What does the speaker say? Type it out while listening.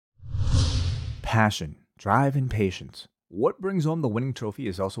passion, drive, and patience. What brings home the winning trophy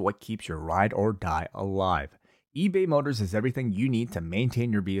is also what keeps your ride or die alive. eBay Motors is everything you need to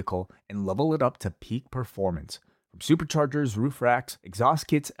maintain your vehicle and level it up to peak performance. From superchargers, roof racks, exhaust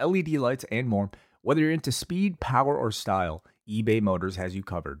kits, LED lights, and more, whether you're into speed, power, or style, eBay Motors has you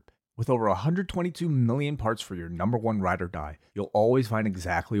covered. With over 122 million parts for your number one ride or die, you'll always find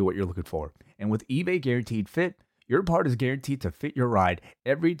exactly what you're looking for. And with eBay Guaranteed Fit, your part is guaranteed to fit your ride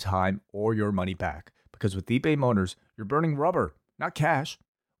every time or your money back. Because with eBay Motors, you're burning rubber, not cash.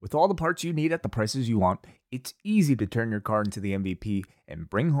 With all the parts you need at the prices you want, it's easy to turn your car into the MVP and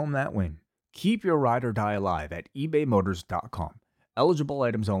bring home that win. Keep your ride or die alive at ebaymotors.com. Eligible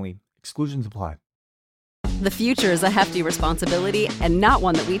items only. Exclusions apply. The future is a hefty responsibility and not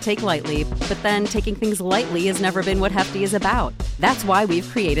one that we take lightly. But then taking things lightly has never been what Hefty is about. That's why we've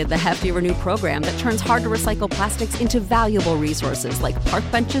created the Hefty Renew program that turns hard-to-recycle plastics into valuable resources like park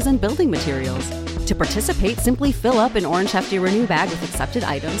benches and building materials. To participate, simply fill up an orange Hefty Renew bag with accepted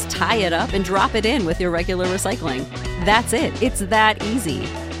items, tie it up, and drop it in with your regular recycling. That's it. It's that easy.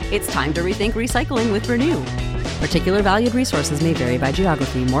 It's time to rethink recycling with Renew. Particular valued resources may vary by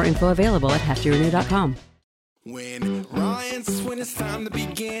geography. More info available at heftyrenew.com. When it's time to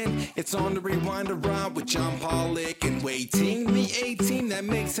begin, it's on the Rewind Around with John Pollock and Waiting. The A-Team that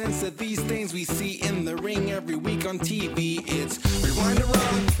makes sense of these things we see in the ring every week on TV. It's Rewind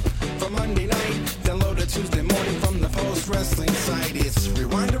Around for Monday night. Download it Tuesday morning from the Post Wrestling site. It's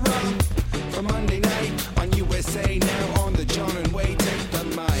Rewind Around for Monday night on USA Now on the John and Wai Take the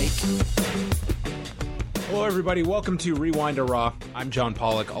Mic. Hello, everybody. Welcome to Rewind a Raw. I'm John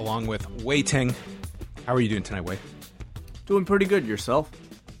Pollock, along with Wai Ting. How are you doing tonight, Wai? Doing pretty good. Yourself?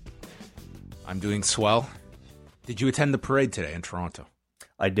 I'm doing swell. Did you attend the parade today in Toronto?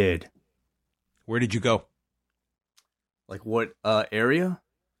 I did. Where did you go? Like what area?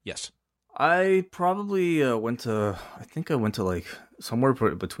 Yes. I probably went to like somewhere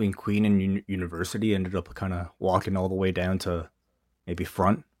between Queen and University. Ended up kind of walking all the way down to maybe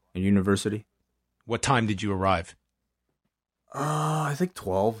Front and University. What time did you arrive? I think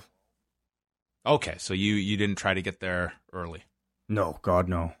 12. Okay, so you didn't try to get there early. No, God,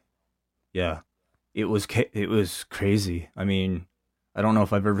 no. Yeah, it was crazy. I mean, I don't know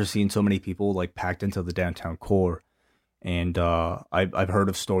if I've ever seen so many people like packed into the downtown core, and I've heard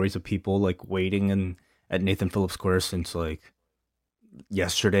of stories of people like waiting at Nathan Phillips Square since like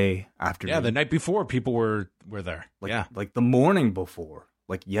yesterday afternoon. Yeah, the night before people were there. Like the morning before,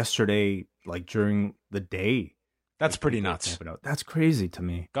 like yesterday, like during the day. That's pretty nuts. That's crazy to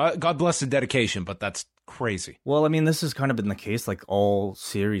me. God bless the dedication, but that's crazy. Well, I mean, this has kind of been the case like all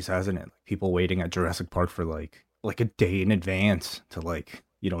series, hasn't it? Like, people waiting at Jurassic Park for like a day in advance to like,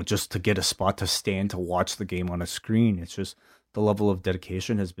 just to get a spot to stand to watch the game on a screen. It's just the level of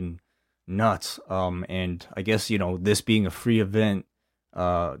dedication has been nuts. And I guess, this being a free event,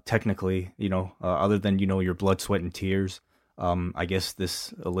 technically, other than, your blood, sweat, and tears, I guess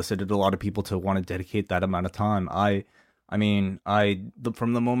this elicited a lot of people to want to dedicate that amount of time. From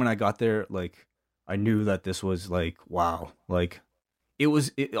the moment I got there, like, I knew that this was like, wow, like it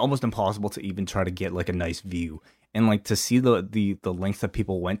was almost impossible to even try to get like a nice view, and like to see the lengths that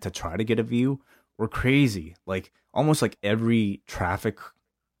people went to try to get a view were crazy. Like almost like every traffic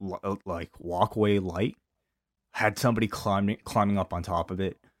like walkway light had somebody climbing up on top of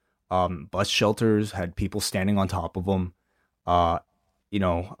it. Bus shelters had people standing on top of them.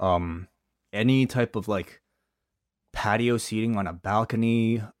 Any type of like patio seating on a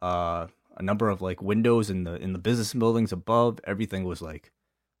balcony, a number of like windows in the business buildings above, everything was like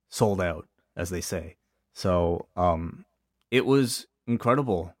sold out, as they say. So, it was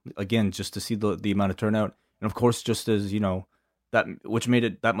incredible again, just to see the amount of turnout. And of course, just as, that, which made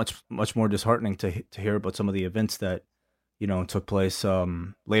it that much more disheartening to hear about some of the events that, took place,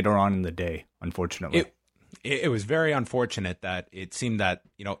 later on in the day, unfortunately. It was very unfortunate that it seemed that,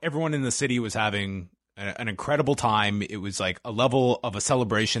 everyone in the city was having an incredible time. It was like a level of a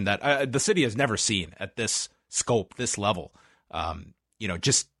celebration that the city has never seen at this scope, this level.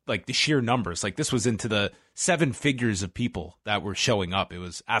 Just like the sheer numbers, like this was into the 7 figures of people that were showing up. It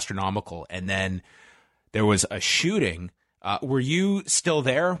was astronomical. And then there was a shooting. Were you still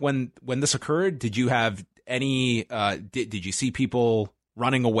there when this occurred? Did you have any, did you see people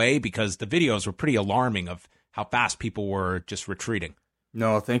running away? Because the videos were pretty alarming of how fast people were just retreating.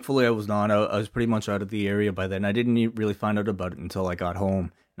 No, thankfully I was not. I was pretty much out of the area by then. I didn't really find out about it until I got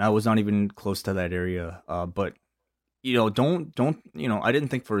home, and I was not even close to that area. But don't I didn't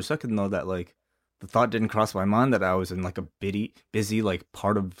think for a second though that like the thought didn't cross my mind that I was in like a busy like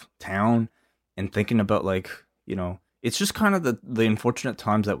part of town, and thinking about like it's just kind of the unfortunate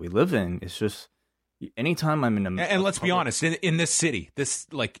times that we live in. It's just anytime I'm in and let's be honest, in this city, this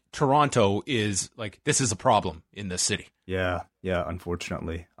like Toronto is like, this is a problem in this city. Yeah,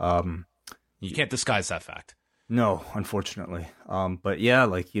 unfortunately. You can't disguise that fact. No, unfortunately. But yeah,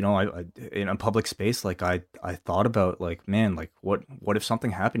 like, you know, I in a public space, like I thought about like, man, like what if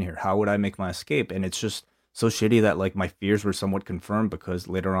something happened here? How would I make my escape? And it's just so shitty that like my fears were somewhat confirmed, because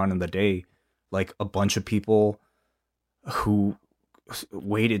later on in the day, like a bunch of people who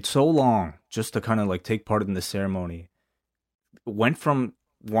waited so long just to kind of like take part in the ceremony went from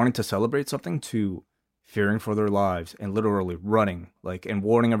wanting to celebrate something to fearing for their lives and literally running, like, and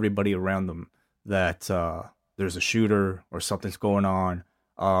warning everybody around them that there's a shooter or something's going on.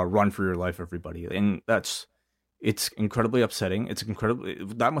 Run for your life, everybody. And it's incredibly upsetting. It's incredibly,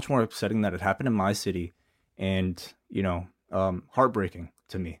 that much more upsetting that it happened in my city, and, you know, heartbreaking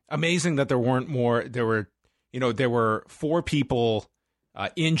to me. Amazing that there weren't more. There were 4 people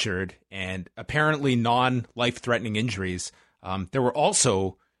injured, and apparently non-life-threatening injuries. There were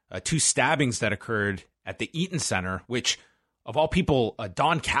also 2 stabbings that occurred at the Eaton Center, which, of all people,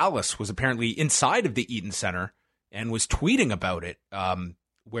 Don Callis was apparently inside of the Eaton Center and was tweeting about it,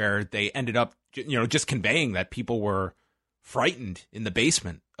 where they ended up, you know, just conveying that people were frightened in the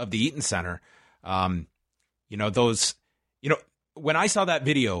basement of the Eaton Center. You know, those, you know, when I saw that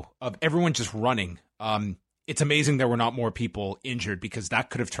video of everyone just running, it's amazing there were not more people injured, because that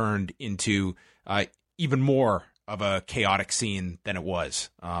could have turned into even more of a chaotic scene than it was.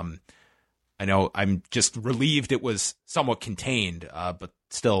 I know I'm just relieved it was somewhat contained, but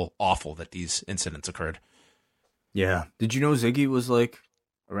still awful that these incidents occurred. Yeah. Did you know Ziggy was like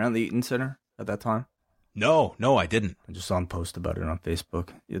around the Eaton Center at that time? No, I didn't. I just saw him post about it on Facebook.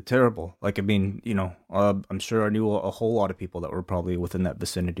 Yeah, terrible. Like, I mean, you know, I'm sure I knew a whole lot of people that were probably within that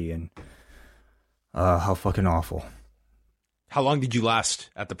vicinity, and how fucking awful. How long did you last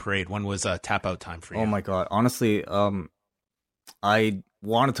at the parade? When was tap out time for you? Oh my God. Honestly, I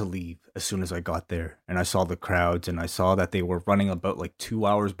wanted to leave as soon as I got there, and I saw the crowds, and I saw that they were running about like 2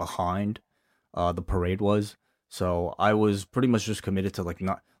 hours behind the parade was. So I was pretty much just committed to like,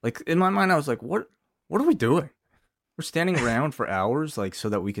 not like, in my mind I was like, what are we doing? We're standing around for hours, like, so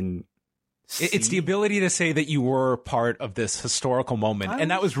that we can see. It's the ability to say that you were part of this historical moment. And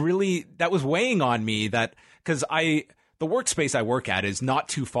that was weighing on me, that because the workspace I work at is not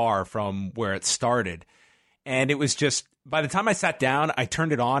too far from where it started. And it was just, by the time I sat down, I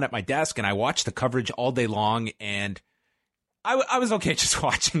turned it on at my desk and I watched the coverage all day long, and I was okay just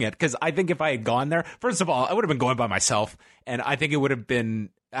watching it, because I think if I had gone there, first of all, I would have been going by myself, and I think it would have been,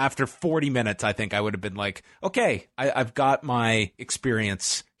 after 40 minutes, I think I would have been like, okay, I've got my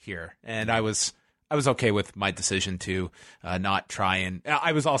experience here, and I was okay with my decision to not try, and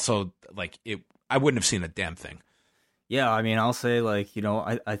I was also like, I wouldn't have seen a damn thing. Yeah, I mean, I'll say, like, you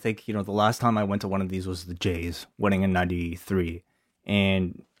know, I think, you know, the last time I went to one of these was the Jays winning in '93,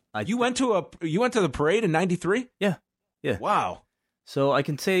 and you went to the parade in '93? Yeah. Wow. So I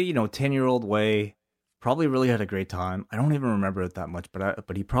can say, you know, 10-year-old Way probably really had a great time. I don't even remember it that much,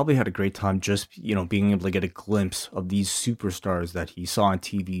 but he probably had a great time just, you know, being able to get a glimpse of these superstars that he saw on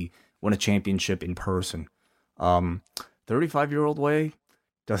TV win a championship in person. 35-year-old Way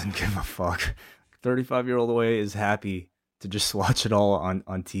doesn't give a fuck. 35-year-old Way is happy to just watch it all on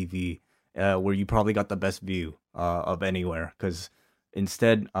TV, where you probably got the best view of anywhere. Because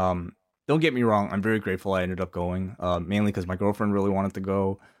instead, don't get me wrong, I'm very grateful I ended up going, mainly because my girlfriend really wanted to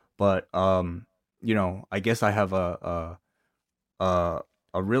go. But you know, I guess I have a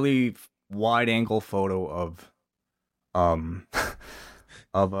really wide angle photo of how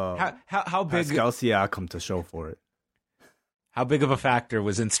big Pascal Siakam to show for it. How big of a factor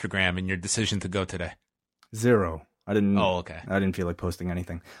was Instagram in your decision to go today? 0. I didn't. Oh, okay. I didn't feel like posting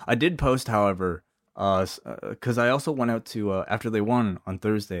anything. I did post, however, because I also went out to after they won on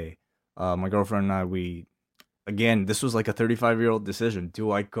Thursday. My girlfriend and I, again, this was like a 35-year-old decision.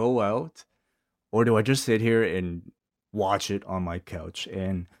 Do I go out, or do I just sit here and watch it on my couch?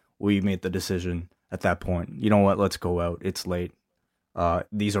 And we made the decision at that point. You know what? Let's go out. It's late.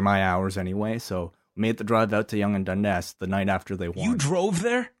 These are my hours anyway, so we made the drive out to Yonge and Dundas the night after they won. You drove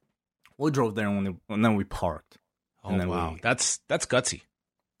there? We drove there, and then we parked. Oh, wow. That's gutsy.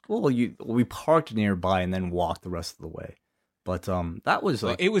 Well, we parked nearby and then walked the rest of the way. But that was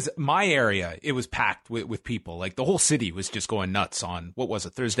like, it was my area. It was packed with people. Like, the whole city was just going nuts on, what was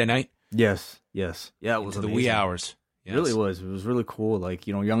it, Thursday night? Yes. Yeah, it was the wee hours. Yes. It really was. It was really cool. Like,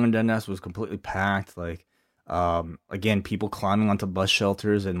 you know, Yonge and Dundas was completely packed. Like, again, people climbing onto bus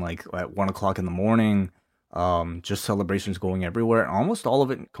shelters and like at 1 o'clock in the morning. Just celebrations going everywhere. And almost all of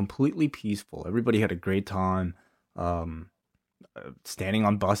it completely peaceful. Everybody had a great time. standing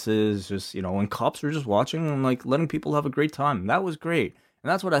on buses, just, and cops were just watching and like letting people have a great time. That was great. And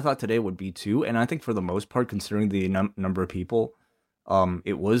that's what I thought today would be too. And I think for the most part, considering the number of people,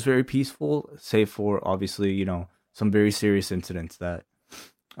 it was very peaceful, save for obviously, some very serious incidents that,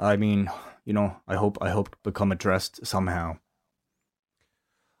 I mean, I hope become addressed somehow.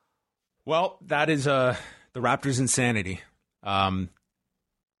 Well, that is the Raptors' insanity. Dare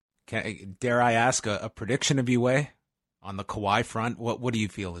I ask a prediction of you, Way, on the Kawhi front? What do you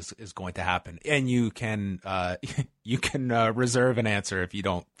feel is going to happen? And you can reserve an answer if you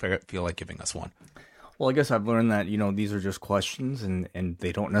don't feel like giving us one. Well, I guess I've learned that, these are just questions and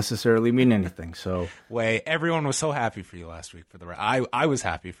they don't necessarily mean anything. So, Way, everyone was so happy for you last week. I was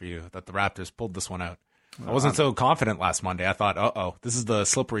happy for you that the Raptors pulled this one out. I wasn't so confident last Monday. I thought, this is the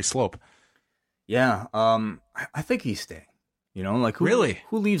slippery slope. Yeah, I think he's staying. Really?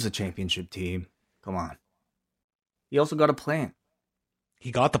 Who leaves a championship team? Come on. He also got a plant.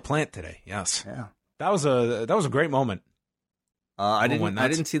 He got the plant today. Yes. Yeah. That was a great moment. I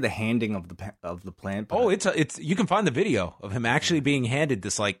didn't see the handing of the plant. It's you can find the video of him actually being handed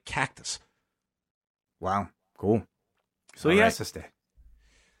this like cactus. Wow, cool. So All he right. has to stay.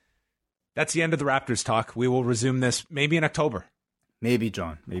 That's the end of the Raptors talk. We will resume this maybe in October. Maybe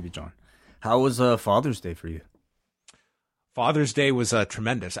John. How was Father's Day for you? Father's Day was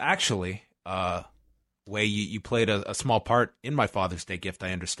tremendous. Actually, Way, you played a small part in my Father's Day gift,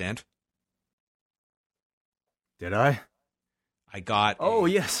 I understand. Did I? I got...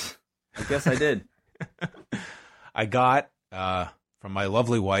 yes. I guess I did. I got, from my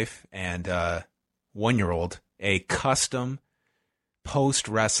lovely wife and 1-year-old, a custom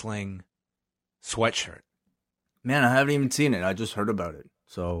post-wrestling sweatshirt. Man, I haven't even seen it. I just heard about it.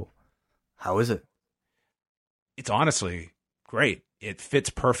 So, how is it? It's honestly great. It fits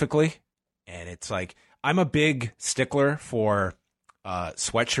perfectly, and it's like... I'm a big stickler for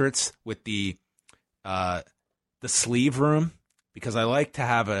sweatshirts with the sleeve room, because I like to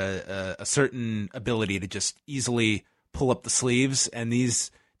have a certain ability to just easily pull up the sleeves, and these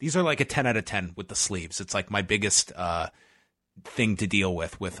are like a 10 out of 10 with the sleeves. It's like my biggest thing to deal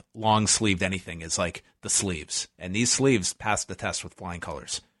with long sleeved anything is like the sleeves, and these sleeves pass the test with flying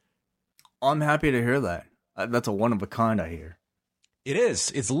colors. I'm happy to hear that. That's a one of a kind, I hear. It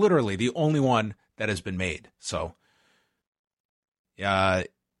is. It's literally the only one that has been made. So,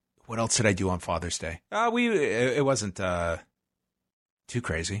 what else did I do on Father's Day? It wasn't too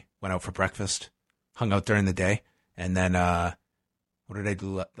crazy. Went out for breakfast, hung out during the day, and then what did I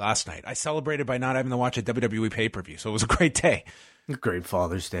do last night? I celebrated by not having to watch a WWE pay-per-view, so it was a great day. Great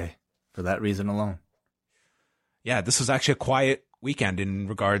Father's Day for that reason alone. Yeah, this was actually a quiet weekend in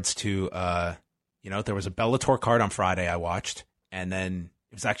regards to there was a Bellator card on Friday I watched, and then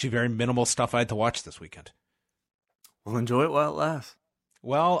it was actually very minimal stuff I had to watch this weekend. Well, enjoy it while it lasts.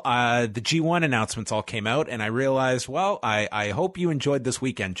 Well, the G1 announcements all came out, and I realized, I hope you enjoyed this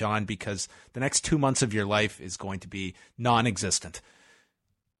weekend, John, because the next 2 months of your life is going to be non-existent.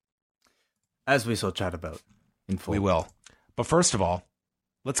 As we shall chat about in full. We will. But first of all,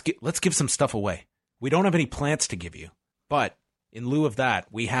 let's give some stuff away. We don't have any plants to give you, but in lieu of that,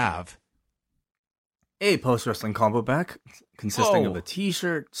 we have a post-wrestling combo pack consisting of a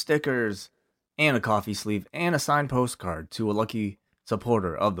t-shirt, stickers, and a coffee sleeve, and a signed postcard to a lucky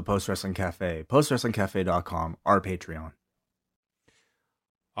supporter of the Post Wrestling Cafe. PostWrestlingCafe.com, our Patreon.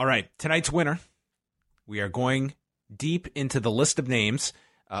 All right, tonight's winner. We are going deep into the list of names.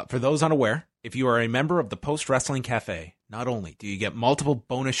 For those unaware, if you are a member of the Post Wrestling Cafe, not only do you get multiple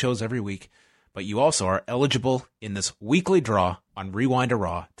bonus shows every week, but you also are eligible in this weekly draw on Rewind to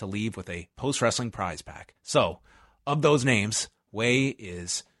Raw to leave with a post-wrestling prize pack. So, of those names, Way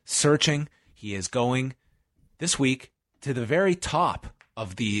is searching. He is going this week to the very top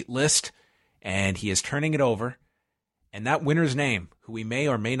of the list, and he is turning it over. And that winner's name, who we may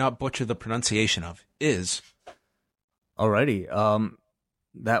or may not butcher the pronunciation of, is... Alrighty.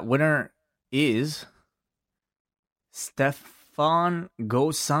 That winner is Stefan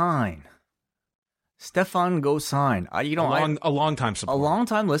Gosine. Stefan Gosine. A long-time supporter. A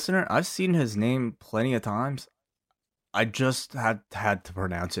long-time listener. I've seen his name plenty of times. I just had to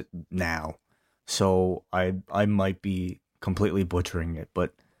pronounce it now. So I might be completely butchering it.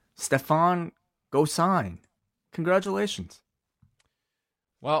 But Stefan Gosine. Congratulations.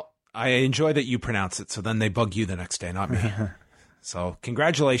 Well, I enjoy that you pronounce it, so then they bug you the next day, not me. So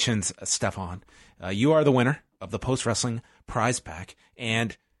congratulations, Stefan. You are the winner of the Post Wrestling Prize Pack.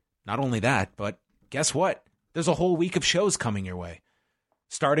 And not only that, but guess what? There's a whole week of shows coming your way.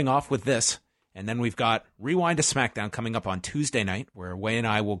 Starting off with this, and then we've got Rewind to SmackDown coming up on Tuesday night, where Way and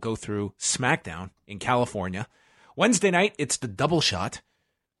I will go through SmackDown in California. Wednesday night, it's the double shot.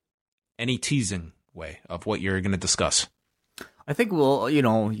 Any teasing way of what you're going to discuss? I think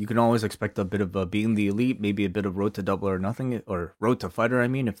you can always expect a bit of being the elite, maybe a bit of Road to Double or Nothing, or Road to Fighter,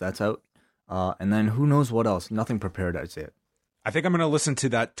 if that's out. And then who knows what else? Nothing prepared, I'd say. I think I'm going to listen to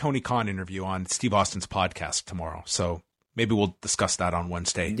that Tony Khan interview on Steve Austin's podcast tomorrow. So maybe we'll discuss that on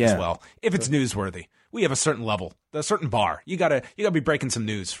Wednesday as well. If it's newsworthy, we have a certain level, a certain bar. You gotta be breaking some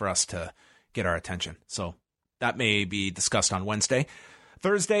news for us to get our attention. So that may be discussed on Wednesday.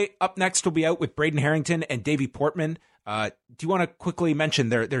 Thursday, up next, we'll be out with Braden Harrington and Davey Portman. Do you want to quickly mention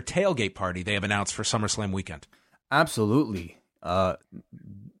their tailgate party they have announced for SummerSlam weekend? Absolutely.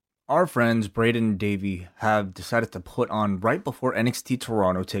 Our friends, Braden and Davey, have decided to put on, right before NXT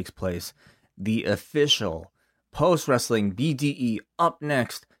Toronto takes place, the official post-wrestling BDE Up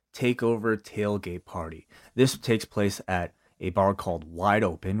Next Takeover Tailgate Party. This takes place at a bar called Wide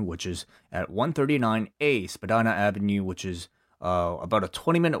Open, which is at 139A Spadina Avenue, which is about a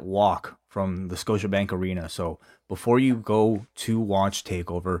 20-minute walk from the Scotiabank Arena. So before you go to watch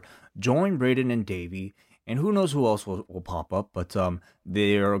TakeOver, join Braden and Davey, and who knows who else will pop up, but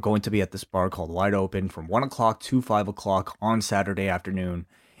they're going to be at this bar called Wide Open from 1 o'clock to 5 o'clock on Saturday afternoon,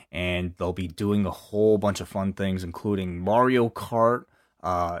 and they'll be doing a whole bunch of fun things, including Mario Kart,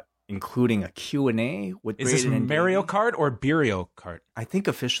 including a Q&A with Braden. Is this Mario Kart or Beerio Kart? I think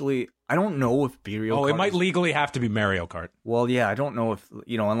officially, I don't know if Beerio Kart... Oh, it might legally have to be Mario Kart. Well, yeah, I don't know if,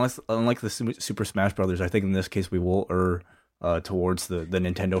 unlike the Super Smash Brothers, I think in this case we will err towards the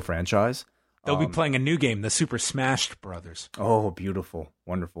Nintendo franchise. They'll be playing a new game, the Super Smash Brothers. Oh, beautiful.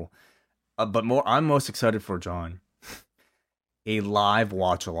 Wonderful. But I'm most excited for, John, a live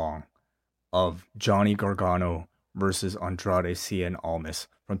watch-along of Johnny Gargano versus Andrade Cien Almas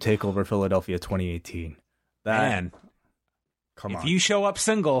from TakeOver Philadelphia 2018. Man, come on. If you show up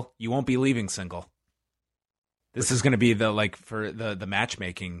single, you won't be leaving single. This is going to be for the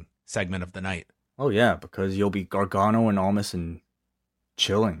matchmaking segment of the night. Oh, yeah, because you'll be Gargano and Almas and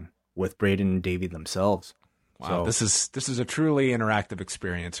chilling with Braden and Davey themselves. Wow, so, this is a truly interactive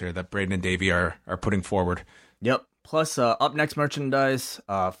experience here that Braden and Davey are putting forward. Yep. Plus, Up Next merchandise,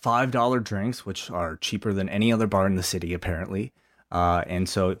 $5 drinks, which are cheaper than any other bar in the city, apparently. And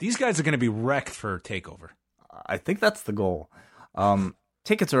so these guys are going to be wrecked for TakeOver. I think that's the goal.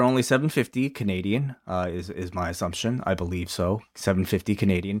 Tickets are only $7.50 Canadian, is my assumption. I believe so. $7.50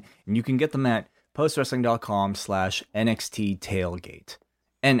 Canadian. And you can get them at postwrestling.com/NXT Tailgate.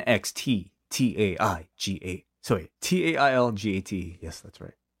 NXT Tailgate. Yes, that's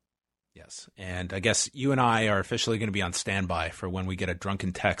right. Yes, and I guess you and I are officially going to be on standby for when we get a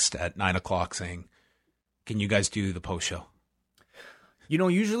drunken text at 9 o'clock saying, can you guys do the post show?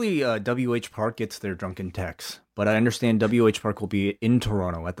 Usually WH Park gets their drunken texts, but I understand WH Park will be in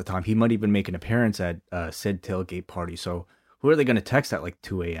Toronto at the time. He might even make an appearance at said tailgate party. So who are they going to text at like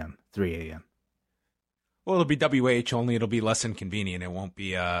 2 a.m., 3 a.m.? Well, it'll be WH, only it'll be less inconvenient. It won't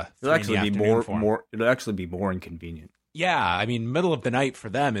be it'll actually be more inconvenient. Yeah, middle of the night for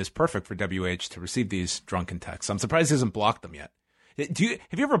them is perfect for WH to receive these drunken texts. I'm surprised he hasn't blocked them yet. Have you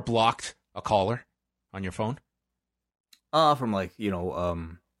ever blocked a caller on your phone? From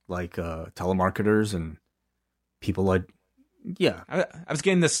telemarketers and people like, yeah. I was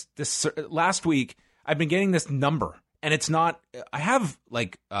getting this last week. I've been getting this number, and it's not. I have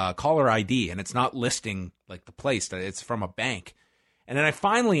caller ID, and it's not listing like the place that it's from a bank. And then I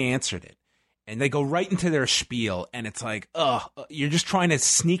finally answered it. And they go right into their spiel, and it's like, you're just trying to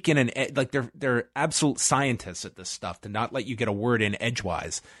sneak in they're absolute scientists at this stuff to not let you get a word in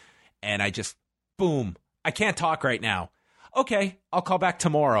edgewise. And I just, boom, I can't talk right now. Okay, I'll call back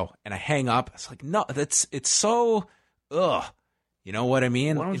tomorrow. And I hang up. It's like, no, it's so, you know what I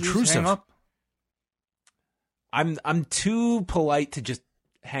mean? Why don't you intrusive. just hang up? I'm too polite to just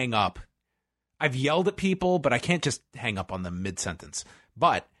hang up. I've yelled at people, but I can't just hang up on them mid-sentence.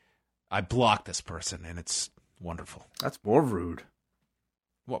 But I blocked this person, and it's wonderful. That's more rude.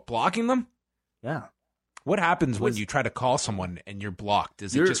 What, blocking them? Yeah. What happens when you try to call someone and you're blocked?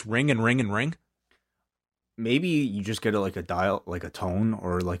 Does it just ring and ring and ring? Maybe you just get a dial, like a tone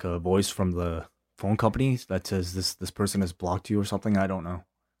or like a voice from the phone company that says this person has blocked you or something. I don't know.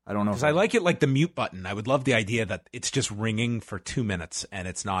 Because I like it like the mute button. I would love the idea that it's just ringing for 2 minutes and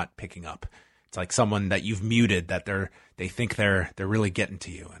it's not picking up. It's like someone that you've muted that they think they're really getting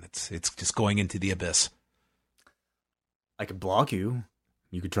to you, and it's just going into the abyss. I could block you.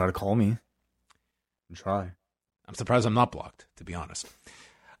 You could try to call me and try. I'm surprised I'm not blocked, to be honest.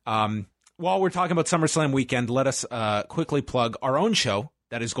 While we're talking about SummerSlam weekend, let us quickly plug our own show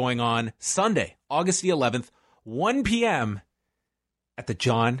that is going on Sunday, August the 11th, 1 p.m. at the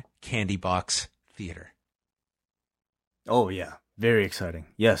John Candy Box Theater. Oh yeah, very exciting.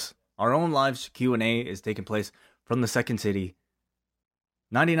 Yes, our own live Q&A is taking place from the Second City,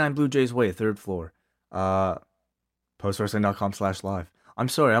 99 Blue Jays Way, 3rd floor. Postwrestling.com/live. I'm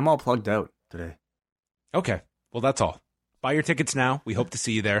sorry, I'm all plugged out today. Okay, well, that's all. Buy your tickets now. We hope to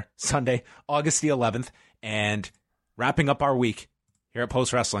see you there Sunday, August the 11th. And wrapping up our week here at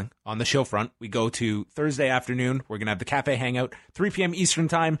Post Wrestling on the show front, we go to Thursday afternoon. We're going to have the Cafe Hangout, 3 p.m. Eastern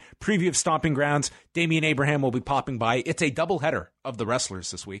Time, preview of Stomping Grounds. Damian Abraham will be popping by. It's a doubleheader of the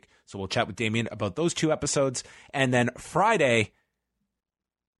wrestlers this week, so we'll chat with Damian about those 2 episodes. And then Friday,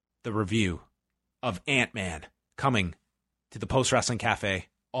 the review of Ant-Man coming to the Post Wrestling Cafe.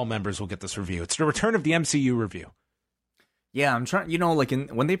 All members will get this review. It's the return of the MCU review. Yeah, I'm trying, like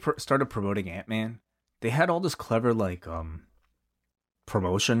when they started promoting Ant-Man, they had all this clever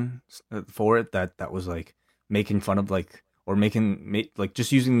promotion for it that was like making fun of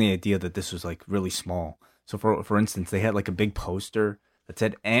just using the idea that this was like really small. So for instance, they had like a big poster that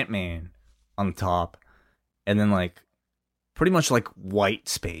said Ant-Man on the top, and then like pretty much like white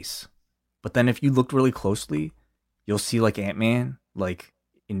space. But then if you looked really closely, you'll see like Ant-Man like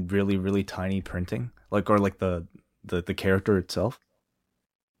in really, really tiny printing, or the character itself.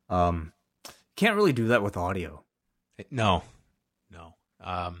 Can't really do that with audio. No.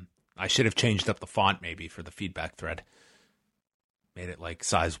 I should have changed up the font maybe for the feedback thread. Made it like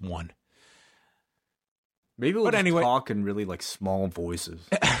size 1. Maybe we'll just talk in really like small voices.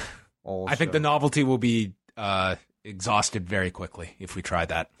 I think the novelty will be exhausted very quickly if we try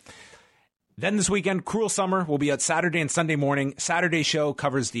that. Then this weekend, Cruel Summer will be at Saturday and Sunday morning. Saturday show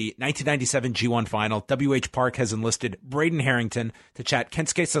covers the 1997 G1 final. WH Park has enlisted Braden Harrington to chat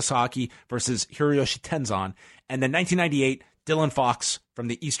Kensuke Sasaki versus Hiroyoshi Tenzan. And then 1998, Dylan Fox from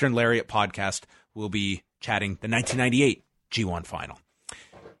the Eastern Lariat podcast will be chatting the 1998 G1 final.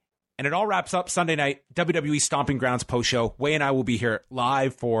 And it all wraps up Sunday night, WWE Stomping Grounds post-show. Wai and I will be here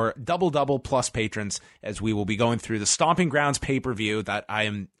live for Double Plus patrons as we will be going through the Stomping Grounds pay-per-view that I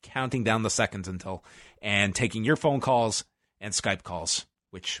am counting down the seconds until, and taking your phone calls and Skype calls,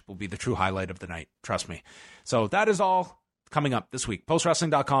 which will be the true highlight of the night. Trust me. So that is all coming up this week.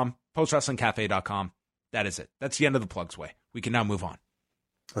 Postwrestling.com, postwrestlingcafe.com. That is it. That's the end of the plugs, Wai. We can now move on.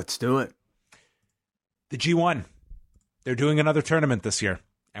 Let's do it. The G1. They're doing another tournament this year.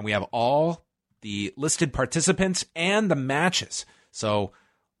 And we have all the listed participants and the matches. So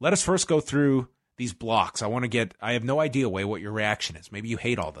let us first go through these blocks. I have no idea, Wai, what your reaction is. Maybe you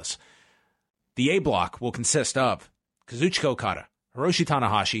hate all this. The A block will consist of Kazuchika Okada, Hiroshi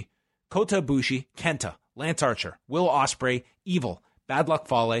Tanahashi, Kota Ibushi, Kenta, Lance Archer, Will Ospreay, Evil, Bad Luck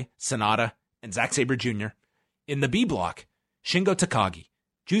Fale, Sonata, and Zack Sabre Jr. In the B block, Shingo Takagi,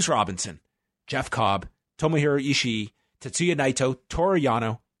 Juice Robinson, Jeff Cobb, Tomohiro Ishii, Tetsuya Naito, Toru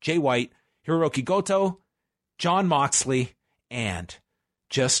Yano, Jay White, Hiroki Goto, Jon Moxley, and,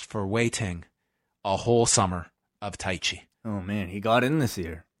 just for waiting, a whole summer of Taichi. Oh man, he got in this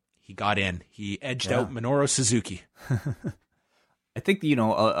year. He got in. He edged out Minoru Suzuki. I think,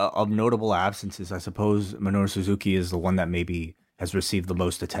 of notable absences, I suppose Minoru Suzuki is the one that maybe has received the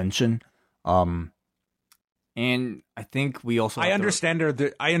most attention. And I think we also I understand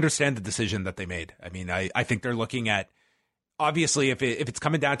the decision that they made. I mean, I think they're looking at, obviously, if it's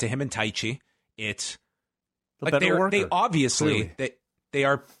coming down to him and Taichi, it's like they obviously they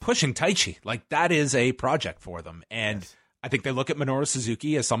are pushing Taichi. Like, that is a project for them. And yes. I think they look at Minoru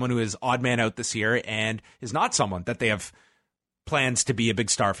Suzuki as someone who is odd man out this year and is not someone that they have plans to be a big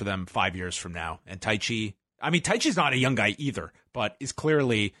star for them 5 years from now. And Taichi's not a young guy either, but is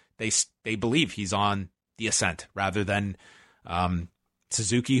clearly, they believe he's on the ascent rather than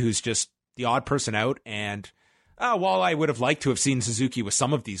Suzuki, who's just the odd person out. And while I would have liked to have seen Suzuki with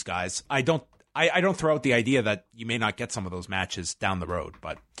some of these guys, I don't throw out the idea that you may not get some of those matches down the road.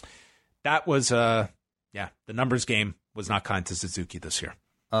 But that was, the numbers game was not kind to Suzuki this year.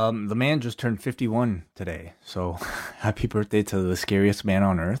 The man just turned 51 today, so happy birthday to the scariest man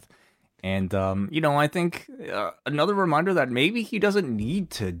on earth. And, I think another reminder that maybe he doesn't need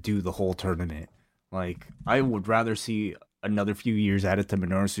to do the whole tournament. Like, I would rather see another few years added to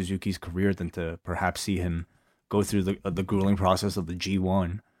Minoru Suzuki's career than to perhaps see him go through the grueling process of the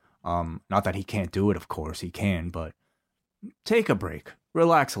G1. Not that he can't do it, of course, he can, but take a break,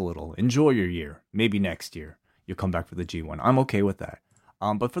 relax a little, enjoy your year. Maybe next year you'll come back for the G1. I'm okay with that.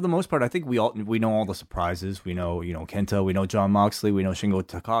 But for the most part, I think we know all the surprises. We know, Kenta, we know Jon Moxley, we know Shingo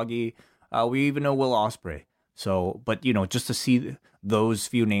Takagi, we even know Will Ospreay. So, but just to see those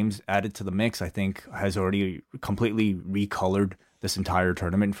few names added to the mix, I think has already completely recolored this entire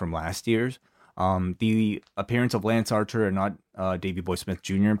tournament from last year's. The appearance of Lance Archer and not Davey Boy Smith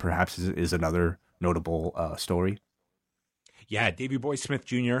Jr. perhaps is another notable story. Yeah, Davey Boy Smith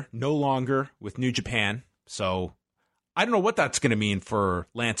Jr. no longer with New Japan. So I don't know what that's going to mean for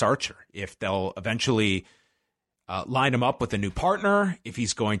Lance Archer, if they'll eventually line him up with a new partner, if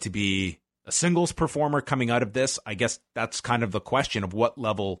he's going to be a singles performer coming out of this. I guess that's kind of the question of what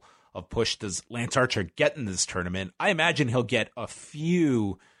level of push does Lance Archer get in this tournament. I imagine he'll get a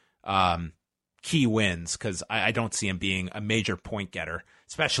few key wins because I don't see him being a major point getter,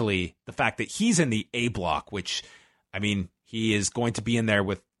 especially the fact that he's in the A block, which, I mean, he is going to be in there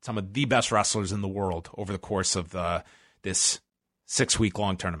with some of the best wrestlers in the world over the course of this 6-week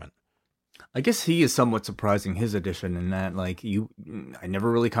long tournament. I guess he is somewhat surprising, his addition, in that, like, I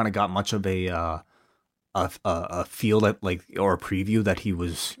never really kind of got much of a feel that, like, or a preview that he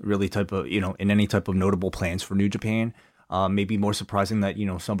was really in any type of notable plans for New Japan. Maybe more surprising that,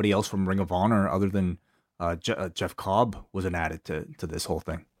 somebody else from Ring of Honor other than Jeff Cobb wasn't added to this whole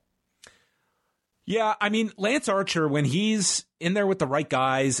thing. Yeah, I mean, Lance Archer, when he's in there with the right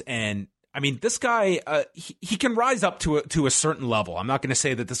guys, and I mean, this guy, he can rise up to a certain level. I'm not going to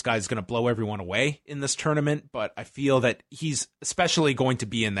say that this guy is going to blow everyone away in this tournament, but I feel that he's especially going to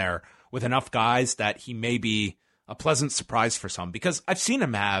be in there with enough guys that he may be a pleasant surprise for some, because I've seen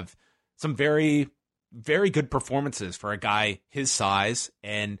him have some very, very good performances for a guy his size,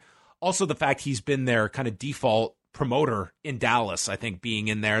 and also the fact he's been their kind of default promoter in Dallas. I think being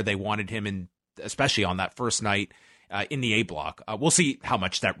in there, they wanted him in, especially on that first night in the A block. We'll see how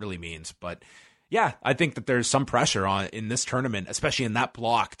much that really means. But yeah, I think that there's some pressure in this tournament, especially in that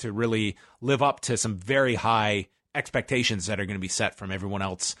block, to really live up to some very high expectations that are going to be set from everyone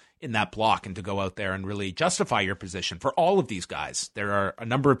else in that block, and to go out there and really justify your position for all of these guys. There are a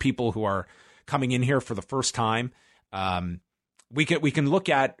number of people who are coming in here for the first time. We can look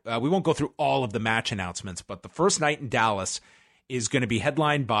at, we won't go through all of the match announcements, but the first night in Dallas is going to be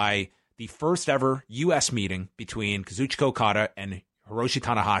headlined by the first ever U.S. meeting between Kazuchika Okada and Hiroshi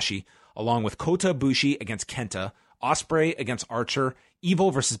Tanahashi, along with Kota Ibushi against Kenta, Ospreay against Archer,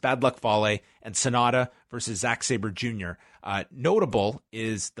 Evil versus Bad Luck Fale, and Sonata versus Zack Sabre Jr. Notable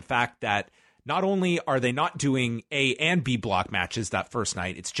is the fact that not only are they not doing A and B block matches that first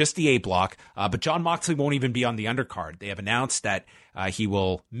night, it's just the A block, but Jon Moxley won't even be on the undercard. They have announced that he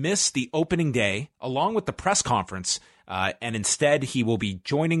will miss the opening day along with the press conference, and instead he will be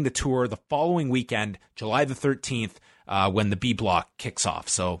joining the tour the following weekend, July the 13th, when the B block kicks off.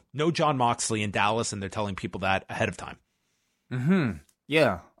 So no Jon Moxley in Dallas, and they're telling people that ahead of time. Mm-hmm.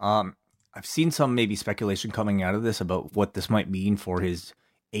 Yeah. I've seen some maybe speculation coming out of this about what this might mean for his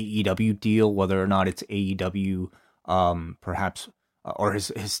AEW deal, whether or not it's AEW, perhaps, or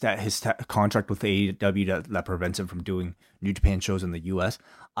his contract with AEW that prevents him from doing New Japan shows in the U.S.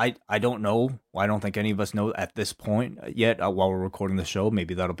 I don't know. I don't think any of us know at this point yet. While we're recording the show,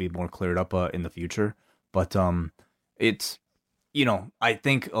 maybe that'll be more cleared up in the future. But it's, I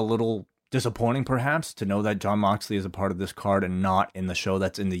think a little disappointing perhaps to know that Jon Moxley is a part of this card and not in the show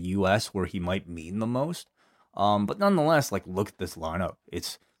that's in the U.S. where he might mean the most. But nonetheless, like, look at this lineup.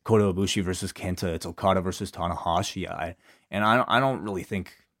 It's Kota Ibushi versus Kenta. It's Okada versus Tanahashi. I don't really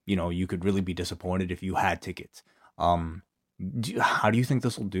think, you could really be disappointed if you had tickets. How do you think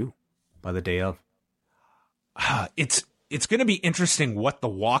this will do by the day of? It's going to be interesting what the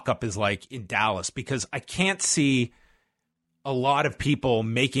walk-up is like in Dallas, because I can't see a lot of people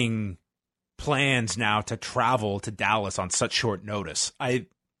making plans now to travel to Dallas on such short notice. I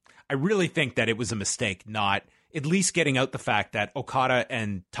really think that it was a mistake not at least getting out the fact that Okada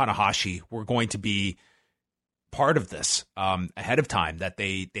and Tanahashi were going to be part of this ahead of time, that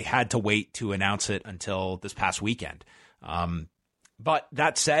they had to wait to announce it until this past weekend. But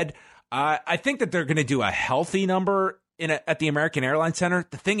that said, I think that they're going to do a healthy number at the American Airlines Center.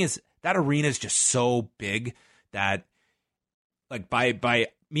 The thing is, that arena is just so big that, like, by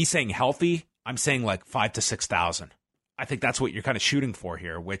me saying healthy, I'm saying like 5,000 to 6,000. I think that's what you're kind of shooting for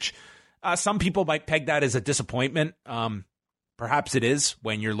here, which some people might peg that as a disappointment. Perhaps it is,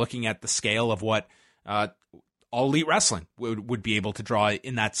 when you're looking at the scale of what All Elite Wrestling would be able to draw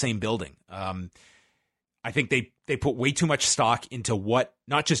in that same building. I think they put way too much stock into what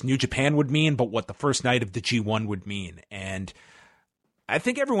not just New Japan would mean, but what the first night of the G1 would mean. And I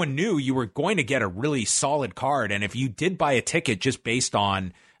think everyone knew you were going to get a really solid card. And if you did buy a ticket just based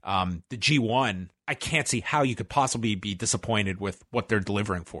on the G1, I can't see how you could possibly be disappointed with what they're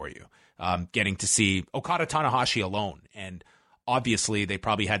delivering for you. Getting to see Okada Tanahashi alone. And obviously they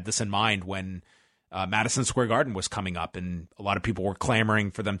probably had this in mind when Madison Square Garden was coming up, and a lot of people were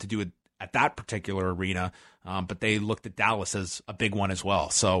clamoring for them to do it at that particular arena. But they looked at Dallas as a big one as well.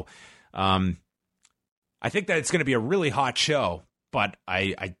 So I think that it's going to be a really hot show, but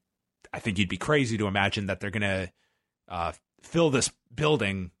I think you'd be crazy to imagine that they're going to fill this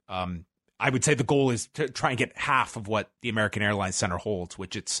building. I would say the goal is to try and get half of what the American Airlines Center holds,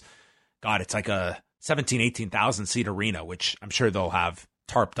 which it's like a 18,000 seat arena, which I'm sure they'll have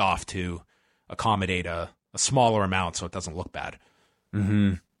tarped off to accommodate a smaller amount so it doesn't look bad.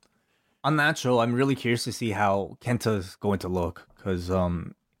 Mm-hmm. On that show, I'm really curious to see how Kenta's going to look, because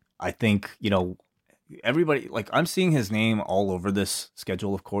I think, everybody, like, I'm seeing his name all over this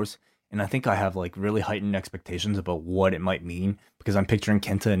schedule, of course, and I think I have like really heightened expectations about what it might mean, because I'm picturing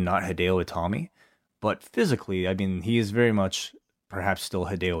Kenta and not Hideo Itami. But physically, I mean, he is very much perhaps still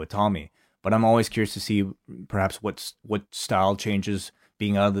Hideo Itami. But I'm always curious to see perhaps what style changes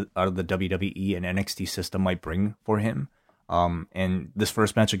being out of the WWE and NXT system might bring for him. And this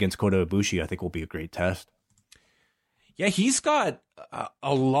first match against Kota Ibushi, I think, will be a great test. Yeah, he's got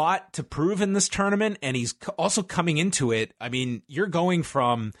a lot to prove in this tournament, and he's also coming into it. I mean, you're going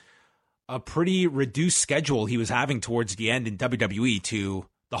from a pretty reduced schedule he was having towards the end in WWE to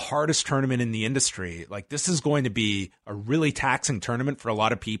the hardest tournament in the industry. Like, this is going to be a really taxing tournament for a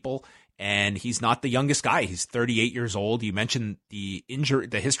lot of people, and he's not the youngest guy. He's 38 years old. You mentioned the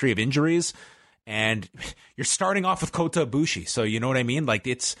history of injuries, and you're starting off with Kota Ibushi, so you know what I mean? Like,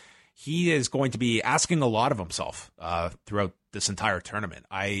 he is going to be asking a lot of himself throughout this entire tournament.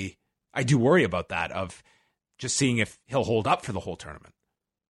 I do worry about that, of just seeing if he'll hold up for the whole tournament.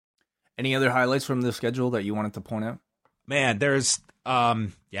 Any other highlights from the schedule that you wanted to point out? Man, there's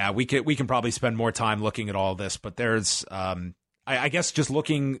we can probably spend more time looking at all this, but there's I guess just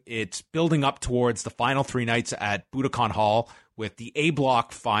looking, it's building up towards the final 3 nights at Budokan Hall, with the A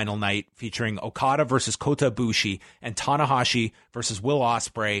block final night featuring Okada versus Kota Ibushi and Tanahashi versus Will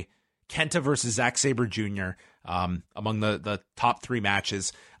Ospreay, Kenta versus Zack Sabre Jr. Among the top 3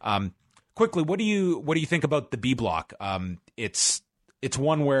 matches. Quickly, what do you think about the B block? It's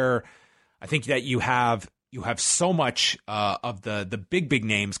one where I think that you have so much of the big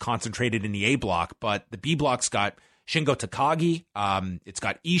names concentrated in the A block, but the B block's got Shingo Takagi, it's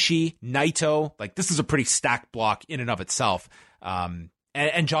got Ishii, Naito. Like, this is a pretty stacked block in and of itself.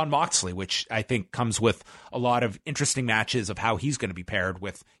 And Jon Moxley, which I think comes with a lot of interesting matches of how he's going to be paired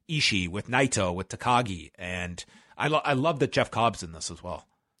with Ishii, with Naito, with Takagi. And I love that Jeff Cobb's in this as well.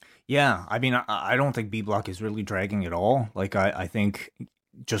 Yeah, I mean, I don't think B block is really dragging at all. Like, I think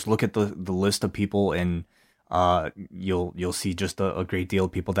just look at the list of people, and you'll see just a great deal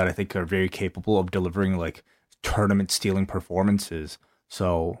of people that I think are very capable of delivering like tournament stealing performances.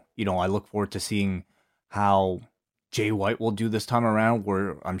 So, I look forward to seeing how Jay White will do this time around,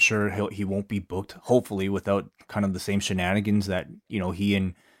 where I'm sure he won't be booked, hopefully, without kind of the same shenanigans that, he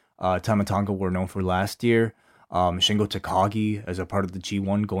and Tama Tonga were known for last year. Shingo Takagi as a part of the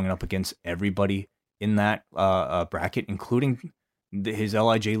G1 going up against everybody in that bracket, including his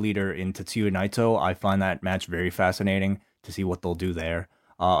LIJ leader in Tetsuya Naito. I find that match very fascinating to see what they'll do there.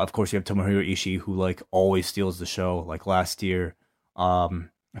 Of course, you have Tomohiro Ishii, who like always steals the show. Like last year,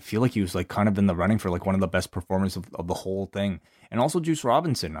 I feel like he was like kind of in the running for like one of the best performers of the whole thing. And also Juice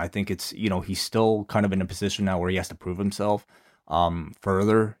Robinson. I think it's, he's still kind of in a position now where he has to prove himself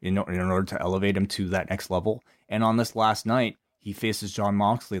further in order to elevate him to that next level. And on this last night, he faces Jon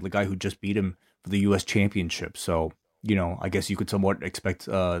Moxley, the guy who just beat him for the U.S. Championship. So, I guess you could somewhat expect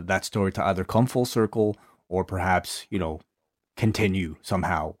that story to either come full circle or perhaps, continue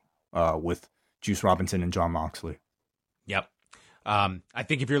somehow with Juice Robinson and Jon Moxley. Yep. I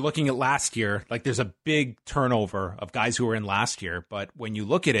think if you're looking at last year, like there's a big turnover of guys who were in last year. But when you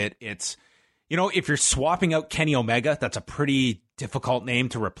look at it, it's, if you're swapping out Kenny Omega, that's a pretty difficult name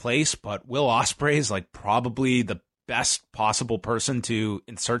to replace. But Will Ospreay is like probably the best possible person to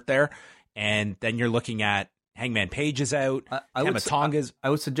insert there. And then you're looking at Hangman Page is out. I would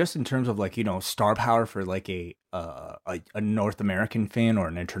suggest in terms of like, star power for like a North American fan or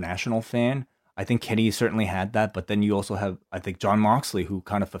an international fan. I think Kenny certainly had that, but then you also have, I think, Jon Moxley, who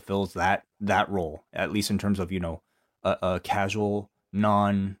kind of fulfills that role, at least in terms of, a casual,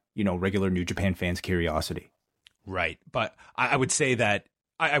 regular New Japan fan's curiosity. Right. But I would say that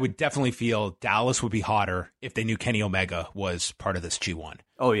I would definitely feel Dallas would be hotter if they knew Kenny Omega was part of this G1.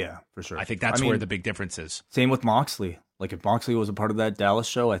 Oh, yeah, for sure. I think that's where the big difference is. Same with Moxley. Like, if Moxley was a part of that Dallas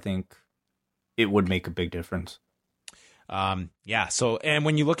show, I think it would make a big difference. Yeah. So, and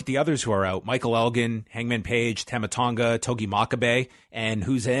when you look at the others who are out, Michael Elgin, Hangman Page, Tama Tonga, Togi Makabe, and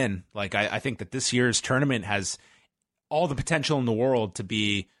who's in, like, I think that this year's tournament has all the potential in the world to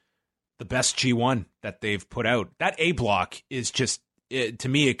be the best G1 that they've put out. That A block is just, to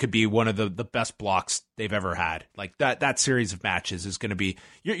me, it could be one of the best blocks they've ever had. Like that series of matches is going to be,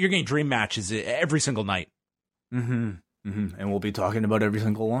 you're getting dream matches every single night. Mm-hmm. Mm-hmm. And we'll be talking about every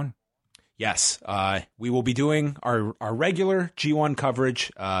single one. Yes, we will be doing our regular G1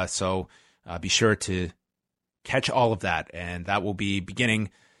 coverage, so be sure to catch all of that, and that will be beginning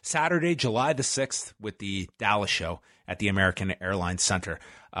Saturday, July the 6th with the Dallas show at the American Airlines Center.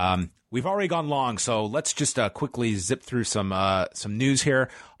 We've already gone long, so let's just quickly zip through some news here.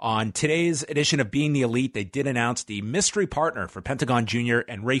 On today's edition of Being the Elite, they did announce the mystery partner for Pentagon Jr.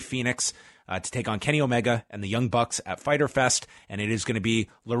 and Rey Fenix to take on Kenny Omega and the Young Bucks at Fyter Fest, and it is going to be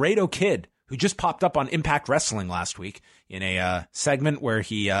Laredo Kid, who just popped up on Impact Wrestling last week in a segment where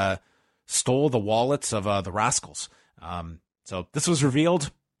he stole the wallets of the Rascals. So this was revealed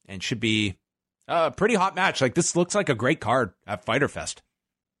and should be a pretty hot match. Like, this looks like a great card at Fyter Fest.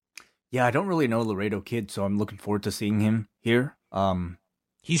 Yeah, I don't really know Laredo Kid, so I'm looking forward to seeing him here.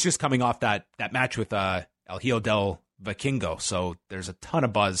 He's just coming off that match with El Hijo del Vikingo, so there's a ton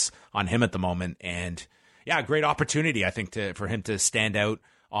of buzz on him at the moment. And yeah, great opportunity, I think, for him to stand out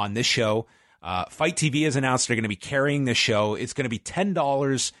on this show. Fight TV has announced they're going to be carrying this show. It's going to be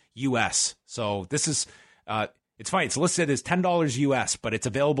 $10 US. So this is, it's fine. It's listed as $10 US, but it's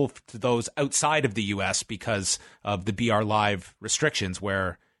available to those outside of the US because of the BR Live restrictions,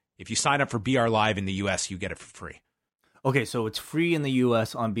 where if you sign up for BR Live in the US, you get it for free. Okay, so it's free in the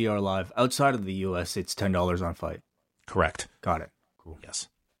US on BR Live. Outside of the US, it's $10 on Fight. Correct. Got it. Cool. Yes.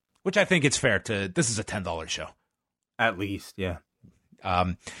 Which I think it's fair to, this is a $10 show. At least, yeah.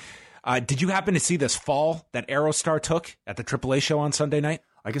 Did you happen to see this fall that Aerostar took at the AAA show on Sunday night?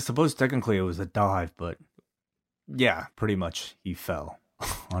 I suppose technically it was a dive, but yeah, pretty much he fell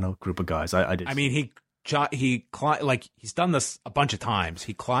on a group of guys. I did. I mean, he climbed, like, he's done this a bunch of times.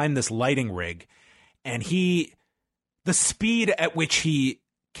 He climbed this lighting rig, and the speed at which he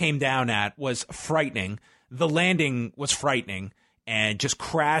came down at was frightening. The landing was frightening, and just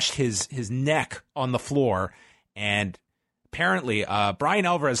crashed his neck on the floor. And apparently, Brian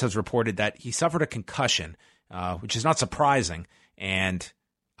Alvarez has reported that he suffered a concussion, which is not surprising. And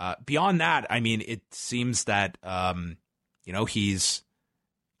beyond that, I mean, it seems that he's,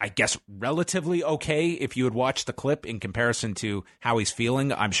 I guess, relatively okay if you would watch the clip in comparison to how he's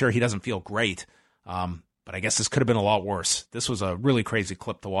feeling. I'm sure he doesn't feel great, but I guess this could have been a lot worse. This was a really crazy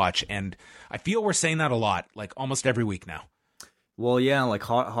clip to watch, and I feel we're saying that a lot, like almost every week now. Well, yeah, like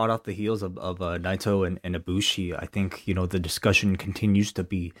hot off the heels of Naito and Ibushi, I think, the discussion continues to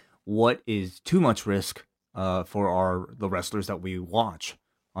be what is too much risk for the wrestlers that we watch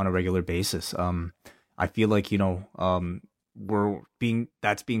on a regular basis. I feel like,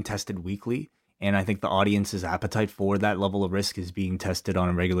 that's being tested weekly, and I think the audience's appetite for that level of risk is being tested on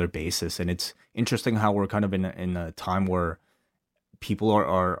a regular basis. And it's interesting how we're kind of in a time where people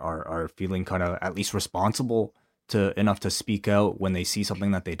are feeling kind of at least responsible enough to speak out when they see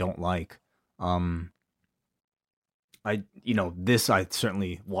something that they don't like. I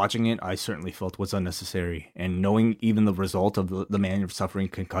certainly, watching it, I certainly felt was unnecessary. And knowing even the result of the man suffering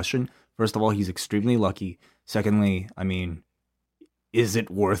concussion, first of all, he's extremely lucky. Secondly, I mean, is it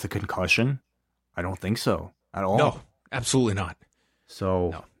worth a concussion? I don't think so at all. No, absolutely not. So,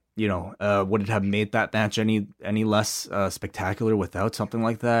 no. Would it have made that match any less spectacular without something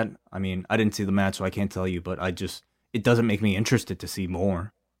like that? I mean, I didn't see the match, so I can't tell you, but it doesn't make me interested to see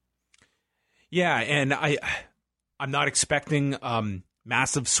more. Yeah, and I'm not expecting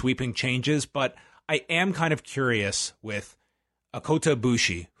massive sweeping changes, but I am kind of curious with Kota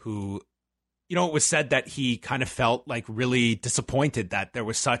Ibushi, who, it was said that he kind of felt like really disappointed that there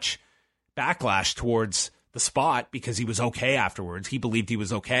was such backlash towards the spot because he was okay afterwards. He believed he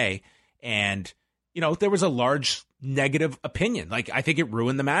was okay. And, there was a large negative opinion. Like, I think it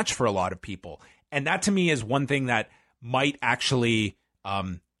ruined the match for a lot of people. And that to me is one thing that might actually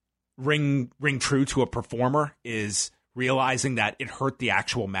ring true to a performer, is realizing that it hurt the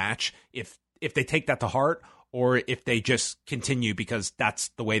actual match, if they take that to heart, or if they just continue because that's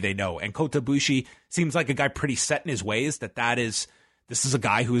the way they know. And Kota Ibushi seems like a guy pretty set in his ways, this is a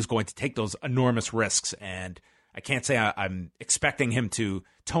guy who is going to take those enormous risks. And I can't say I'm expecting him to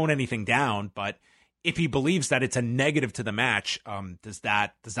tone anything down, but if he believes that it's a negative to the match, does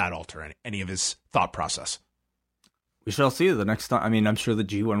that alter any of his thought process? We shall see the next time. I mean, I'm sure the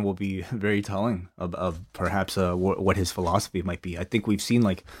G1 will be very telling of perhaps what his philosophy might be. I think we've seen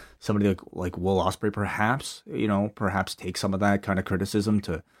like somebody like Will Ospreay perhaps take some of that kind of criticism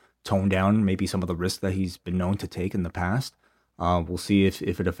to tone down maybe some of the risks that he's been known to take in the past. We'll see if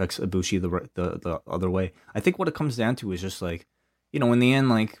it affects Ibushi the other way. I think what it comes down to is just like, in the end,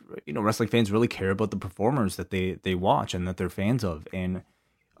 like, wrestling fans really care about the performers that they watch and that they're fans of. And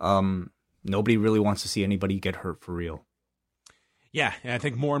nobody really wants to see anybody get hurt for real. Yeah, and I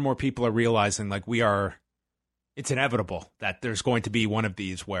think more and more people are realizing, like, it's inevitable that there's going to be one of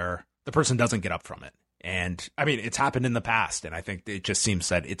these where the person doesn't get up from it. And I mean, it's happened in the past, and I think it just seems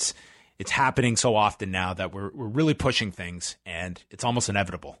that it's happening so often now that we're really pushing things, and it's almost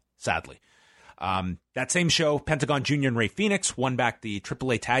inevitable, sadly. That same show, Pentagon Jr. and Ray Phoenix won back the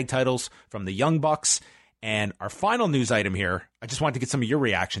AAA tag titles from the Young Bucks. And our final news item here, I just wanted to get some of your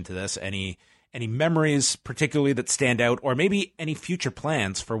reaction to this. Any memories particularly that stand out, or maybe any future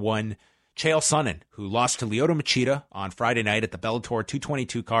plans for one Chael Sonnen, who lost to Lyoto Machida on Friday night at the Bellator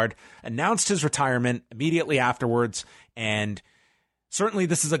 222 card, announced his retirement immediately afterwards. And certainly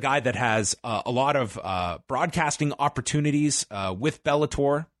this is a guy that has a lot of broadcasting opportunities with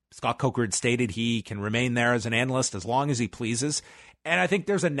Bellator. Scott Coker had stated he can remain there as an analyst as long as he pleases. And I think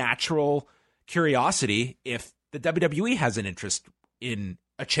there's a natural curiosity if the WWE has an interest in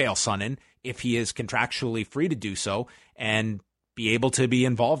a Chael Sonnen, if he is contractually free to do so, and be able to be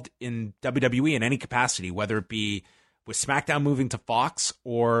involved in WWE in any capacity, whether it be with SmackDown moving to Fox,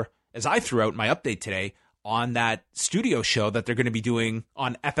 or, as I threw out in my update today, on that studio show that they're going to be doing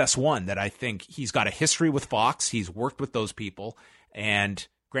on FS1, that I think he's got a history with Fox. He's worked with those people, and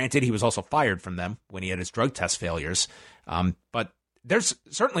granted, he was also fired from them when he had his drug test failures. But there's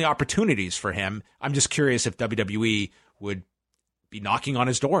certainly opportunities for him. I'm just curious if WWE would be knocking on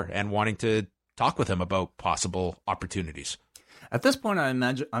his door and wanting to talk with him about possible opportunities. At this point,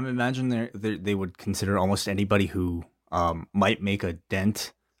 I'm imagining they would consider almost anybody who might make a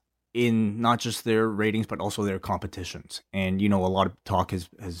dent in not just their ratings, but also their competitions. And, a lot of talk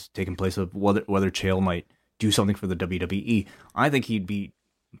has taken place of whether Chael might do something for the WWE. I think he'd be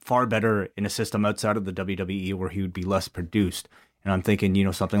far better in a system outside of the WWE where he would be less produced. And I'm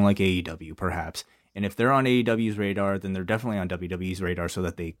thinking, something like AEW, perhaps. And if they're on AEW's radar, then they're definitely on WWE's radar so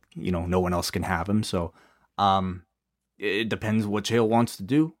that they, no one else can have him. So, it depends what Chael wants to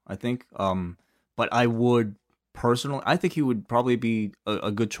do, I think. But I would personally, I think he would probably be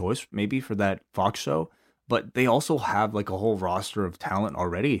a good choice maybe for that Fox show. But they also have like a whole roster of talent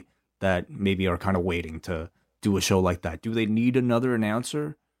already that maybe are kind of waiting to do a show like that. Do they need another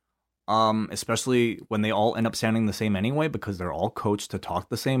announcer? Especially when they all end up sounding the same anyway, because they're all coached to talk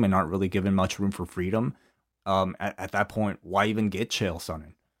the same and aren't really given much room for freedom. At that point, why even get Chael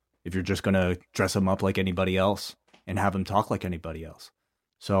Sonnen if you're just going to dress him up like anybody else and have him talk like anybody else?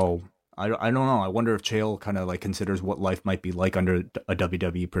 So I don't know. I wonder if Chael kind of like considers what life might be like under a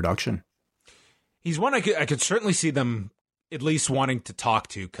WWE production. He's one I could certainly see them at least wanting to talk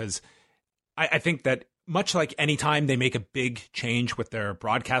to, because I think that much like any time they make a big change with their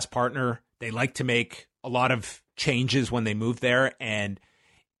broadcast partner, they like to make a lot of changes when they move there. And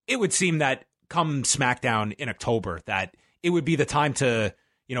it would seem that come SmackDown in October, that it would be the time to,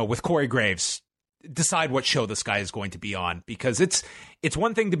 with Corey Graves, decide what show this guy is going to be on. Because it's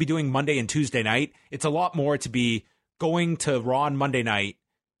one thing to be doing Monday and Tuesday night. It's a lot more to be going to Raw on Monday night,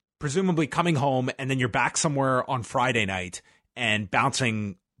 presumably coming home, and then you're back somewhere on Friday night and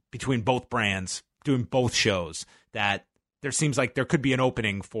bouncing between both brands, doing both shows. That there seems like there could be an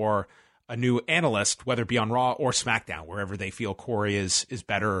opening for a new analyst, whether it be on Raw or SmackDown, wherever they feel Corey is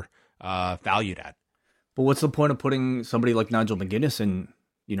better valued at. But what's the point of putting somebody like Nigel McGuinness in,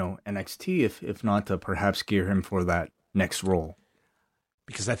 NXT if not to perhaps gear him for that next role?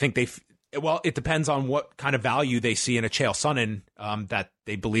 Because I think it depends on what kind of value they see in a Chael Sonnen that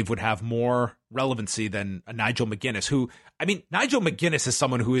they believe would have more relevancy than a Nigel McGuinness, who, Nigel McGuinness is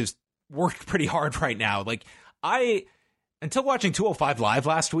someone who is worked pretty hard right now. Like, until watching 205 Live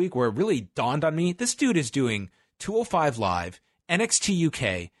last week, where it really dawned on me, this dude is doing 205 Live, NXT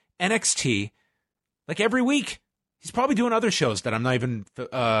UK, NXT, like every week. He's probably doing other shows that I'm not even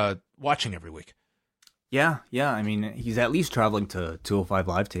watching every week. Yeah. He's at least traveling to 205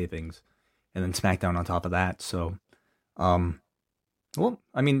 Live tapings and then SmackDown on top of that. So,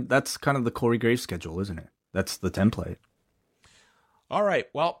 that's kind of the Corey Graves schedule, isn't it? That's the template. All right.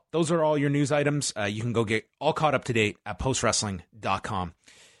 Well, those are all your news items. You can go get all caught up to date at postwrestling.com.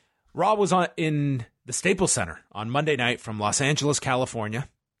 Raw was in the Staples Center on Monday night from Los Angeles, California,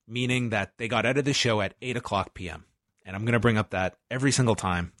 meaning that they got out of the show at 8 o'clock p.m. And I'm going to bring up that every single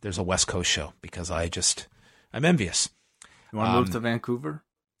time there's a West Coast show, because I'm envious. You want to move to Vancouver?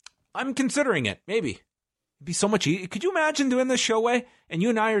 I'm considering it. Maybe. It'd be so much easier. Could you imagine doing this show way? And you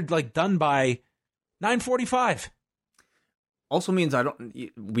and I are like done by 9:45. Also means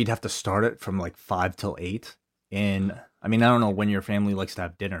we'd have to start it from like 5 till 8. And I don't know when your family likes to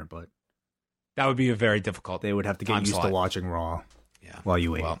have dinner, but that would be a very difficult. They would have to get used to watching Raw while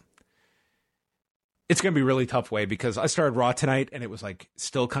you ate. Well, it's going to be really tough way, because I started Raw tonight and it was like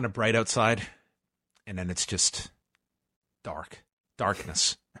still kind of bright outside. And then it's just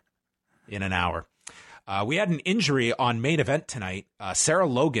darkness in an hour. We had an injury on main event tonight. Sarah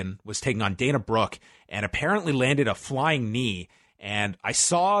Logan was taking on Dana Brooke and apparently landed a flying knee. And I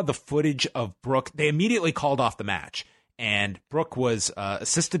saw the footage of Brooke. They immediately called off the match. And Brooke was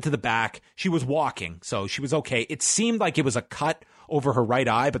assisted to the back. She was walking, so she was okay. It seemed like it was a cut over her right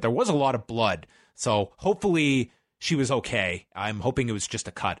eye, but there was a lot of blood. So hopefully she was okay. I'm hoping it was just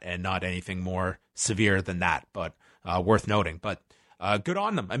a cut and not anything more severe than that, but worth noting. But good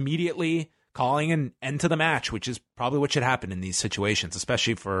on them. Immediately calling an end to the match, which is probably what should happen in these situations,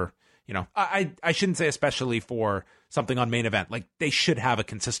 especially for, I shouldn't say especially for something on main event. Like, they should have a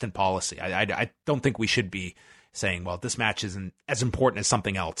consistent policy. I don't think we should be saying, well, this match isn't as important as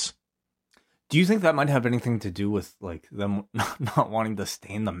something else. Do you think that might have anything to do with like them not wanting to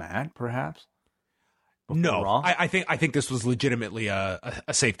stain the mat, perhaps? No, I think this was legitimately a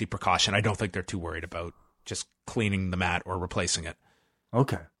safety precaution. I don't think they're too worried about just cleaning the mat or replacing it.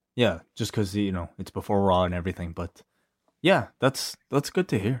 Okay, yeah, just because it's before Raw and everything, but yeah, that's good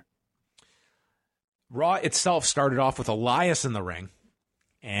to hear. Raw itself started off with Elias in the ring,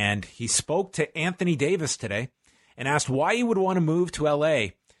 and he spoke to Anthony Davis today and asked why he would want to move to LA.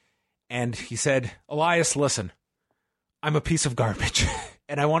 And he said, Elias, listen, I'm a piece of garbage,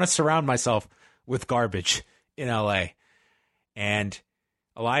 and I want to surround myself with garbage in LA. And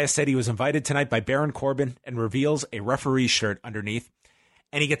Elias said he was invited tonight by Baron Corbin and reveals a referee shirt underneath.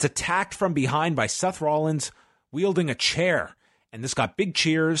 And he gets attacked from behind by Seth Rollins wielding a chair. And this got big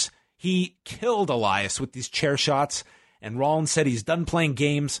cheers. He killed Elias with these chair shots. And Rollins said he's done playing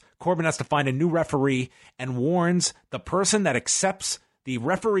games. Corbin has to find a new referee and warns the person that accepts the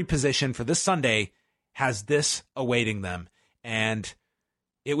referee position for this Sunday has this awaiting them. And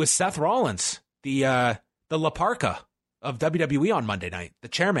it was Seth Rollins, the La Parka of WWE on Monday night, the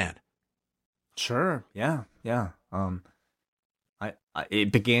chairman. Sure, yeah.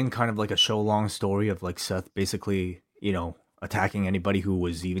 It began kind of like a show-long story of like Seth basically, attacking anybody who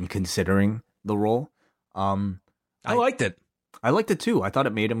was even considering the role. I liked it. I liked it too. I thought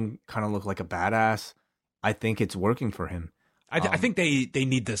it made him kind of look like a badass. I think it's working for him. I think they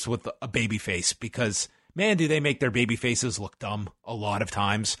need this with a baby face because, man, do they make their baby faces look dumb a lot of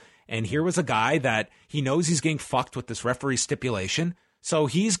times. And here was a guy that he knows he's getting fucked with this referee stipulation, so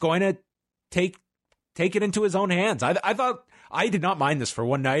he's going to take it into his own hands. I thought I did not mind this for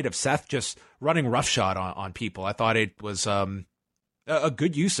one night of Seth just running roughshod on people. I thought it was a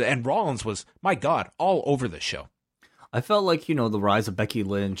good use, and Rollins was, my God, all over this show. I felt like, the rise of Becky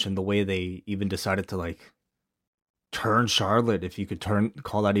Lynch and the way they even decided to like turn Charlotte, if you could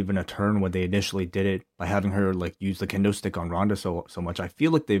call that even a turn when they initially did it, by having her like use the kendo stick on Ronda so much. I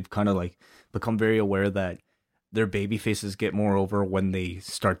feel like they've kind of like become very aware that their baby faces get more over when they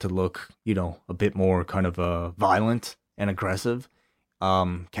start to look, a bit more kind of violent and aggressive.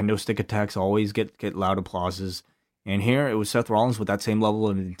 Kendo stick attacks always get loud applauses. And here it was Seth Rollins with that same level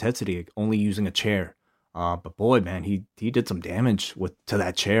of intensity, only using a chair. But boy, man, he did some damage to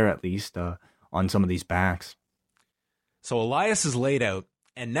that chair, at least on some of these backs. So Elias is laid out,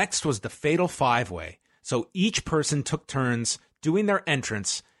 and next was the Fatal 5-Way. So each person took turns doing their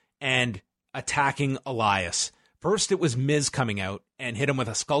entrance and attacking Elias. First, it was Miz coming out and hit him with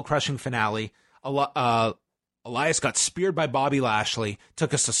a skull-crushing finale. Elias got speared by Bobby Lashley,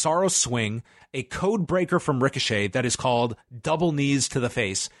 took a Cesaro swing, a code breaker from Ricochet that is called double knees to the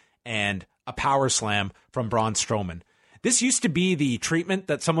face, and a power slam from Braun Strowman. This used to be the treatment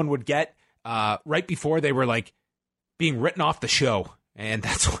that someone would get right before they were like being written off the show. And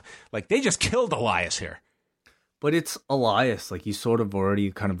that's like, they just killed Elias here. But it's Elias. Like, he's sort of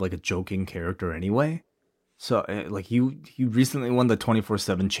already kind of like a joking character anyway. So like he recently won the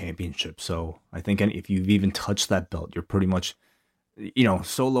 24/7 championship. So I think if you've even touched that belt, you're pretty much,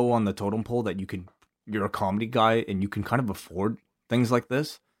 so low on the totem pole that you're a comedy guy and you can kind of afford things like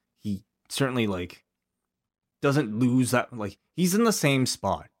this. He certainly like doesn't lose that. Like, he's in the same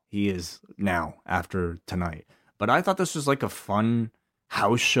spot he is now after tonight. But I thought this was like a fun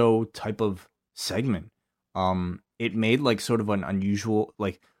house show type of segment. It made like sort of an unusual,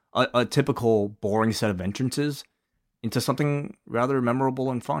 like a typical boring set of entrances into something rather memorable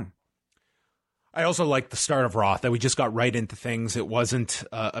and fun. I also liked the start of Raw, that we just got right into things. It wasn't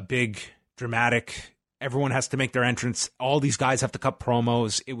a big dramatic, everyone has to make their entrance, all these guys have to cut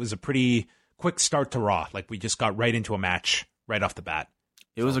promos. It was a pretty quick start to Raw. Like, we just got right into a match right off the bat.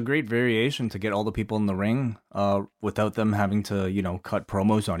 It was a great variation to get all the people in the ring without them having to, cut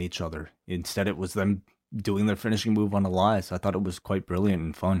promos on each other. Instead, it was them doing their finishing move on Elias. I thought it was quite brilliant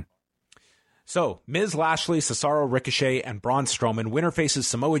and fun. So, Miz, Lashley, Cesaro, Ricochet, and Braun Strowman. Winner faces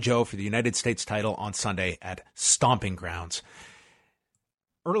Samoa Joe for the United States title on Sunday at Stomping Grounds.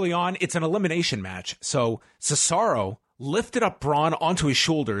 early on, it's an elimination match. So Cesaro lifted up Braun onto his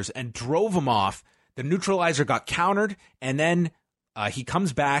shoulders and drove him off. The neutralizer got countered, and then he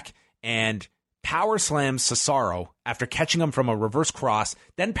comes back and power slams Cesaro after catching him from a reverse cross,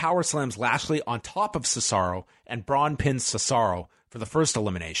 then power slams Lashley on top of Cesaro, and Braun pins Cesaro for the first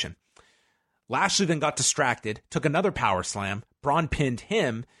elimination. Lashley then got distracted, took another power slam, Braun pinned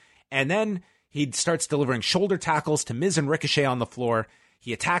him, and then he starts delivering shoulder tackles to Miz and Ricochet on the floor.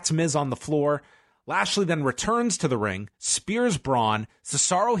 He attacks Miz on the floor. Lashley then returns to the ring, spears Braun,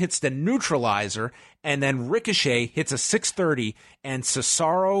 Cesaro hits the neutralizer, and then Ricochet hits a 630, and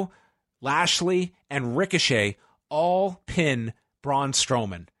Cesaro, Lashley, and Ricochet all pin Braun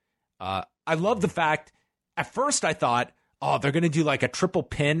Strowman. I love the fact, at first I thought, oh, they're going to do like a triple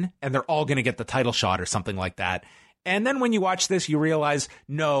pin, and they're all going to get the title shot or something like that. And then when you watch this, you realize,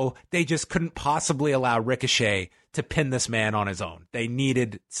 no, they just couldn't possibly allow Ricochet to pin this man on his own. They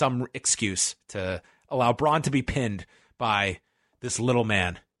needed some excuse to allow Braun to be pinned by this little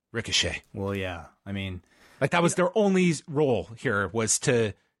man, Ricochet. Well, yeah. I mean, like that was their only role here, was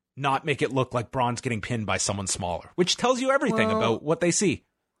to not make it look like Braun's getting pinned by someone smaller, which tells you everything about what they see.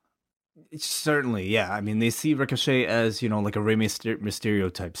 Certainly, yeah. I mean, they see Ricochet as, like a Rey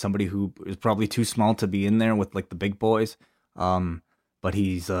Mysterio type, somebody who is probably too small to be in there with like the big boys. But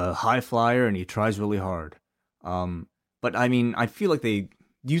he's a high flyer and he tries really hard. But I mean, I feel like do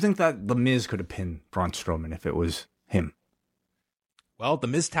you think that The Miz could have pinned Braun Strowman if it was him? Well, The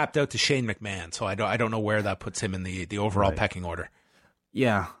Miz tapped out to Shane McMahon, so I don't know where that puts him in the overall pecking order.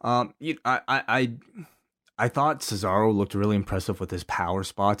 Yeah. I thought Cesaro looked really impressive with his power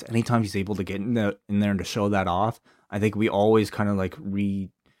spots. Anytime he's able to get in there and to show that off, I think we always kind of like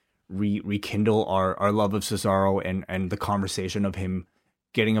rekindle our love of Cesaro and the conversation of him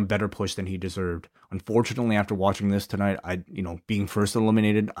getting a better push than he deserved. Unfortunately, after watching this tonight, being first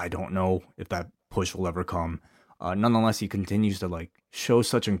eliminated, I don't know if that push will ever come. Nonetheless, he continues to like show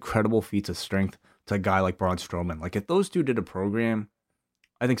such incredible feats of strength to a guy like Braun Strowman. Like if those two did a program,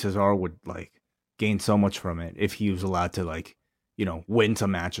 I think Cesaro would like gain so much from it if he was allowed to win some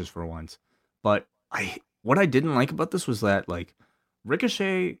matches for once. But what I didn't like about this was that like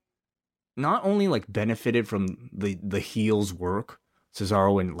Ricochet not only like benefited from the heels' work,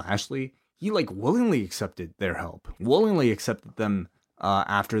 Cesaro and Lashley, he like willingly accepted their help, willingly accepted them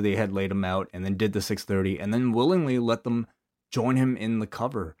after they had laid him out, and then did the 630, and then willingly let them join him in the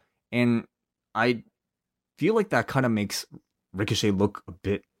cover. And I feel like that kind of makes Ricochet look a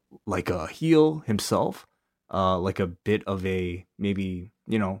bit like a heel himself, like a bit of a, maybe,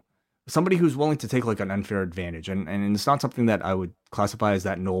 somebody who's willing to take like an unfair advantage. And it's not something that I would classify as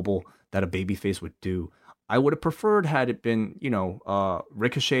that noble that a babyface would do. I would have preferred had it been,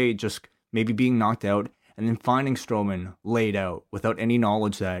 Ricochet just maybe being knocked out and then finding Strowman laid out without any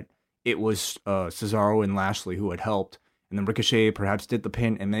knowledge that it was Cesaro and Lashley who had helped. And then Ricochet perhaps did the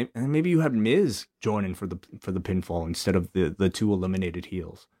pin, and maybe you had Miz join in for the pinfall instead of the two eliminated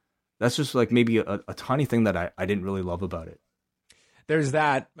heels. That's just like maybe a tiny thing that I didn't really love about it. There's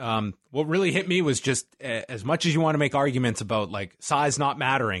that. What really hit me was just as much as you want to make arguments about like size not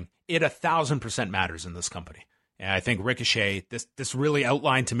mattering, it 1,000% matters in this company. And I think Ricochet, this really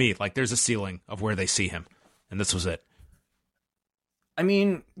outlined to me, like there's a ceiling of where they see him. And this was it. I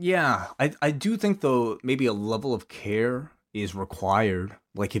mean, yeah, I do think though maybe a level of care is required.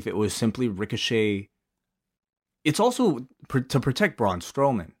 Like if it was simply Ricochet, it's also to protect Braun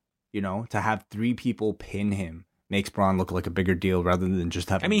Strowman. To have three people pin him makes Braun look like a bigger deal rather than just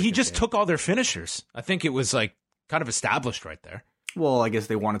having. I mean, Ricochet. He just took all their finishers. I think it was like kind of established right there. Well, I guess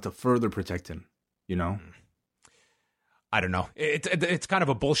they wanted to further protect him. I don't know. It's kind of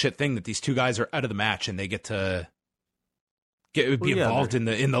a bullshit thing that these two guys are out of the match and they get to be involved in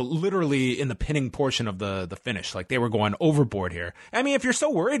the literally in the pinning portion of the finish. Like they were going overboard here. I mean, if you're so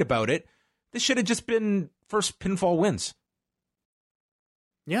worried about it, this should have just been first pinfall wins.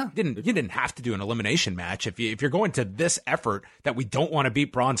 Yeah, you didn't have to do an elimination match if you're going to this effort that we don't want to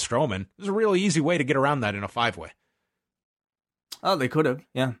beat Braun Strowman. There's a real easy way to get around that in a 5-way. Oh, they could have,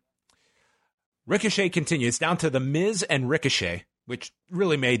 yeah. Ricochet continues. It's down to The Miz and Ricochet, which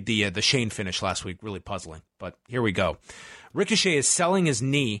really made the Shane finish last week really puzzling. But here we go. Ricochet is selling his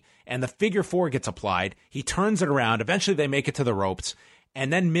knee, and the figure four gets applied. He turns it around. Eventually, they make it to the ropes,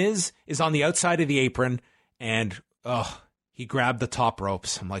 and then Miz is on the outside of the apron, and he grabbed the top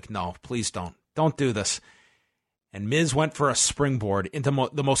ropes. I'm like, no, please don't do this. And Miz went for a springboard into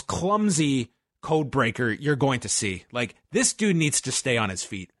the most clumsy code breaker you're going to see. Like, this dude needs to stay on his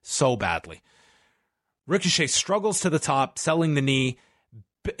feet so badly. Ricochet struggles to the top, selling the knee.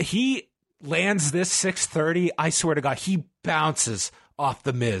 He lands this 630. I swear to God, he bounces off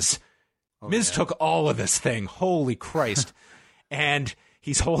the Miz. Miz took all of this thing. Holy Christ. And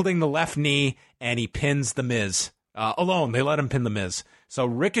he's holding the left knee, and he pins the Miz. Alone. They let him pin the Miz. So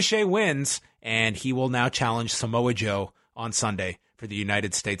Ricochet wins, and he will now challenge Samoa Joe on Sunday for the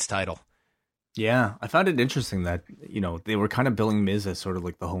United States title. Yeah, I found it interesting that, they were kind of billing Miz as sort of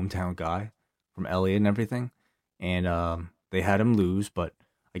like the hometown guy from LA and everything. And they had him lose, but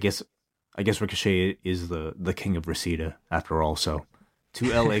I guess Ricochet is the king of Reseda after all. So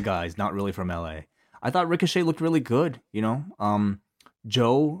two LA guys, not really from LA. I thought Ricochet looked really good,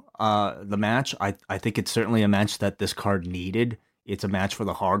 Joe, the match, I think it's certainly a match that this card needed. It's a match for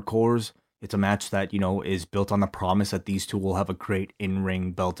the hardcores. It's a match that, is built on the promise that these two will have a great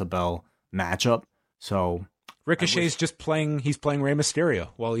in-ring bell-to-bell matchup. So Ricochet's just playing Rey Mysterio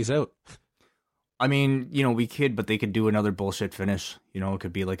while he's out. I mean, we could, but they could do another bullshit finish. It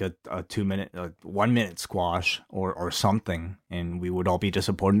could be like a 1 minute squash or something, and we would all be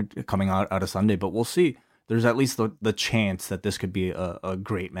disappointed coming out of Sunday, but we'll see. There's at least the chance that this could be a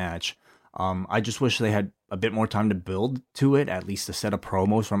great match. I just wish they had a bit more time to build to it, at least a set of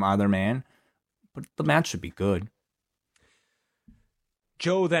promos from either man. But the match should be good.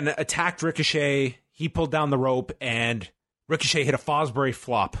 Joe then attacked Ricochet. He pulled down the rope, and Ricochet hit a Fosbury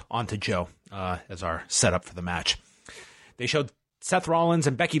flop onto Joe as our setup for the match. They showed Seth Rollins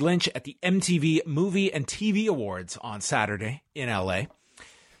and Becky Lynch at the MTV Movie and TV Awards on Saturday in LA.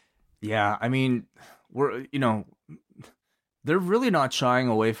 Yeah, I mean, they're really not shying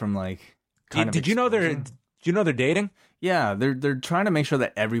away from like. Did you know they're dating? Yeah, they're trying to make sure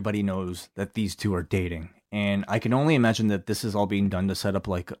that everybody knows that these two are dating, and I can only imagine that this is all being done to set up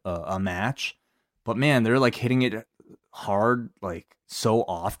like a match. But man, they're like hitting it hard like so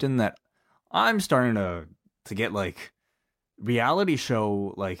often that I'm starting to get like reality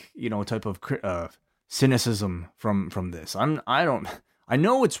show like type of cynicism from this. I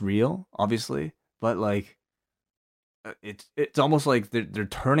know it's real, obviously, but like. It's almost like they're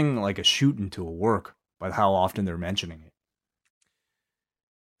turning like a shoot into a work by how often they're mentioning it.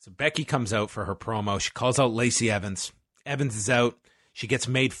 So Becky comes out for her promo. She calls out Lacey Evans. Evans is out. She gets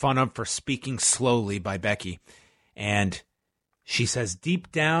made fun of for speaking slowly by Becky. And she says,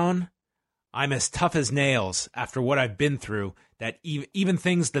 deep down, I'm as tough as nails after what I've been through, that even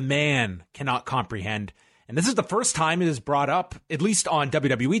things the man cannot comprehend. And this is the first time it is brought up, at least on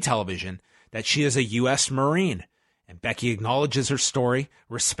WWE television, that she is a U.S. Marine. And Becky acknowledges her story,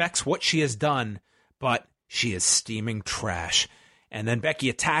 respects what she has done, but she is steaming trash. And then Becky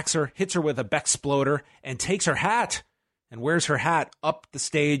attacks her, hits her with a Bexploder, and takes her hat and wears her hat up the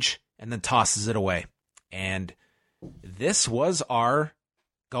stage and then tosses it away. And this was our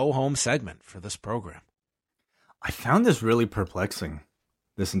go-home segment for this program. I found this really perplexing,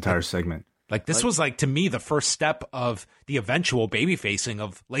 this entire segment. Like, this was, like, to me, the first step of the eventual baby-facing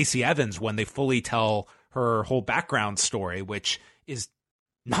of Lacey Evans when they fully tell her whole background story, which is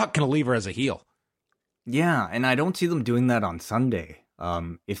not going to leave her as a heel. Yeah, and I don't see them doing that on Sunday.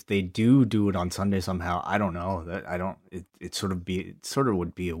 If they do it on Sunday somehow, I don't know. It sort of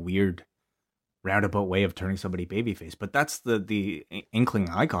would be a weird roundabout way of turning somebody babyface. But that's the inkling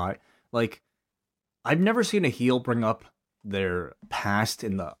I got. Like, I've never seen a heel bring up their past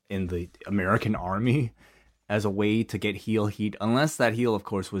in the American Army as a way to get heel heat, unless that heel, of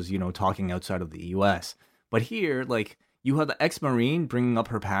course, was, talking outside of the U.S. But here, like, you have the ex-Marine bringing up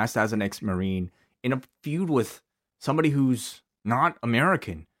her past as an ex-Marine in a feud with somebody who's not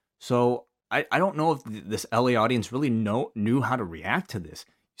American. So I don't know if this LA audience really knew how to react to this.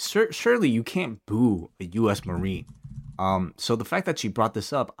 Surely you can't boo a U.S. Marine. So the fact that she brought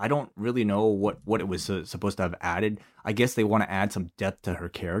this up, I don't really know what it was supposed to have added. I guess they want to add some depth to her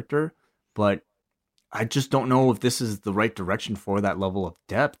character, but I just don't know if this is the right direction for that level of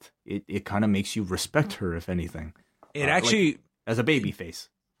depth. It kind of makes you respect her, if anything. It actually... like, as a baby face,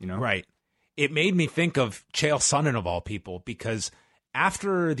 Right. It made me think of Chael Sonnen, of all people, because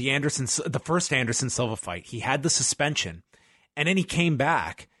after the first Anderson Silva fight, he had the suspension, and then he came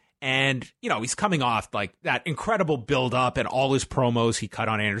back, and, he's coming off like that incredible build-up and all his promos he cut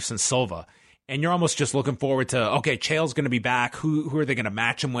on Anderson Silva. And you're almost just looking forward to, okay, Chael's going to be back. Who are they going to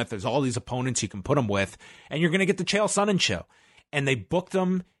match him with? There's all these opponents you can put him with. And you're going to get the Chael Sonnen show. And they booked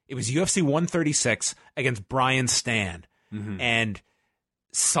him. It was UFC 136 against Brian Stan. Mm-hmm. And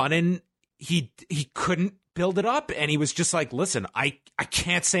Sonnen, he couldn't build it up. And he was just like, listen, I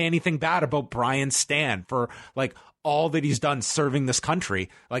can't say anything bad about Brian Stan for like all that he's done serving this country.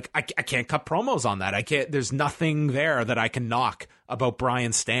 Like, I can't cut promos on that. There's nothing there that I can knock about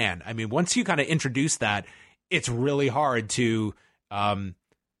Brian Stan. I mean, once you kind of introduce that, it's really hard to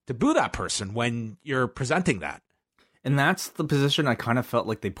boo that person when you're presenting that. And that's the position I kind of felt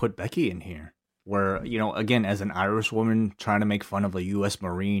like they put Becky in here, where, you know, again, as an Irish woman trying to make fun of a U.S.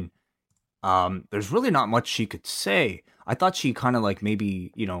 Marine, there's really not much she could say. I thought she kind of like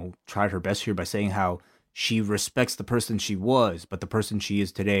maybe, you know, tried her best here by saying how she respects the person she was, but the person she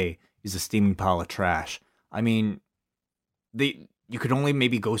is today is a steaming pile of trash. I mean, you could only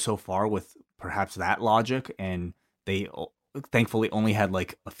maybe go so far with perhaps that logic, and they thankfully only had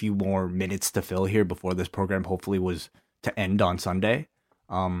like a few more minutes to fill here before this program hopefully was to end on Sunday.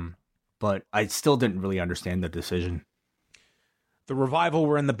 But I still didn't really understand the decision. The Revival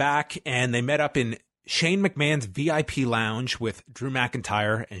were in the back, and they met up in Shane McMahon's VIP lounge with Drew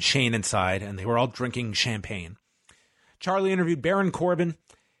McIntyre and Shane inside, and they were all drinking champagne. Charlie interviewed Baron Corbin.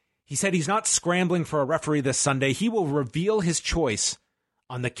 He said he's not scrambling for a referee this Sunday. He will reveal his choice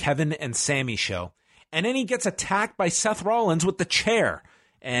on the Kevin and Sammy show. And then he gets attacked by Seth Rollins with the chair.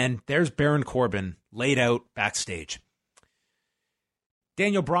 And there's Baron Corbin laid out backstage.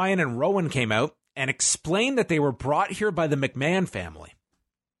 Daniel Bryan and Rowan came out and explained that they were brought here by the McMahon family.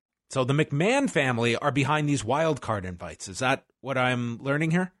 So the McMahon family are behind these wild card invites. Is that what I'm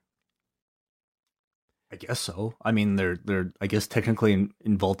learning here? I guess so. I mean, they're I guess technically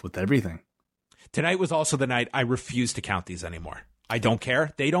involved with everything. Tonight was also the night I refuse to count these anymore. I don't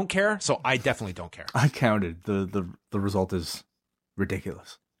care. They don't care, so I definitely don't care. I counted. The result is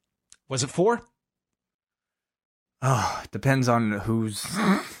ridiculous. Was it 4? Oh, depends on who's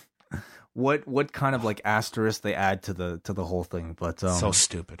what kind of like asterisk they add to the whole thing. But so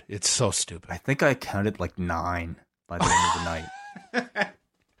stupid. It's so stupid. I think I counted like 9 by the end of the night.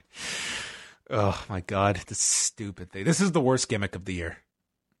 Oh my God, this stupid thing. This is the worst gimmick of the year.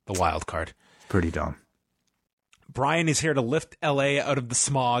 The wild card. Pretty dumb. Brian is here to lift LA out of the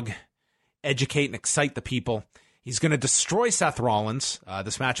smog, educate and excite the people. He's going to destroy Seth Rollins.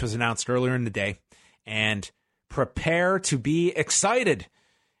 This match was announced earlier in the day. And prepare to be excited.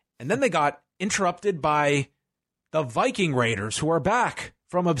 And then they got interrupted by the Viking Raiders, who are back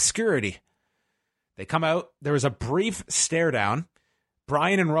from obscurity. They come out. There was a brief stare down.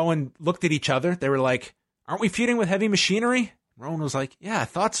 Brian and Rowan looked at each other. They were like, aren't we feuding with Heavy Machinery? Rowan was like, yeah, I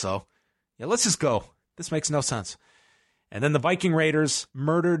thought so. Yeah, let's just go. This makes no sense. And then the Viking Raiders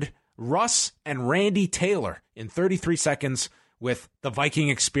murdered Russ and Randy Taylor in 33 seconds with the Viking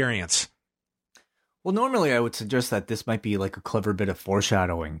Experience. Well, normally I would suggest that this might be like a clever bit of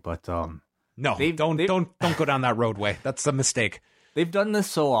foreshadowing, but no, don't go down that roadway. That's a mistake. They've done this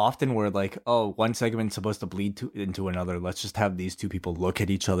so often where like, oh, one segment's supposed to bleed into another. Let's just have these two people look at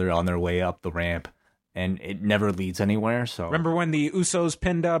each other on their way up the ramp, and it never leads anywhere. So remember when the Usos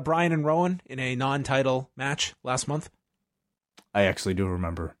pinned Brian and Rowan in a non-title match last month? I actually do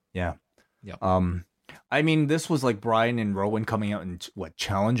remember. Yeah. Yep. I mean, this was like Brian and Rowan coming out and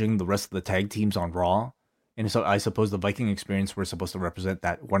challenging the rest of the tag teams on Raw. And so I suppose the Viking Experience were supposed to represent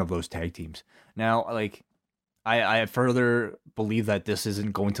that one of those tag teams. Now, like, I further believe that this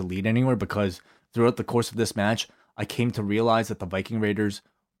isn't going to lead anywhere because throughout the course of this match, I came to realize that the Viking Raiders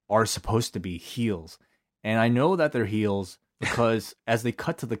are supposed to be heels. And I know that they're heels because as they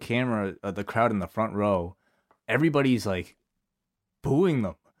cut to the camera, the crowd in the front row, everybody's like booing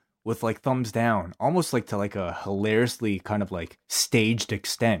them with like thumbs down, almost like to like a hilariously kind of like staged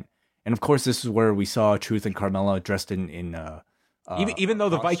extent. And of course, this is where we saw Truth and Carmella dressed in even though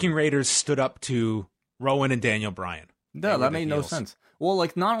the Viking Raiders stood up to Rowan and Daniel Bryan. No, that made no sense. Well,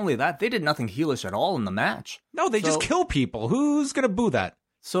 like not only that, they did nothing heelish at all in the match. No, they just kill people. Who's gonna boo that?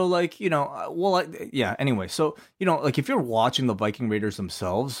 So like, you know, yeah. Anyway, so you know, like if you're watching the Viking Raiders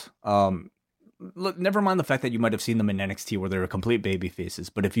themselves, look, never mind the fact that you might have seen them in NXT where they're complete baby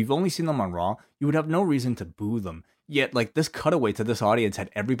faces, but if you've only seen them on Raw, you would have no reason to boo them. Yet, like this cutaway to this audience had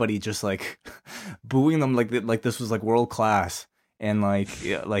everybody just like booing them like this was like world class and like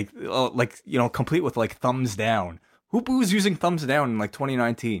yeah, like you know, complete with like thumbs down. Who boos using thumbs down in like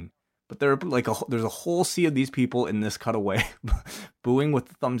 2019? But there's a whole sea of these people in this cutaway booing with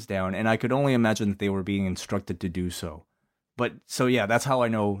the thumbs down, and I could only imagine that they were being instructed to do so. But so yeah, that's how I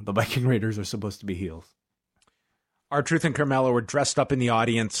know the Viking Raiders are supposed to be heels. R-Truth and Carmella were dressed up in the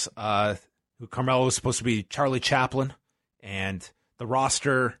audience. Carmella was supposed to be Charlie Chaplin, and the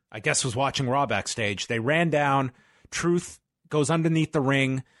roster, I guess, was watching Raw backstage. They ran down. Truth goes underneath the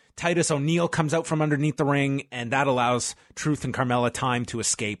ring. Titus O'Neil comes out from underneath the ring, and that allows Truth and Carmella time to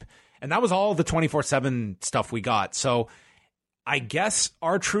escape. And that was all the 24/7 stuff we got. So I guess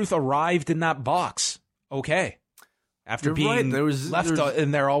R-Truth arrived in that box. Okay. After You're being right. left in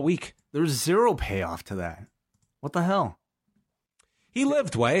there all week. There was zero payoff to that. What the hell? He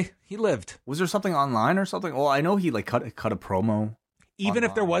lived, Way. He lived. Was there something online or something? Well, I know he like cut a promo. Even online.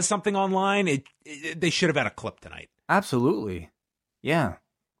 If there was something online, they should have had a clip tonight. Absolutely. Yeah.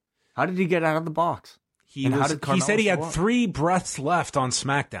 How did he get out of the box? He said he had 3 breaths left on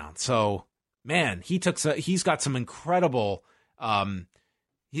SmackDown. So, man, he's got some incredible lung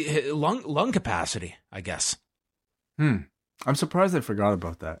capacity, I guess. I'm surprised I forgot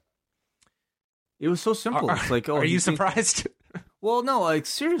about that. It was so simple. It's like, are you surprised? Well, no, like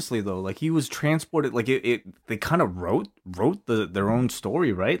seriously though, like he was transported. Like they kind of wrote their own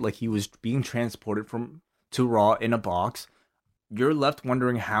story, right? Like he was being transported to Raw in a box. You're left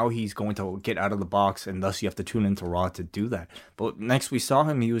wondering how he's going to get out of the box, and thus you have to tune into Raw to do that. But next we saw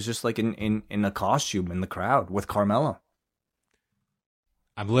him, he was just like in a costume in the crowd with Carmella.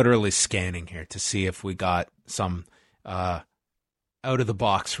 I'm literally scanning here to see if we got some out of the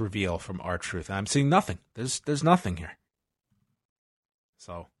box reveal from R-Truth. I'm seeing nothing. There's nothing here.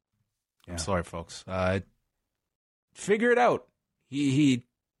 So I'm sorry, folks. Figure it out.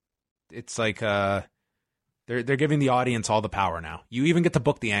 It's like they're giving the audience all the power now. You even get to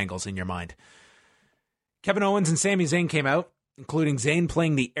book the angles in your mind. Kevin Owens and Sami Zayn came out, including Zayn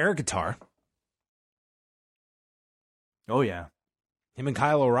playing the air guitar. Oh yeah. Him and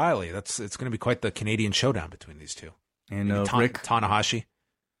Kyle O'Reilly. It's going to be quite the Canadian showdown between these two. And Rick Tanahashi.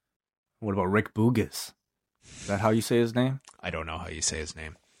 What about Rick Boogas? Is that how you say his name? I don't know how you say his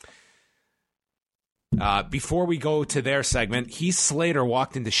name. Before we go to their segment, Heath Slater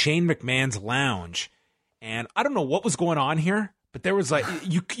walked into Shane McMahon's lounge, and I don't know what was going on here, but there was like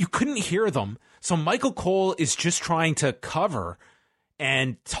you couldn't hear them. So Michael Cole is just trying to cover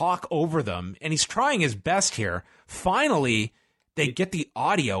and talk over them, and he's trying his best here. Finally, they get the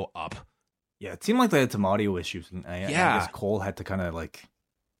audio up. Yeah, it seemed like they had some audio issues, and I guess Cole had to kind of like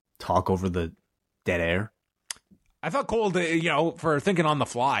talk over the dead air. I thought Cole, for thinking on the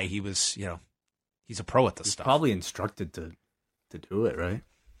fly, he was, he's a pro at this stuff. Probably instructed to do it, right?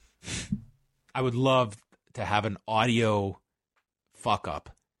 I would love to have an audio fuck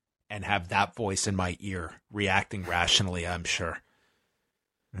up and have that voice in my ear reacting rationally, I'm sure.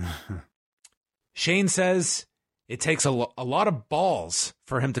 Shane says it takes a lot of balls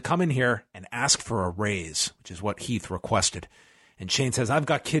for him to come in here and ask for a raise, which is what Heath requested. And Shane says, I've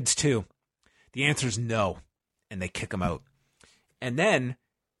got kids too. The answer is no. And they kick him out. And then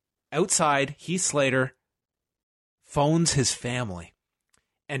outside, Heath Slater phones his family.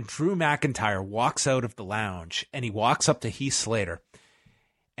 And Drew McIntyre walks out of the lounge and he walks up to Heath Slater.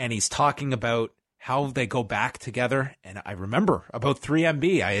 And he's talking about how they go back together. And I remember about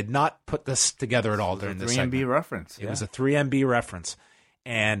 3MB. I had not put this together at all during this segment. 3MB reference. It was a 3MB reference.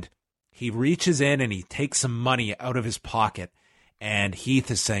 And he reaches in and he takes some money out of his pocket. And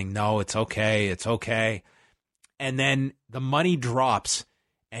Heath is saying, no, it's okay. It's okay. And then the money drops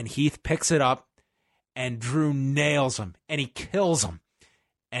and Heath picks it up and Drew nails him and he kills him.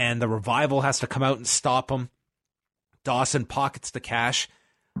 And the Revival has to come out and stop him. Dawson pockets the cash.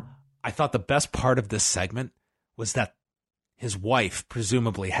 I thought the best part of this segment was that his wife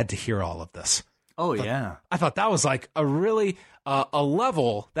presumably had to hear all of this. Oh, yeah. I thought that was like a really, a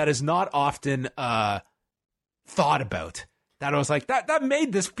level that is not often thought about. That I was like, that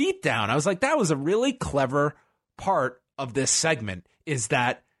made this beatdown. I was like, that was a really clever part of this segment, is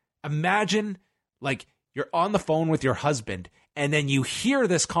that imagine like you're on the phone with your husband and then you hear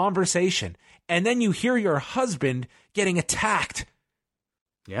this conversation and then you hear your husband getting attacked.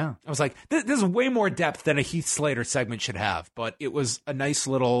 Yeah. I was like, this is way more depth than a Heath Slater segment should have, but it was a nice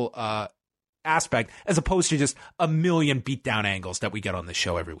little aspect as opposed to just a million beatdown angles that we get on this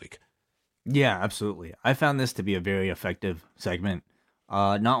show every week. Yeah, absolutely. I found this to be a very effective segment.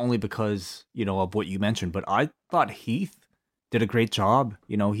 Not only because, of what you mentioned, but I thought Heath did a great job.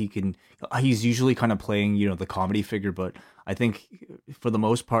 He's usually kind of playing, the comedy figure, but I think for the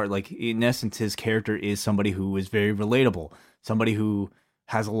most part, like in essence, his character is somebody who is very relatable, somebody who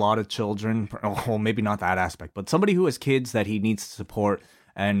has a lot of children, well, maybe not that aspect, but somebody who has kids that he needs to support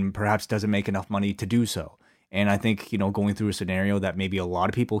and perhaps doesn't make enough money to do so. And I think, going through a scenario that maybe a lot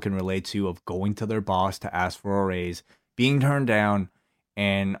of people can relate to, of going to their boss to ask for a raise, being turned down,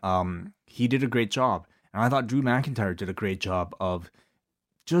 and he did a great job. And I thought Drew McIntyre did a great job of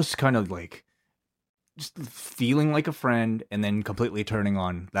just kind of like just feeling like a friend and then completely turning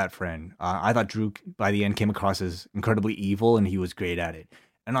on that friend. I thought Drew, by the end, came across as incredibly evil, and he was great at it.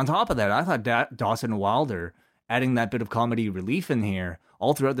 And on top of that, I thought Dawson Wilder, adding that bit of comedy relief in here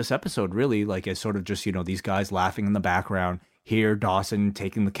all throughout this episode, really, like as sort of just, these guys laughing in the background, here Dawson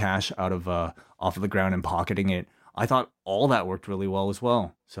taking the cash out of off of the ground and pocketing it. I thought all that worked really well as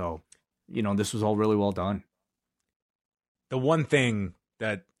well. So, this was all really well done. The one thing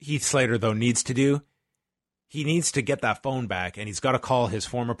that Heath Slater, though, needs to do, he needs to get that phone back, and he's got to call his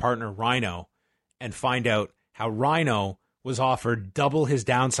former partner, Rhino, and find out how Rhino was offered double his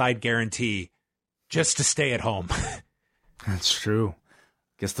downside guarantee just to stay at home. That's true.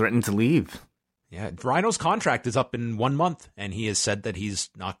 Gets threatened to leave. Yeah, Rhino's contract is up in 1 month, and he has said that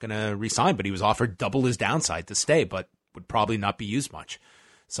he's not going to resign, but he was offered double his downside to stay, but would probably not be used much.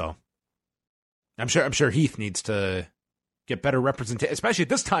 So I'm sure Heath needs to get better representation, especially at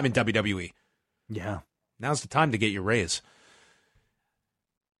this time in WWE. Yeah. Now's the time to get your raise.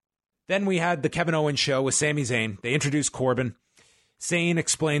 Then we had the Kevin Owens show with Sami Zayn. They introduced Corbin. Zayn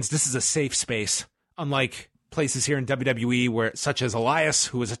explains this is a safe space, unlike places here in WWE where, such as Elias,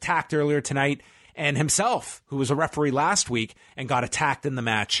 who was attacked earlier tonight, and himself, who was a referee last week and got attacked in the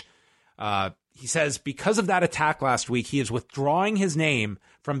match. He says because of that attack last week, he is withdrawing his name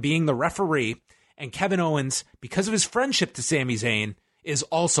from being the referee, and Kevin Owens, because of his friendship to Sami Zayn, is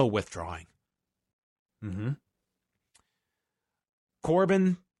also withdrawing. Mm-hmm.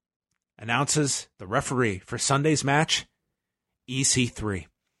 Corbin announces the referee for Sunday's match, EC3.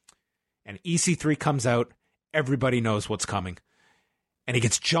 And EC3 comes out. Everybody knows what's coming. And he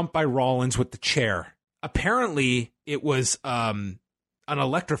gets jumped by Rollins with the chair. Apparently, it was an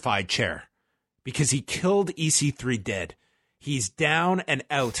electrified chair because he killed EC3 dead. He's down and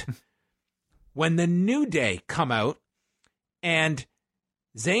out. When the New Day come out and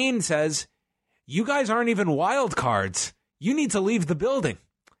Zayn says, you guys aren't even wild cards. You need to leave the building.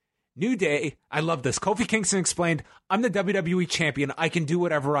 New Day, I love this. Kofi Kingston explained, I'm the WWE champion. I can do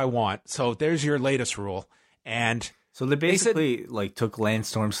whatever I want. So there's your latest rule. And so they basically took Lance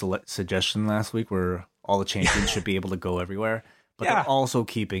Storm's suggestion last week where all the champions should be able to go everywhere, but they're also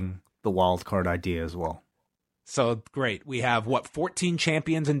keeping the wild card idea as well. So great. We have 14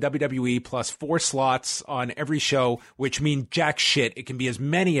 champions in WWE plus 4 slots on every show, which means jack shit. It can be as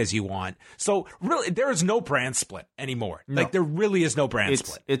many as you want. So really, there is no brand split anymore. No. Like there really is no brand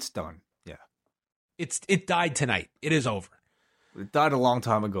split. It's done. Yeah. It died tonight. It is over. It died a long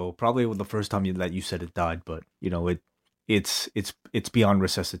time ago. Probably the first time that you said it died, but it's beyond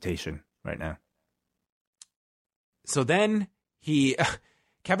resuscitation right now. So then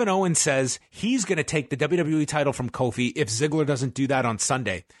Kevin Owens says he's going to take the WWE title from Kofi if Ziggler doesn't do that on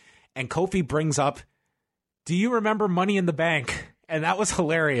Sunday. And Kofi brings up, do you remember Money in the Bank? And that was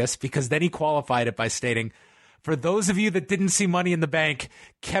hilarious because then he qualified it by stating, for those of you that didn't see Money in the Bank,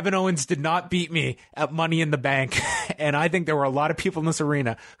 Kevin Owens did not beat me at Money in the Bank. And I think there were a lot of people in this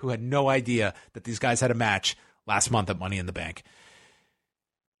arena who had no idea that these guys had a match last month at Money in the Bank.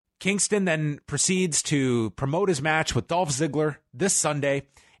 Kingston then proceeds to promote his match with Dolph Ziggler this Sunday,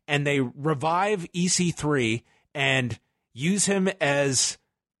 and they revive EC3 and use him as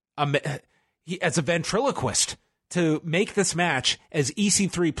a ventriloquist to make this match as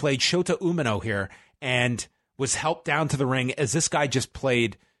EC3 played Shota Umino here and was helped down to the ring as this guy just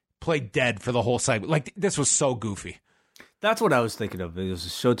played dead for the whole segment. Like, this was so goofy. That's what I was thinking of. It was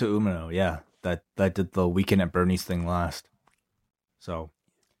Shota Umino, yeah, that did the Weekend at Bernie's thing last. So...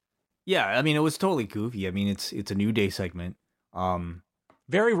 yeah, I mean, it was totally goofy. I mean, it's a New Day segment.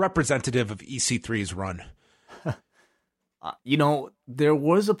 Very representative of EC3's run. There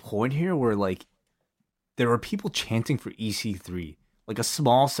was a point here where, like, there were people chanting for EC3, like a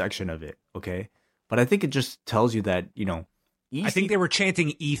small section of it, okay? But I think it just tells you that, I think they were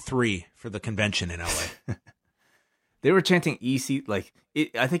chanting E3 for the convention in LA. They were chanting EC,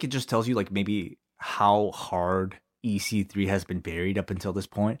 I think it just tells you, like, maybe how hard EC3 has been buried up until this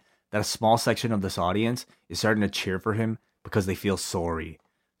point. That a small section of this audience is starting to cheer for him because they feel sorry.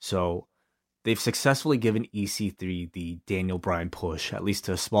 So they've successfully given EC3 the Daniel Bryan push, at least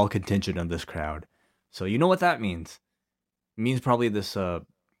to a small contingent of this crowd. So you know what that means. It means probably this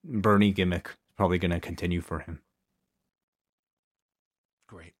Bernie gimmick is probably going to continue for him.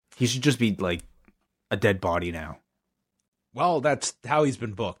 Great. He should just be like a dead body now. Well, that's how he's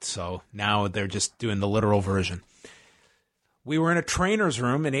been booked. So now they're just doing the literal version. We were in a trainer's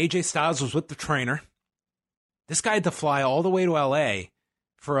room, and AJ Styles was with the trainer. This guy had to fly all the way to LA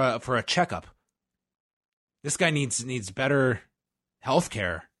for a checkup. This guy needs better health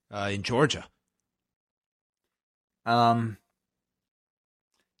care in Georgia. Do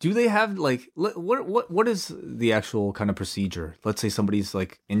they have what is the actual kind of procedure? Let's say somebody's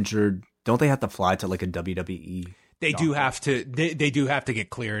like injured. Don't they have to fly to like a WWE? They do have to. They do have to get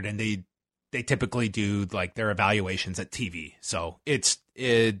cleared, and they typically do like their evaluations at TV. So this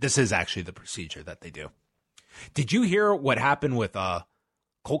is actually the procedure that they do. Did you hear what happened with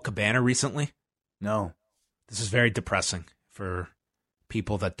Colt Cabana recently? No. This is very depressing for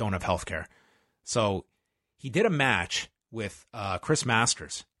people that don't have healthcare. So he did a match with Chris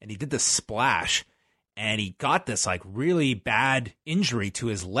Masters, and he did this splash, and he got this like really bad injury to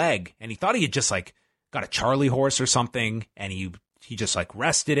his leg, and he thought he had just like got a Charlie horse or something, and he just like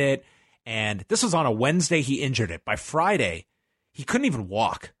rested it. And this was on a Wednesday. He injured it. By Friday, he couldn't even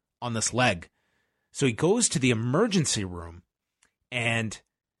walk on this leg. So he goes to the emergency room, and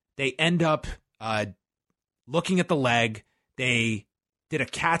they end up looking at the leg. They did a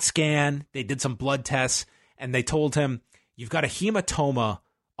CAT scan. They did some blood tests, and they told him, you've got a hematoma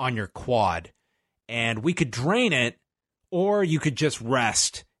on your quad, and we could drain it, or you could just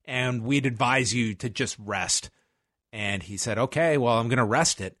rest, and we'd advise you to just rest. And he said, okay, well, I'm going to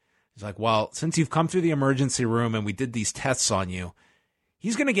rest it. He's like, well, since you've come through the emergency room and we did these tests on you,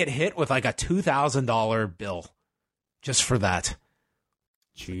 he's going to get hit with like a $2,000 bill just for that.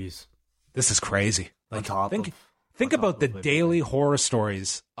 Jeez. This is crazy. Like, think on about top the of it. daily horror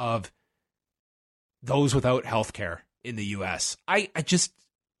stories of those without healthcare in the U.S.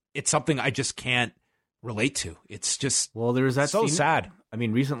 It's something I just can't relate to. It's just Well, there was that so scene, sad. I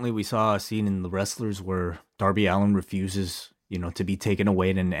mean, recently we saw a scene in The Wrestlers where Darby Allin refuses, to be taken away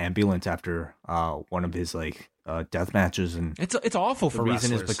in an ambulance after one of his death matches, and It's awful the for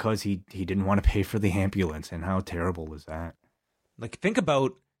reason wrestlers. is because he didn't want to pay for the ambulance, and how terrible is that? Like, think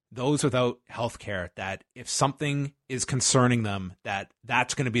about those without health care, that if something is concerning them,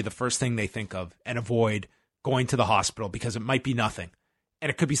 that's going to be the first thing they think of and avoid going to the hospital, because it might be nothing. And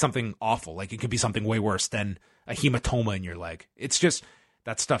it could be something awful. Like, it could be something way worse than a hematoma in your leg. It's just,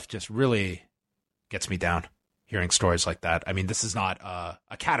 that stuff just really gets me down, hearing stories like that. I mean, this is not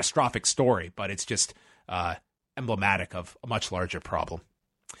a catastrophic story, but it's just emblematic of a much larger problem.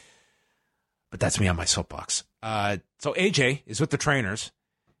 But that's me on my soapbox. So AJ is with the trainers,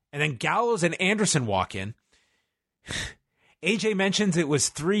 and then Gallows and Anderson walk in. AJ mentions it was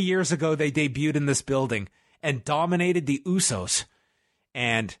 3 years ago they debuted in this building and dominated the Usos.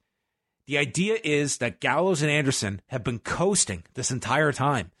 And the idea is that Gallows and Anderson have been coasting this entire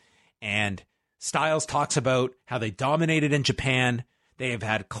time. And Styles talks about how they dominated in Japan. They have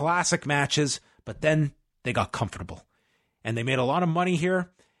had classic matches, but then they got comfortable. And they made a lot of money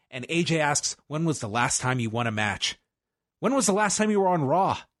here. And AJ asks, when was the last time you won a match? When was the last time you were on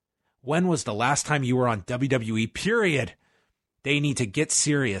Raw? When was the last time you were on WWE, period? They need to get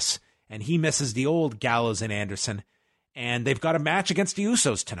serious. And he misses the old Gallows and Anderson. And they've got a match against the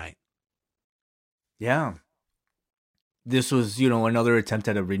Usos tonight. Yeah. This was, another attempt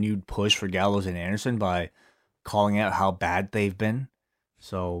at a renewed push for Gallows and Anderson by calling out how bad they've been.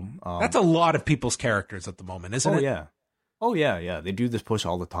 So that's a lot of people's characters at the moment, isn't it? Yeah. Oh, yeah. They do this push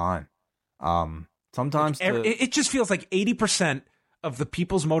all the time. Sometimes it just feels like 80% of the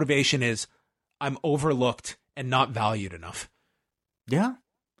people's motivation is, I'm overlooked and not valued enough. Yeah.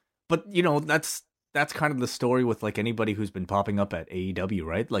 But, that's kind of the story with anybody who's been popping up at AEW,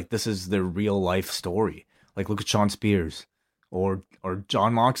 right? Like, this is their real life story. Like, look at Shawn Spears or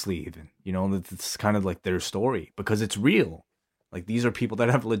Jon Moxley even. It's kind of like their story because it's real. Like, these are people that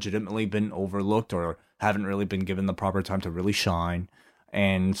have legitimately been overlooked or haven't really been given the proper time to really shine.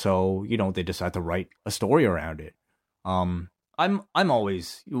 And so, they decide to write a story around it. I'm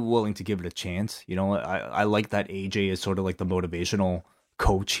always willing to give it a chance. I like that AJ is sort of like the motivational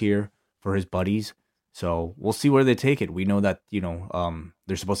coach here for his buddies. So we'll see where they take it. We know that,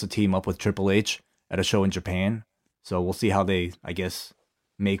 they're supposed to team up with Triple H at a show in Japan. So we'll see how they, I guess,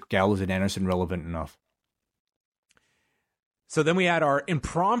 make Gallows and Anderson relevant enough. So then we had our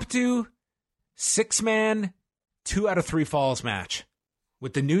impromptu 6-man 2 out of 3 falls match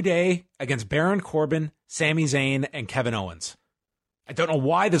with the New Day against Baron Corbin, Sami Zayn, and Kevin Owens. I don't know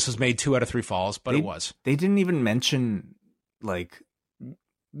why this was made 2 out of 3 falls, but it was. They didn't even mention,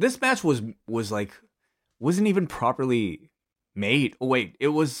 this match wasn't even properly made. Oh wait, it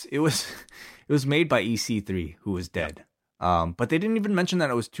was made by EC3, who was dead. But they didn't even mention that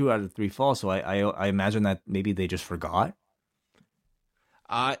it was 2 out of 3 falls. So I imagine that maybe they just forgot.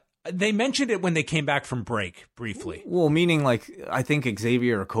 They mentioned it when they came back from break briefly. Well, meaning I think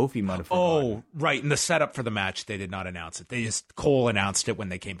Xavier or Kofi might have forgotten. Oh, right. In the setup for the match, they did not announce it. Cole announced it when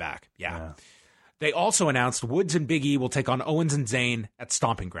they came back. Yeah. They also announced Woods and Big E will take on Owens and Zayn at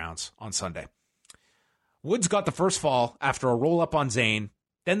Stomping Grounds on Sunday. Woods got the first fall after a roll-up on Zayn.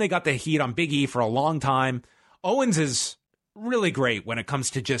 Then they got the heat on Big E for a long time. Owens is really great when it comes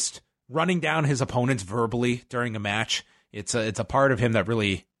to just running down his opponents verbally during a match. It's a part of him that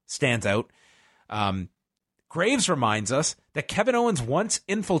really stands out. Graves reminds us that Kevin Owens once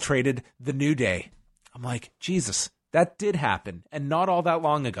infiltrated the New Day. I'm like, Jesus, that did happen, and not all that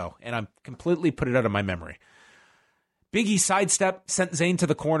long ago, and I'm completely put it out of my memory. Big E sidestep, sent Zayn to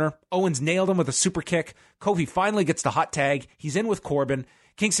the corner. Owens nailed him with a super kick. Kofi finally gets the hot tag. He's in with Corbin.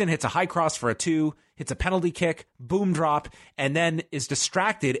 Kingston hits a high cross for a 2, hits a penalty kick, boom drop, and then is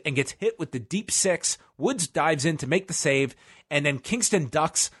distracted and gets hit with the deep 6. Woods dives in to make the save, and then Kingston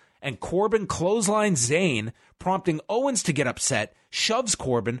ducks, and Corbin clotheslines Zayn, prompting Owens to get upset, shoves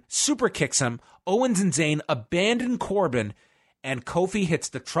Corbin, super kicks him. Owens and Zayn abandon Corbin, and Kofi hits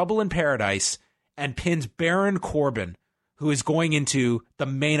the Trouble in Paradise and pins Baron Corbin, who is going into the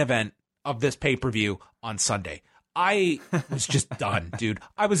main event of this pay-per-view on Sunday. I was just done, dude.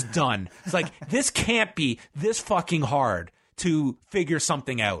 I was done. It's like, this can't be this fucking hard to figure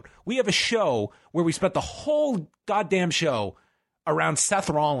something out. We have a show where we spent the whole goddamn show around Seth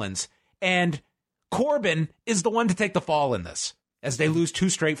Rollins, and Corbin is the one to take the fall in this, as they lose 2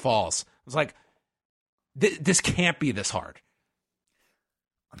 straight falls. I was like, this can't be this hard.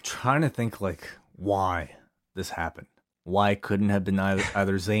 I'm trying to think, like, why this happened. Why it couldn't have been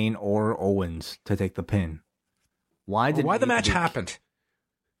either Zayn or Owens to take the pin. Why the match happened?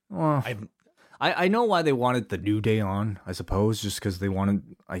 Well, I know why they wanted the New Day on, I suppose, just because they wanted,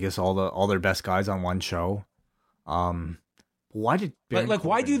 I guess, all their best guys on one show. Why did Baron like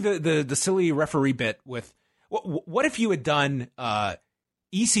why do the silly referee bit with what if you had done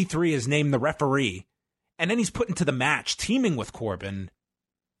EC3 is named the referee, and then he's put into the match teaming with Corbin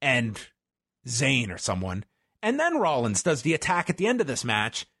and Zayn or someone, and then Rollins does the attack at the end of this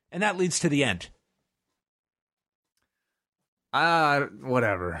match, and that leads to the end.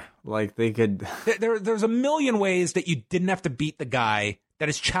 Whatever. Like, they could... There's a million ways that you didn't have to beat the guy that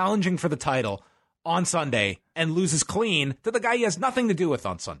is challenging for the title on Sunday and loses clean to the guy he has nothing to do with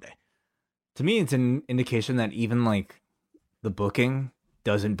on Sunday. To me, it's an indication that even, like, the booking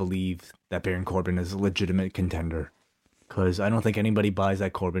doesn't believe that Baron Corbin is a legitimate contender. Because I don't think anybody buys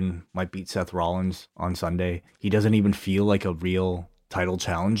that Corbin might beat Seth Rollins on Sunday. He doesn't even feel like a real title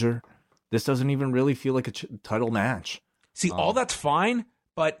challenger. This doesn't even really feel like a title match. See, all that's fine,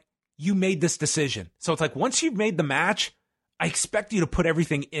 but you made this decision. So it's like, once you've made the match, I expect you to put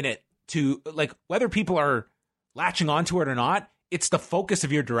everything in it to, like, whether people are latching onto it or not, it's the focus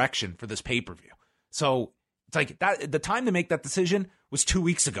of your direction for this pay-per-view. So it's like that. The time to make that decision was 2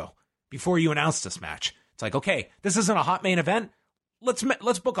 weeks ago, before you announced this match. It's like, okay, this isn't a hot main event. Let's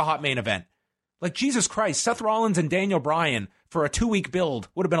book a hot main event. Like, Jesus Christ, Seth Rollins and Daniel Bryan for a 2-week build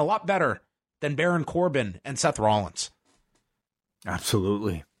would have been a lot better than Baron Corbin and Seth Rollins.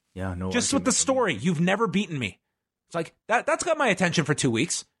 Absolutely. Yeah, no. Just with the story, you've never beaten me. It's like, that's got my attention for 2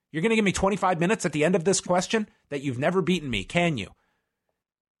 weeks. You're going to give me 25 minutes at the end of this question that you've never beaten me, can you?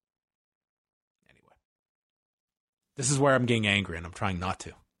 Anyway. This is where I'm getting angry, and I'm trying not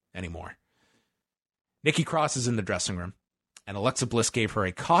to anymore. Nikki Cross is in the dressing room, and Alexa Bliss gave her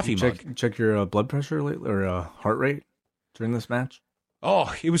a coffee mug. Check your blood pressure or heart rate during this match?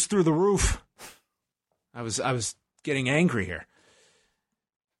 Oh, it was through the roof. I was getting angry here.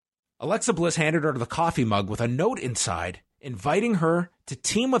 Alexa Bliss handed her the coffee mug with a note inside inviting her to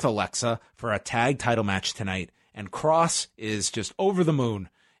team with Alexa for a tag title match tonight. And Cross is just over the moon,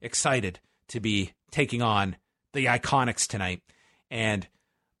 excited to be taking on the Iconics tonight. And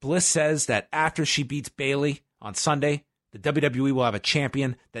Bliss says that after she beats Bayley on Sunday, the WWE will have a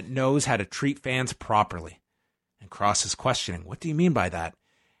champion that knows how to treat fans properly. And Cross is questioning, what do you mean by that?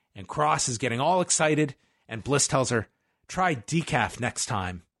 And Cross is getting all excited, and Bliss tells her, try decaf next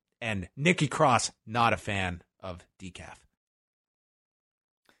time. And Nikki Cross, not a fan of decaf.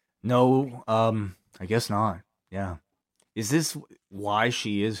 No, I guess not. Yeah. Is this why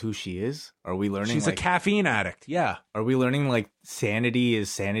she is who she is? Are we learning she's a caffeine addict? Yeah. Are we learning like sanity is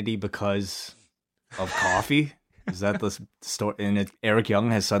sanity because of coffee? Is that the story? And Eric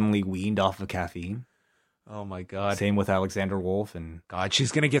Young has suddenly weaned off of caffeine. Oh my God. Same with Alexander Wolf and God,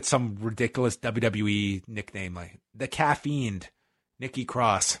 she's gonna get some ridiculous WWE nickname like the Caffeined Nikki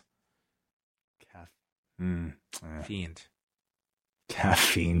Cross. Fiend.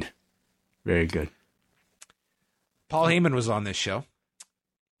 Caffeine. Very good. Paul Heyman was on this show.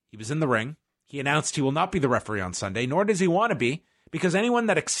 He was in the ring. He announced he will not be the referee on Sunday, nor does he want to be, because anyone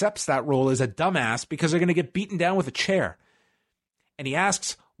that accepts that role is a dumbass because they're going to get beaten down with a chair. And he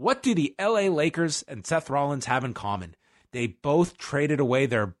asks, what do the LA Lakers and Seth Rollins have in common? They both traded away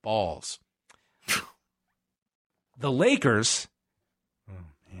their balls. The Lakers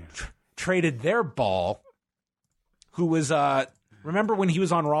traded their ball, who was, remember when he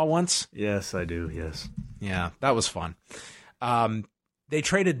was on Raw once? Yes, I do, yes. Yeah, that was fun. They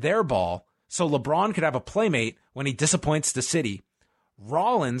traded their ball so LeBron could have a playmate when he disappoints the city.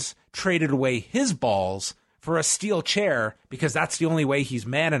 Rollins traded away his balls for a steel chair because that's the only way he's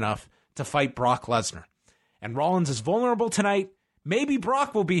man enough to fight Brock Lesnar. And Rollins is vulnerable tonight. Maybe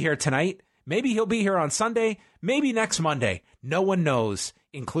Brock will be here tonight. Maybe he'll be here on Sunday. Maybe next Monday. No one knows.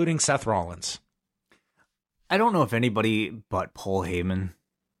 including Seth Rollins. I don't know if anybody but Paul Heyman,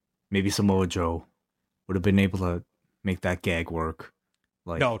 maybe Samoa Joe, would have been able to make that gag work.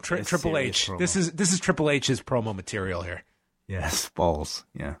 Like, no, Triple H. Promo. This is Triple H's promo material here. Yes, balls.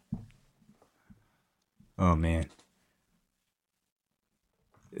 Yeah. Oh man.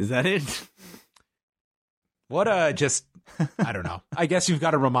 Is that it? What just I don't know. I guess you've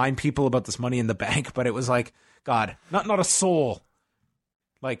got to remind people about this Money in the Bank, but it was like, God, not a soul.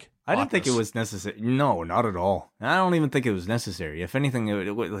 Like, I didn't think it was necessary. No, not at all. I don't even think it was necessary. If anything,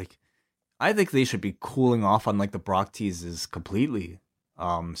 it would like. I think they should be cooling off on like the Brock teases completely,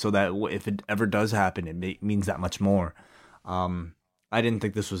 so that if it ever does happen, it means that much more. I didn't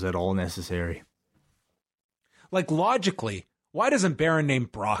think this was at all necessary. Like logically, why doesn't Baron name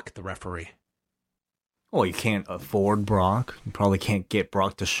Brock the referee? Well, you can't afford Brock. You probably can't get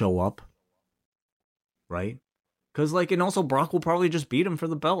Brock to show up, right? Because, like, and also Brock will probably just beat him for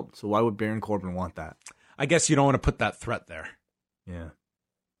the belt. So why would Baron Corbin want that? I guess you don't want to put that threat there. Yeah.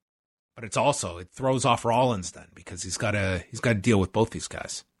 But it throws off Rollins then because he's got to deal with both these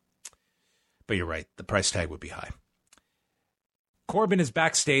guys. But you're right, the price tag would be high. Corbin is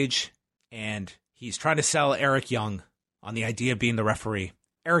backstage and he's trying to sell Eric Young on the idea of being the referee.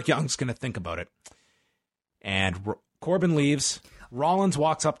 Eric Young's going to think about it. And Corbin leaves. Rollins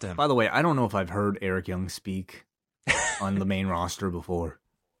walks up to him. By the way, I don't know if I've heard Eric Young speak on the main roster before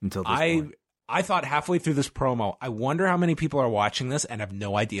until this point. I thought halfway through this promo, I wonder how many people are watching this and have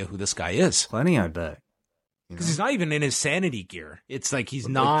no idea who this guy is. Plenty, I bet. Because he's not even in his sanity gear. It's like he's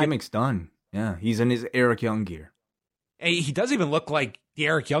but not. The gimmick's done. Yeah, he's in his Eric Young gear. He doesn't even look like the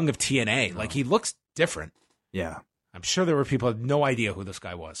Eric Young of TNA. No. Like, he looks different. Yeah. I'm sure there were people who had no idea who this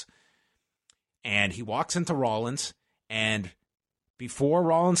guy was. And he walks into Rollins, and before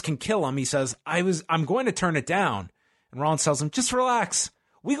Rollins can kill him, he says, I'm going to turn it down. And Rollins tells him, just relax.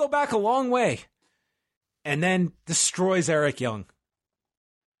 We go back a long way. And then destroys Eric Young.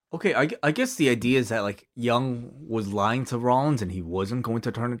 Okay, I guess the idea is that, like, Young was lying to Rollins and he wasn't going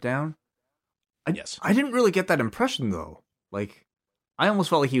to turn it down. Yes. I didn't really get that impression, though. Like, I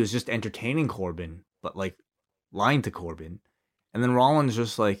almost felt like he was just entertaining Corbin, but, like, lying to Corbin. And then Rollins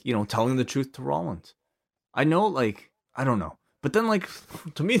just, like, you know, telling the truth to Rollins. I know, like, I don't know. But then, like,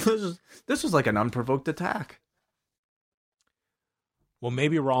 to me, this was like an unprovoked attack. Well,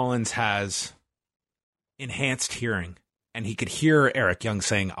 maybe Rollins has enhanced hearing, and he could hear Eric Young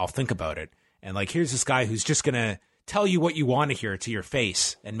saying, I'll think about it. And, like, here's this guy who's just going to tell you what you want to hear to your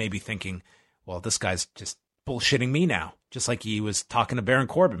face, and maybe thinking, well, this guy's just bullshitting me now, just like he was talking to Baron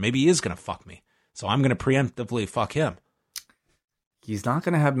Corbin. Maybe he is going to fuck me, so I'm going to preemptively fuck him. He's not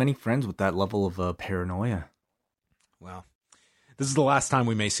going to have many friends with that level of paranoia. Well, this is the last time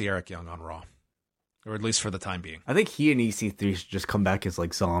we may see Eric Young on Raw, or at least for the time being. I think he and EC3 should just come back as,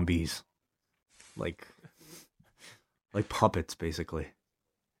 like, zombies. Like puppets, basically.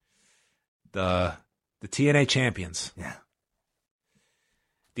 The TNA champions. Yeah.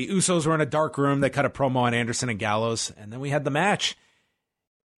 The Usos were in a dark room. They cut a promo on Anderson and Gallows, and then we had the match.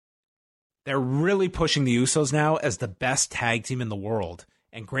 They're really pushing the Usos now as the best tag team in the world.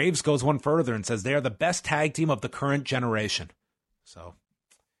 And Graves goes one further and says they are the best tag team of the current generation. So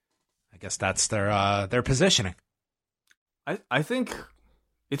I guess that's their positioning. I think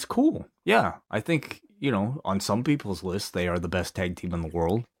it's cool. Yeah. I think, you know, on some people's list, they are the best tag team in the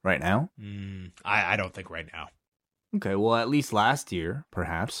world right now. I don't think right now. Okay, well, at least last year,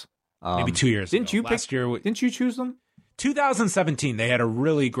 perhaps. Maybe 2 years didn't ago. Didn't you choose them? 2017, they had a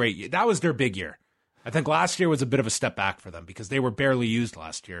really great year. That was their big year. I think last year was a bit of a step back for them because they were barely used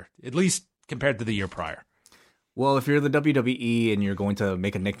last year, at least compared to the year prior. Well, if you're the WWE and you're going to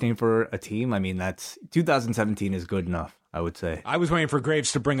make a nickname for a team, I mean, 2017 is good enough, I would say. I was waiting for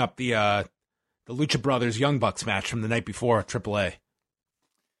Graves to bring up the Lucha Brothers Young Bucks match from the night before at AAA.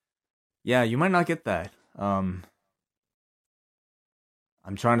 Yeah, you might not get that. I'm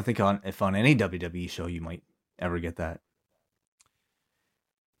trying to think if on any WWE show you might ever get that.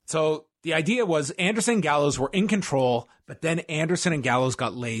 So the idea was Anderson and Gallows were in control, but then Anderson and Gallows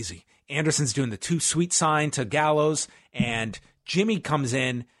got lazy. Anderson's doing the too sweet sign to Gallows, and Jimmy comes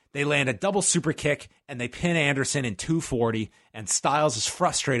in. They land a double super kick, and they pin Anderson in 240, and Styles is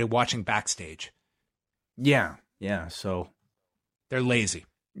frustrated watching backstage. Yeah, so they're lazy.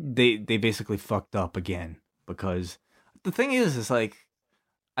 They basically fucked up again, because the thing is like,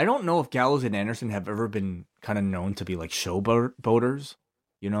 I don't know if Gallows and Anderson have ever been kind of known to be like showboaters,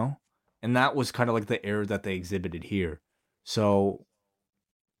 you know? And that was kind of like the error that they exhibited here. So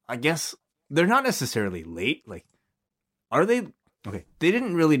I guess they're not necessarily late. Like, are they? Okay, they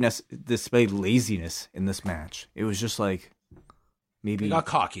didn't really display laziness in this match. It was just like, maybe He got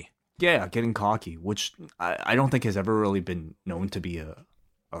cocky. Yeah, getting cocky, which I don't think has ever really been known to be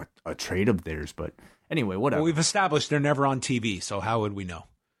a trait of theirs. But anyway, whatever. Well, we've established they're never on TV, so how would we know?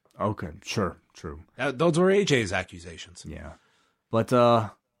 Okay, sure, true. Those were AJ's accusations. Yeah, but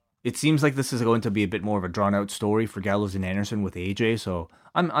it seems like this is going to be a bit more of a drawn out story for Gallows and Anderson with AJ. So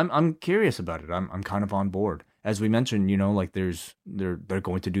I'm curious about it. I'm kind of on board. As we mentioned, like they're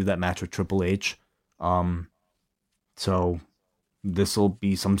going to do that match with Triple H. So this will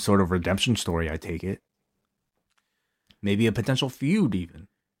be some sort of redemption story, I take it. Maybe a potential feud, even.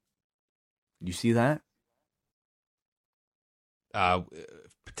 You see that?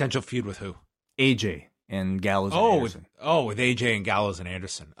 Potential feud with who? AJ and Gallows and Anderson. With AJ and Gallows and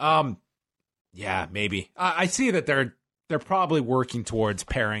Anderson. Yeah, maybe. I see that they're probably working towards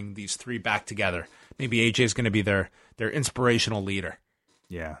pairing these three back together. Maybe AJ's going to be their inspirational leader.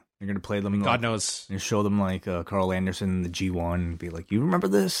 Yeah. You're going to play them. God knows. And show them like Carl Anderson in the G1 and be like, you remember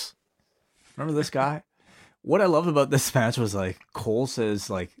this? Remember this guy? What I love about this match was like Cole says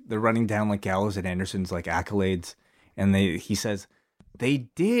like they're running down like Gallows and Anderson's like accolades. And he says they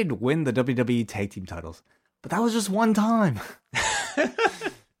did win the WWE tag team titles, but that was just one time.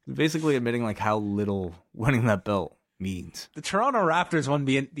 Basically admitting like how little winning that belt means. The Toronto Raptors won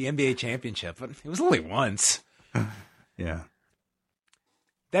the NBA championship, but it was only once. Yeah.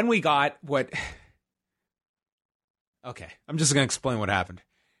 Then we got what... Okay, I'm just going to explain what happened.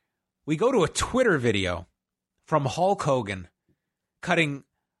 We go to a Twitter video from Hulk Hogan cutting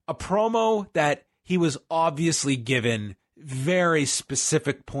a promo that he was obviously given very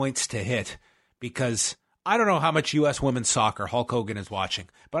specific points to hit because I don't know how much U.S. women's soccer Hulk Hogan is watching,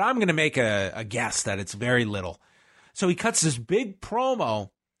 but I'm going to make a guess that it's very little. So he cuts this big promo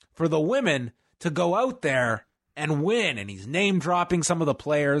for the women to go out there and win, and he's name-dropping some of the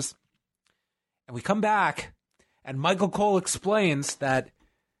players. And we come back, and Michael Cole explains that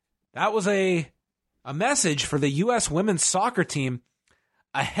was a message for the U.S. women's soccer team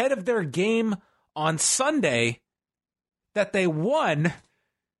ahead of their game on Sunday that they won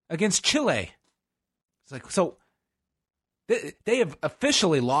against Chile. It's like, so they have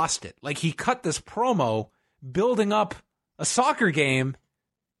officially lost it. Like, he cut this promo building up a soccer game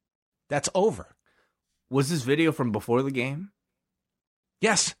that's over. Was this video from before the game?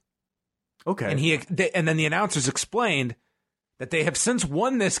 Yes. Okay. And then the announcers explained that they have since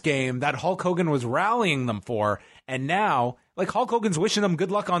won this game that Hulk Hogan was rallying them for, and now, like, Hulk Hogan's wishing them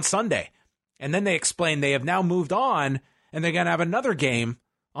good luck on Sunday. And then they explained they have now moved on, and they're going to have another game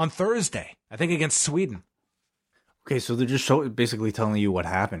on Thursday, I think against Sweden. Okay, so they're just basically telling you what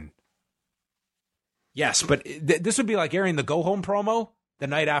happened. Yes, but this would be like airing the go-home promo the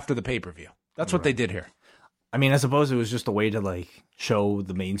night after the pay-per-view. That's what they did here. I mean, I suppose it was just a way to like show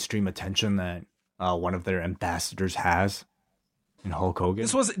the mainstream attention that one of their ambassadors has in Hulk Hogan.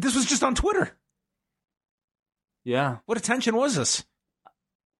 This was just on Twitter. Yeah. What attention was this?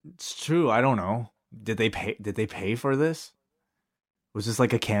 It's true. I don't know. Did they pay for this? Was this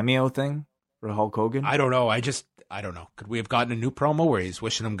like a cameo thing for Hulk Hogan? I don't know. I don't know. Could we have gotten a new promo where he's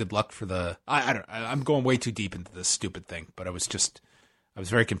wishing him good luck for the... I'm going way too deep into this stupid thing, but I was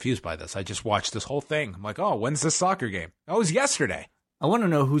very confused by this. I just watched this whole thing. I'm like, oh, when's this soccer game? Oh, it was yesterday. I want to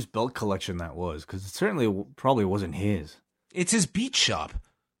know whose belt collection that was, because it certainly probably wasn't his. It's his beach shop.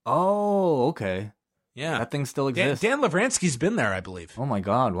 Oh, okay. Yeah. That thing still exists. Dan Lavransky's been there, I believe. Oh my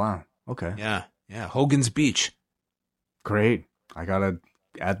God, wow. Okay. Yeah. Hogan's Beach. Great. I got to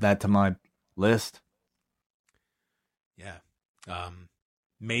add that to my list. Yeah.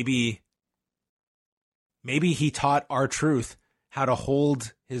 Maybe he taught R-Truth how to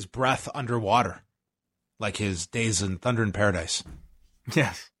hold his breath underwater, like his days in Thunder in Paradise.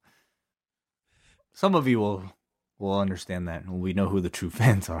 Yes. Some of you will understand that, and we know who the true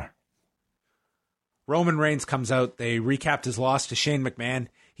fans are. Roman Reigns comes out. They recapped his loss to Shane McMahon.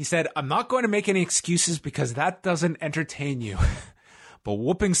 He said, I'm not going to make any excuses because that doesn't entertain you, but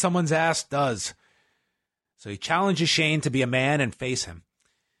whooping someone's ass does. So he challenges Shane to be a man and face him.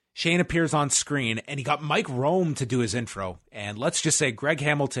 Shane appears on screen, and he got Mike Rome to do his intro. And let's just say Greg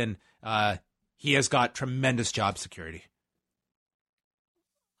Hamilton, he has got tremendous job security.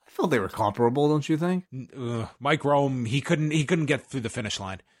 I felt they were comparable, don't you think? Mike Rome, he couldn't get through the finish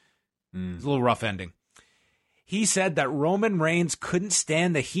line. It's a little rough ending. He said that Roman Reigns couldn't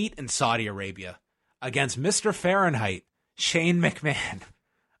stand the heat in Saudi Arabia against Mr. Fahrenheit, Shane McMahon.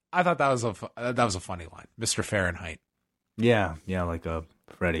 I thought that was a funny line, Mr. Fahrenheit. Yeah, like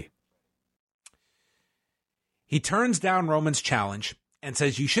Freddie. He turns down Roman's challenge and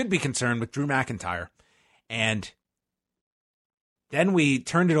says you should be concerned with Drew McIntyre. And then we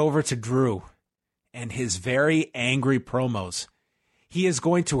turned it over to Drew and his very angry promos. He is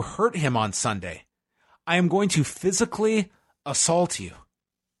going to hurt him on Sunday. I am going to physically assault you.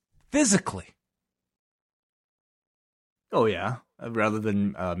 Physically. Oh, yeah. Rather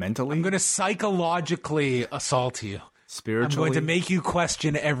than mentally? I'm going to psychologically assault you. Spiritually? I'm going to make you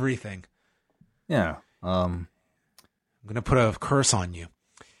question everything. Yeah. I'm going to put a curse on you.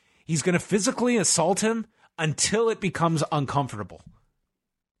 He's going to physically assault him until it becomes uncomfortable.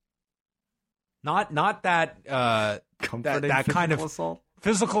 Not that that kind of assault?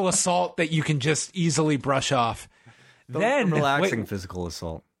 physical assault that you can just easily brush off. Then relaxing physical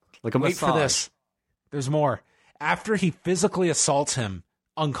assault. Like a wait massage. for this. There's more. After he physically assaults him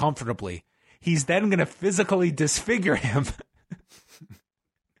uncomfortably, he's then going to physically disfigure him.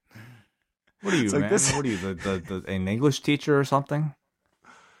 What are you, man? What are you, an English teacher or something?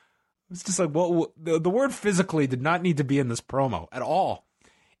 It's just like, well, the word physically did not need to be in this promo at all.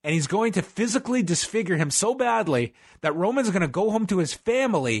 And he's going to physically disfigure him so badly that Roman's going to go home to his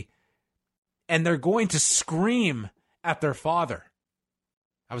family and they're going to scream at their father.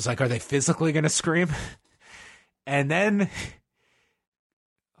 I was like, are they physically going to scream? And then,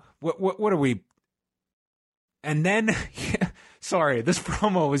 what are we? And then, sorry, this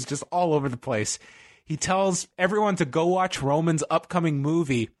promo is just all over the place. He tells everyone to go watch Roman's upcoming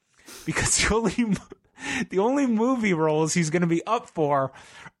movie because the only movie roles he's going to be up for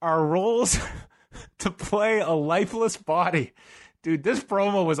are roles to play a lifeless body. Dude, this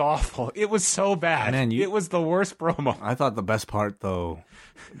promo was awful. It was so bad. Man, it was the worst promo. I thought the best part, though,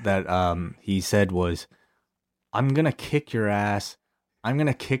 that he said was, I'm going to kick your ass. I'm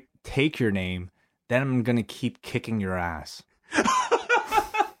going to take your name. Then I'm going to keep kicking your ass.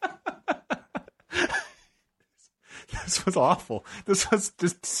 This was awful. This was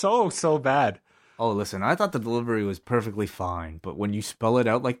just so bad. Oh, listen, I thought the delivery was perfectly fine, but when you spell it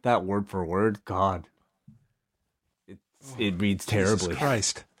out like that word for word, God, it reads terribly. Jesus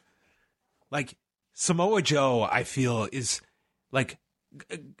Christ. Like, Samoa Joe, I feel, is like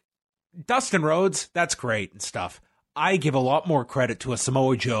Dustin Rhodes, that's great and stuff. I give a lot more credit to a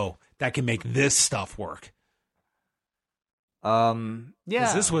Samoa Joe that can make this stuff work. Yeah.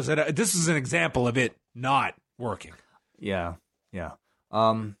 This is an example of it not working. Yeah.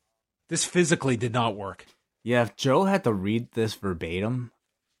 This physically did not work. Yeah, if Joe had to read this verbatim,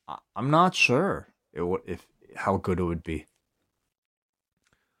 I'm not sure if how good it would be.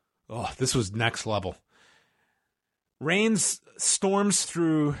 Oh, this was next level. Reigns storms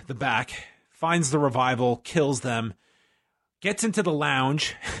through the back, finds the Revival, kills them, gets into the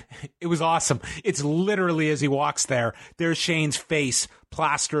lounge. It was awesome. It's literally as he walks there's Shane's face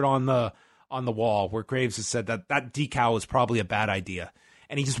plastered on the wall where Graves has said that decal is probably a bad idea.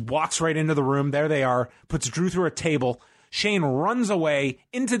 And he just walks right into the room. There they are, puts Drew through a table. Shane runs away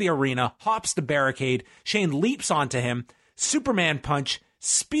into the arena, hops the barricade. Shane leaps onto him, Superman punch,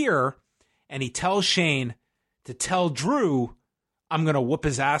 spear, and he tells Shane to tell Drew, I'm going to whoop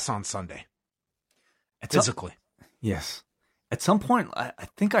his ass on Sunday. Physically. Yes. At some point, I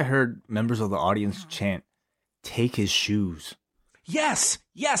think I heard members of the audience chant, take his shoes. Yes.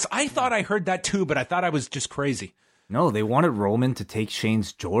 I thought I heard that too, but I thought I was just crazy. No, they wanted Roman to take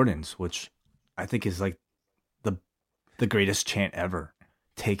Shane's Jordans, which I think is like the greatest chant ever.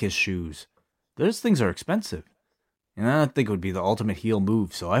 Take his shoes. Those things are expensive. And I don't think it would be the ultimate heel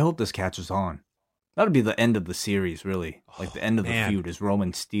move, so I hope this catches on. That would be the end of the series, really. Like the end of the feud is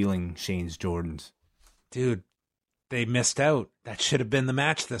Roman stealing Shane's Jordans. Dude, they missed out. That should have been the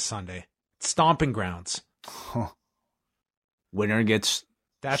match this Sunday. Stomping grounds. Huh. Winner gets...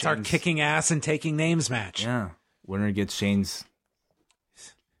 That's Shane's... our kicking ass and taking names match. Yeah. Winner gets Shane's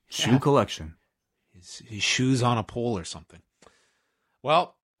shoe collection. His shoes on a pole or something.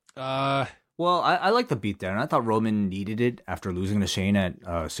 Well, I like the beatdown. I thought Roman needed it after losing to Shane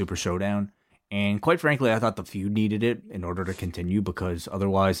at Super Showdown. And quite frankly, I thought the feud needed it in order to continue because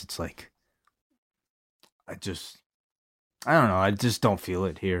otherwise it's like, I don't know. I just don't feel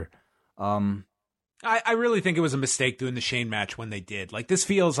it here. I really think it was a mistake doing the Shane match when they did. Like, this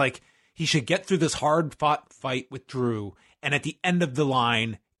feels like he should get through this hard-fought fight with Drew, and at the end of the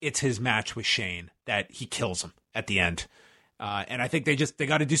line, it's his match with Shane that he kills him at the end. And I think they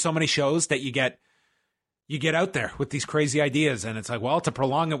got to do so many shows that you get out there with these crazy ideas, and it's like, well, to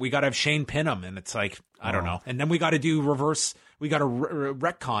prolong it, we got to have Shane pin him, and it's like, I don't know. And then we got to do reverse, we got to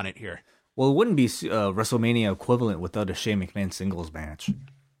retcon it here. Well, it wouldn't be WrestleMania equivalent without a Shane McMahon singles match.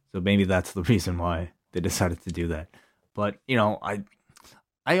 So maybe that's the reason why they decided to do that. But, you know,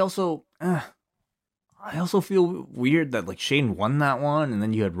 I also feel weird that like Shane won that one, and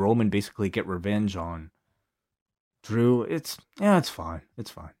then you had Roman basically get revenge on Drew. It's fine. It's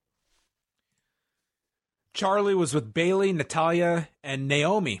fine. Charlie was with Bayley, Natalya, and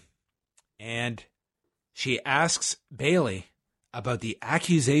Naomi. And she asks Bayley about the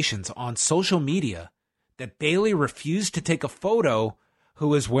accusations on social media that Bayley refused to take a photo who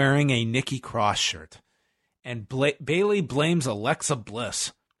was wearing a Nikki Cross shirt. And Bayley blames Alexa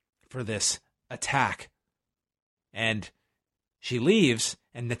Bliss for this attack. And she leaves,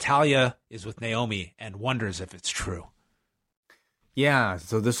 and Natalya is with Naomi and wonders if it's true. Yeah,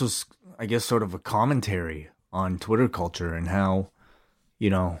 so this was, I guess, sort of a commentary on Twitter culture and how,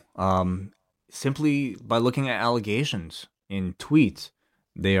 simply by looking at allegations in tweets,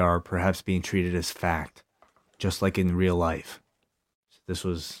 they are perhaps being treated as fact, just like in real life. This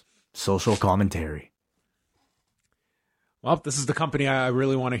was social commentary. Well, this is the company I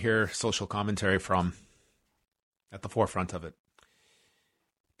really want to hear social commentary from at the forefront of it.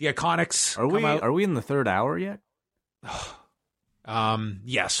 The Iconics Are we in the third hour yet?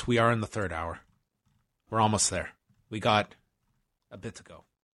 Yes, we are in the third hour. We're almost there. We got a bit to go.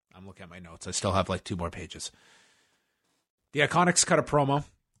 I'm looking at my notes. I still have like 2 more pages. The Iconics cut a promo.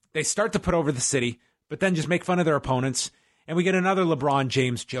 They start to put over the city, but then just make fun of their opponents. And we get another LeBron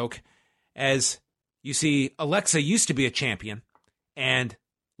James joke as you see Alexa used to be a champion and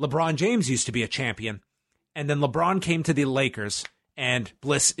LeBron James used to be a champion. And then LeBron came to the Lakers and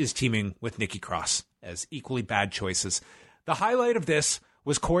Bliss is teaming with Nikki Cross as equally bad choices. The highlight of this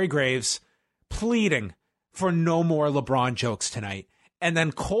was Corey Graves pleading for no more LeBron jokes tonight. And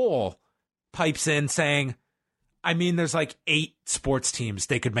then Cole pipes in saying, I mean, there's like 8 sports teams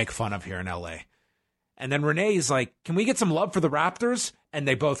they could make fun of here in LA. And then Renee is like, can we get some love for the Raptors? And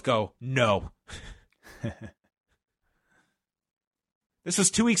they both go, no. This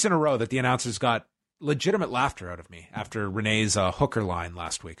was 2 weeks in a row that the announcers got legitimate laughter out of me after Renee's hooker line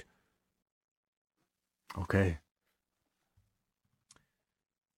last week. Okay.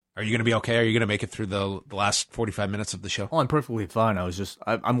 Are you going to be okay? Are you going to make it through the last 45 minutes of the show? Oh, I'm perfectly fine.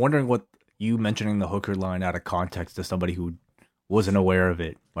 I'm wondering what you mentioning the hooker line out of context to somebody who wasn't aware of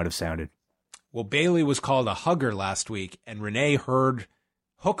it might have sounded. Well, Bayley was called a hugger last week, and Renee heard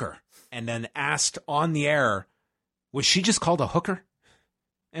hooker and then asked on the air, was she just called a hooker?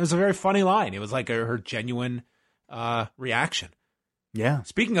 And it was a very funny line. It was like her genuine reaction. Yeah.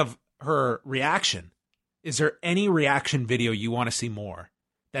 Speaking of her reaction, is there any reaction video you want to see more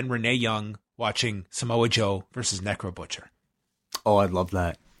than Renee Young watching Samoa Joe versus Necro Butcher? Oh, I'd love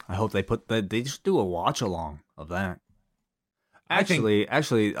that. I hope they they just do a watch along of that. Actually,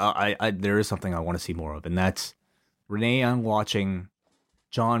 there is something I want to see more of, and that's Renee Young watching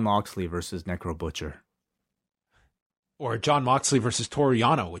Jon Moxley versus Necro Butcher. Or Jon Moxley versus Toru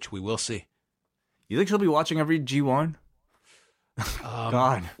Yano, which we will see. You think she'll be watching every G1?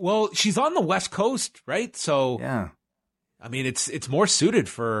 God. Well, she's on the West Coast, right? So, yeah. I mean, it's more suited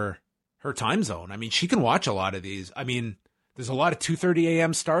for her time zone. I mean, she can watch a lot of these. I mean, there's a lot of 2:30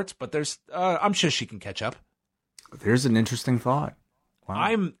 a.m. starts, but I'm sure she can catch up. There's an interesting thought. Wow.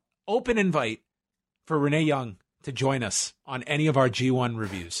 I'm open invite for Renee Young to join us on any of our G1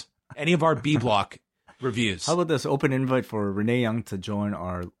 reviews, any of our B Block reviews. How about this open invite for Renee Young to join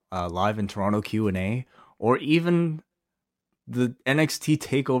our live in Toronto Q&A, or even the NXT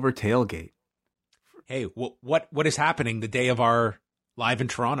TakeOver tailgate? Hey, what is happening the day of our live in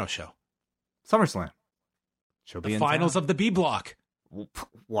Toronto show? SummerSlam. She'll be the in finals town. of the B Block.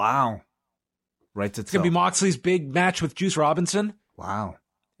 Wow. Right to It's going to be Moxley's big match with Juice Robinson. Wow.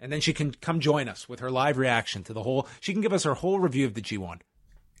 And then she can come join us with her live reaction to the whole. She can give us her whole review of the G1.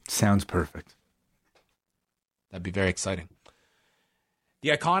 Sounds perfect. That'd be very exciting.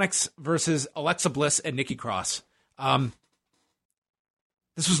 The Iconics versus Alexa Bliss and Nikki Cross.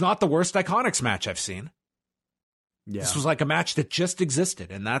 This was not the worst Iconics match I've seen. Yeah. This was like a match that just existed,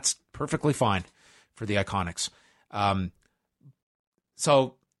 and that's perfectly fine for the Iconics.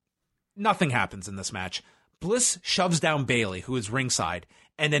 So nothing happens in this match. Bliss shoves down Bayley, who is ringside,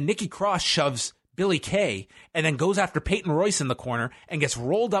 and then Nikki Cross shoves Billie Kay, and then goes after Peyton Royce in the corner and gets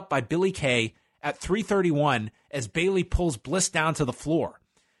rolled up by Billie Kay at 3:31 as Bayley pulls Bliss down to the floor.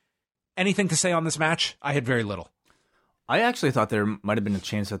 Anything to say on this match? I had very little. I actually thought there might have been a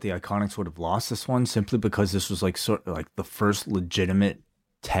chance that the Iconics would have lost this one simply because this was like sort of like the first legitimate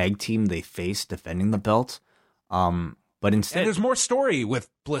tag team they faced defending the belt. But instead, and there's more story with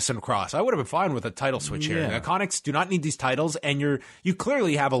Bliss and Cross. I would have been fine with a title switch here. The Iconics do not need these titles, and you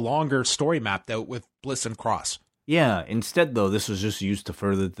clearly have a longer story mapped out with Bliss and Cross. Yeah. Instead, though, this was just used to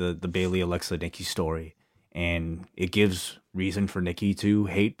further the Bayley, Alexa, Nikki story, and it gives reason for Nikki to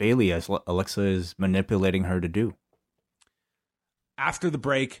hate Bayley as Alexa is manipulating her to do. After the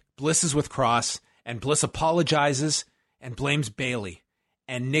break, Bliss is with Cross, and Bliss apologizes and blames Bayley,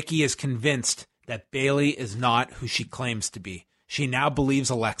 and Nikki is convinced that Bayley is not who she claims to be. She now believes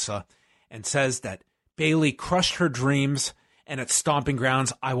Alexa and says that Bayley crushed her dreams, and at Stomping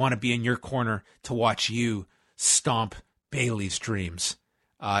Grounds, I want to be in your corner to watch you stomp Bayley's dreams.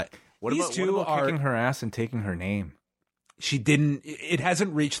 What about kicking her ass and taking her name? It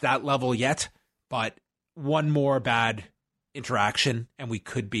hasn't reached that level yet, but one more bad interaction and we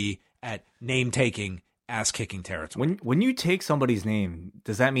could be at name-taking, ass-kicking territory. When you take somebody's name,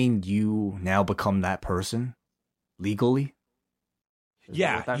 does that mean you now become that person legally?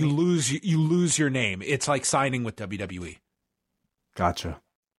 Yeah, you lose your name. It's like signing with WWE. Gotcha.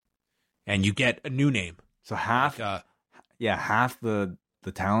 And you get a new name. So half the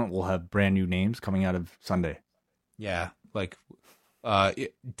talent will have brand new names coming out of Sunday. Yeah, like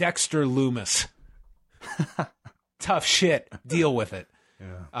Dexter Loomis. Tough shit. Deal with it.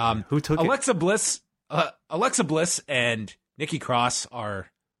 Yeah. Who took Alexa Bliss? Alexa Bliss and Nikki Cross are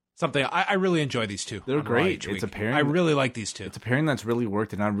something I really enjoy. These two. They're great. It's a pairing. I really like these two. It's a pairing that's really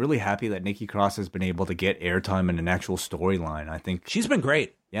worked, and I'm really happy that Nikki Cross has been able to get airtime and an actual storyline. I think she's been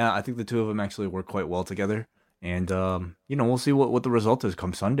great. Yeah, I think the two of them actually work quite well together. And we'll see what the result is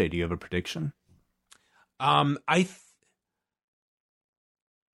come Sunday. Do you have a prediction? I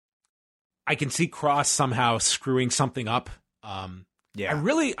can see Cross somehow screwing something up. Yeah.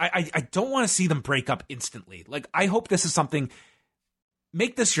 I don't want to see them break up instantly. Like, I hope this is something.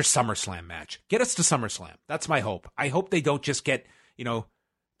 Make this your SummerSlam match. Get us to SummerSlam. That's my hope. I hope they don't just get,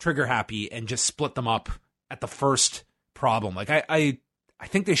 trigger happy and just split them up at the first problem. Like, I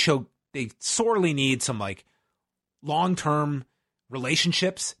think they sorely need some like long-term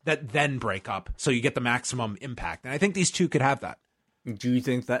relationships that then break up so you get the maximum impact. And I think these two could have that. Do you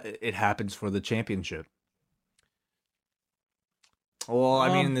think that it happens for the championship? Well,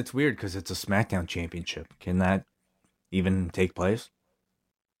 I mean, it's weird because it's a SmackDown championship. Can that even take place?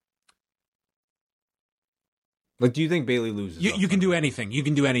 Like, do you think Bayley loses? You can do anything. You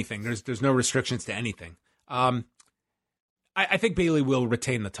can do anything. There's no restrictions to anything. I think Bayley will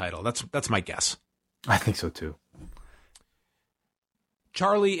retain the title. That's my guess. I think so too.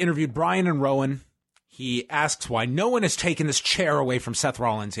 Charlie interviewed Brian and Rowan. He asks why no one has taken this chair away from Seth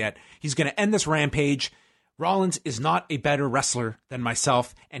Rollins yet. He's going to end this rampage. Rollins is not a better wrestler than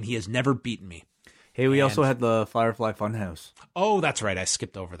myself, and he has never beaten me. Hey, we also had the Firefly Funhouse. Oh, that's right. I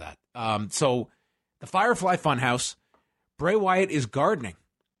skipped over that. So the Firefly Funhouse, Bray Wyatt is gardening,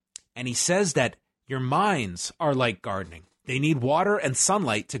 and he says that your minds are like gardening. They need water and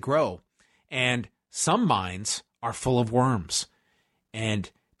sunlight to grow, and some minds are full of worms,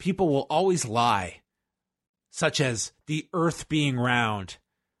 and people will always lie, such as the earth being round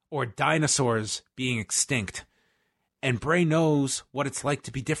or dinosaurs being extinct. And Bray knows what it's like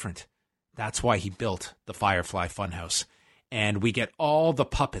to be different. That's why he built the Firefly Funhouse. And we get all the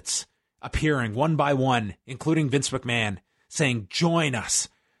puppets appearing one by one, including Vince McMahon, saying, "Join us."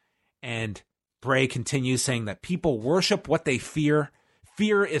 And Bray continues saying that people worship what they fear.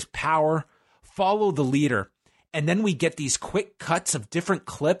 Fear is power. Follow the leader. And then we get these quick cuts of different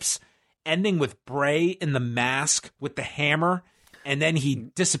clips ending with Bray in the mask with the hammer, and then he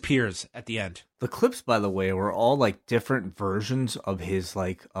disappears at the end. The clips, by the way, were all like different versions of his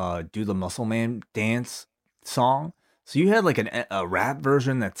like Do the Muscle Man dance song. So you had like a rap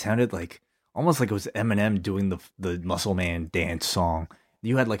version that sounded like almost like it was Eminem doing the Muscle Man dance song.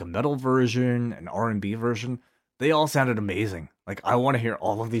 You had like a metal version, an R&B version. They all sounded amazing. Like, I want to hear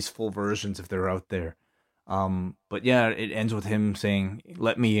all of these full versions if they're out there. But yeah, it ends with him saying,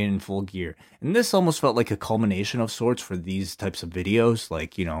 "Let me in full gear." And this almost felt like a culmination of sorts for these types of videos.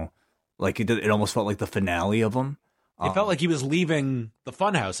 Like, like it almost felt like the finale of them. It felt like he was leaving the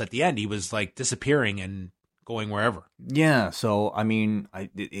funhouse at the end. He was like disappearing and going wherever. Yeah. So, I mean,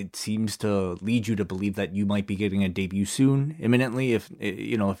 it seems to lead you to believe that you might be getting a debut soon, imminently. If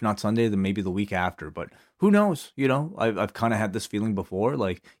not Sunday, then maybe the week after, but who knows? I've kind of had this feeling before.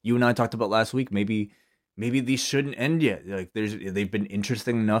 Like you and I talked about last week, maybe these shouldn't end yet. Like they've been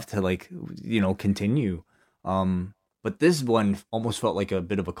interesting enough to continue. But this one almost felt like a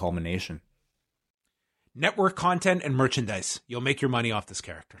bit of a culmination. Network content and merchandise. You'll make your money off this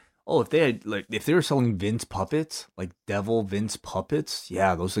character. Oh, if they were selling Vince puppets, like Devil Vince puppets,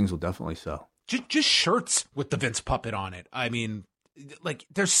 yeah, those things will definitely sell. Just shirts with the Vince puppet on it. I mean, like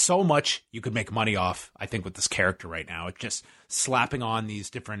there's so much you could make money off, I think, with this character right now. It's just slapping on these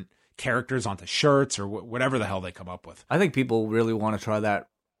different characters onto shirts or whatever the hell they come up with. I think people really want to try that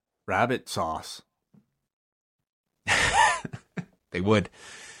rabbit sauce. They would.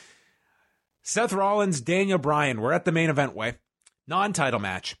 Seth Rollins, Daniel Bryan. We're at the main event way. Non-title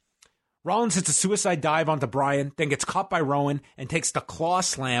match. Rollins hits a suicide dive onto Bryan, then gets caught by Rowan and takes the claw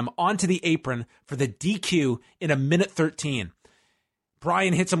slam onto the apron for the DQ in 1:13.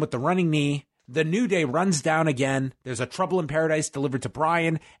 Bryan hits him with the running knee. The New Day runs down again. There's a Trouble in Paradise delivered to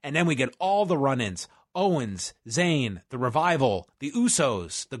Bryan, and then we get all the run-ins. Owens, Zayn, the Revival, the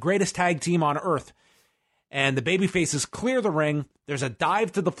Usos, the greatest tag team on earth. And the babyfaces clear the ring. There's a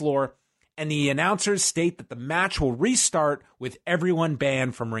dive to the floor, and the announcers state that the match will restart with everyone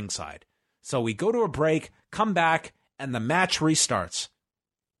banned from ringside. So we go to a break, come back, and the match restarts.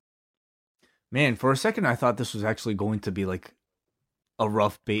 Man, for a second I thought this was actually going to be like a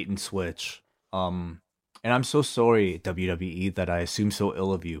rough bait and switch. And I'm so sorry, WWE, that I assumed so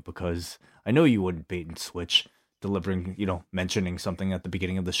ill of you, because I know you wouldn't bait and switch, delivering, mentioning something at the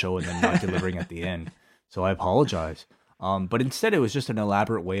beginning of the show and then not delivering at the end. So I apologize. But instead it was just an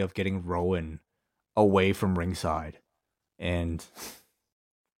elaborate way of getting Rowan away from ringside. And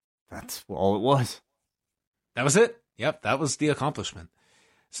that's all it was. That was it. Yep, that was the accomplishment.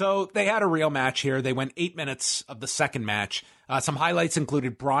 So they had a real match here. They went 8 minutes of the second match. Some highlights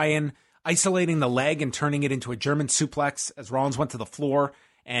included Bryan isolating the leg and turning it into a German suplex as Rollins went to the floor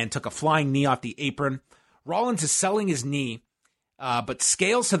and took a flying knee off the apron. Rollins is selling his knee, but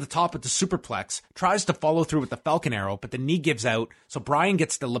scales to the top with the superplex, tries to follow through with the Falcon Arrow, but the knee gives out, so Bryan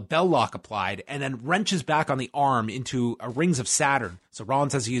gets the label lock applied and then wrenches back on the arm into a Rings of Saturn. So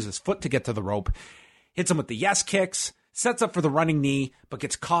Rollins has to use his foot to get to the rope, hits him with the yes kicks, sets up for the running knee, but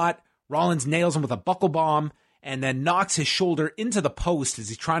gets caught. Rollins nails him with a buckle bomb and then knocks his shoulder into the post as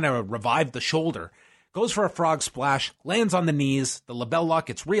he's trying to revive the shoulder. Goes for a frog splash, lands on the knees, the label lock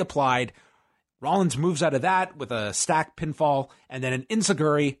gets reapplied. Rollins moves out of that with a stacked pinfall and then an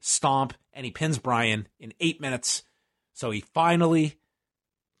enziguri stomp, and he pins Bryan in 8 minutes. So he finally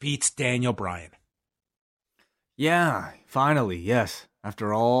beats Daniel Bryan. Yeah, finally, yes.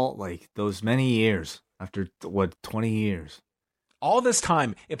 After all, those many years. After, 20 years? All this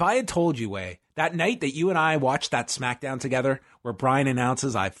time, if I had told you, that night that you and I watched that SmackDown together where Bryan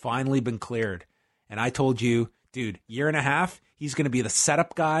announces, I've finally been cleared, and I told you, dude, year and a half, he's going to be the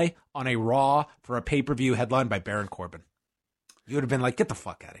setup guy on a Raw for a pay-per-view headlined by Baron Corbin. You would have been like, get the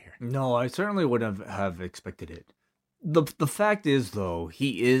fuck out of here. No, I certainly wouldn't have expected it. The fact is, though,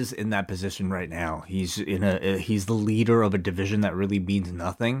 he is in that position right now. He's the leader of a division that really means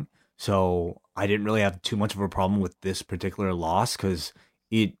nothing. So I didn't really have too much of a problem with this particular loss because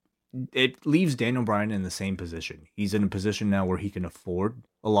it leaves Daniel Bryan in the same position. He's in a position now where he can afford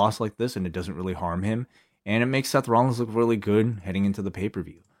a loss like this, and it doesn't really harm him. And it makes Seth Rollins look really good heading into the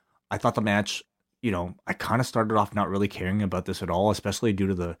pay-per-view. I thought the match, I kind of started off not really caring about this at all, especially due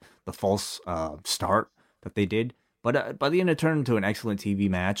to the false start that they did. But by the end, it turned into an excellent TV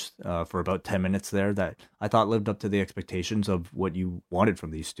match for about 10 minutes there that I thought lived up to the expectations of what you wanted from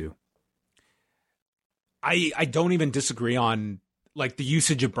these two. I don't even disagree on the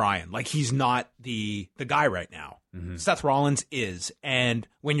usage of Bryan. He's not the guy right now. Mm-hmm. Seth Rollins is. And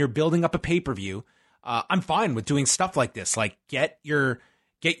when you're building up a pay-per-view, I'm fine with doing stuff like this. Get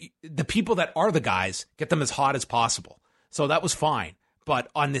the people that are the guys, get them as hot as possible. So that was fine. But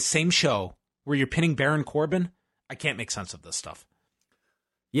on this same show where you're pinning Baron Corbin, I can't make sense of this stuff.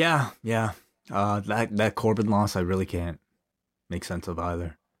 Yeah. That Corbin loss, I really can't make sense of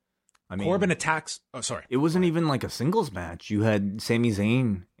either. I mean, Corbin attacks. Oh, sorry. It wasn't even like a singles match. You had Sami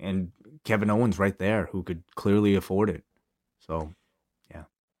Zayn and Kevin Owens right there who could clearly afford it. So, yeah.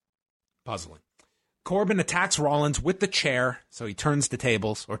 Puzzling. Corbin attacks Rollins with the chair. So he turns the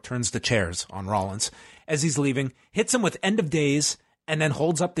tables or turns the chairs on Rollins as he's leaving, hits him with End of Days, and then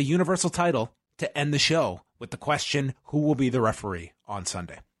holds up the Universal title to end the show with the question, who will be the referee on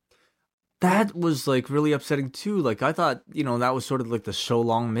Sunday? That was really upsetting too. I thought, that was sort of the so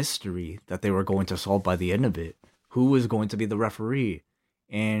long mystery that they were going to solve by the end of it. Who was going to be the referee?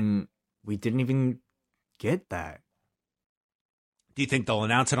 And we didn't even get that. Do you think they'll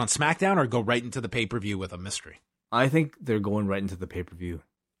announce it on SmackDown or go right into the pay-per-view with a mystery? I think they're going right into the pay-per-view.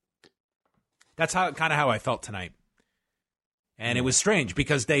 That's kind of how I felt tonight. And it was strange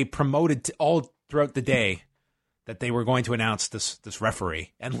because they promoted all throughout the day that they were going to announce this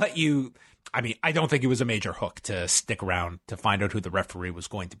referee and let you. I mean, I don't think it was a major hook to stick around to find out who the referee was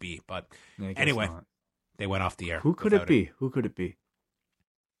going to be. But anyway, they went off the air. Who could it be? Who could it be?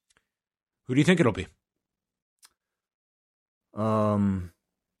 Who do you think it'll be? John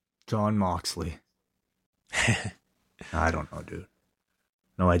Moxley. I don't know, dude.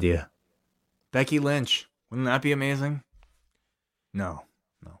 No idea. Becky Lynch. Wouldn't that be amazing? No.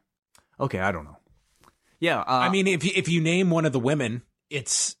 Okay, I don't know. Yeah, I mean, if you name one of the women,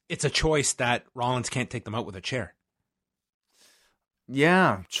 it's a choice that Rollins can't take them out with a chair.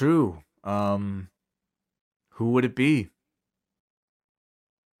 Yeah, true. Who would it be?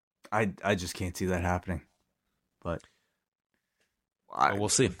 I just can't see that happening. But we'll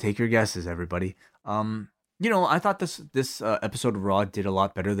see. Take your guesses, everybody. I thought this episode of Raw did a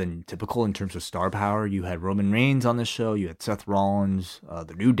lot better than typical in terms of star power. You had Roman Reigns on the show. You had Seth Rollins,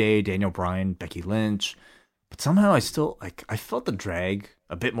 The New Day, Daniel Bryan, Becky Lynch. But somehow I felt the drag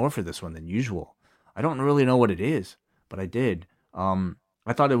a bit more for this one than usual. I don't really know what it is, but I did. I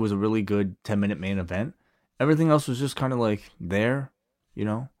thought it was a really good 10-minute main event. Everything else was just kind of like there,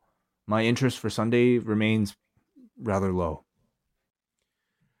 My interest for Sunday remains rather low.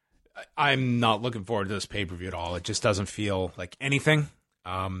 I'm not looking forward to this pay-per-view at all. It just doesn't feel like anything.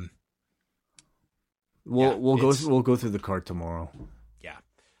 We'll go through the card tomorrow. Yeah.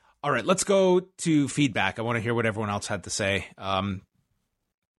 All right, let's go to feedback. I want to hear what everyone else had to say.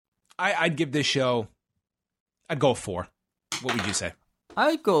 I'd give this show, I'd go 4. What would you say?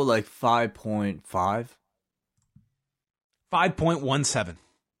 I'd go like 5.5. 5.17.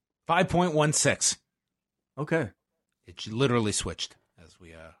 5.16. Okay. It literally switched as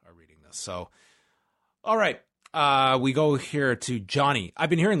we are reading this. So, all right. We go here to Johnny. I've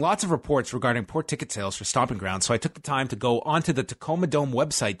been hearing lots of reports regarding poor ticket sales for Stomping Grounds, so I took the time to go onto the Tacoma Dome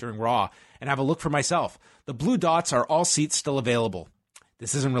website during Raw and have a look for myself. The blue dots are all seats still available.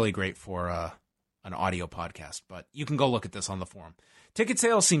 This isn't really great for an audio podcast, but you can go look at this on the forum. Ticket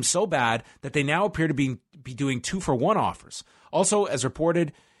sales seem so bad that they now appear to be doing 2-for-1 offers. Also, as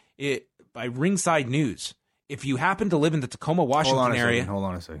reported by Ringside News, if you happen to live in the Tacoma, Washington area... Hold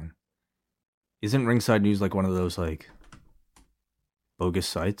on a second. Isn't Ringside News like one of those, bogus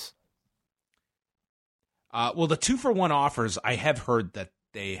sites? Well, the 2-for-1 offers, I have heard that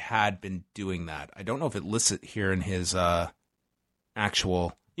they had been doing that. I don't know if it lists it here in his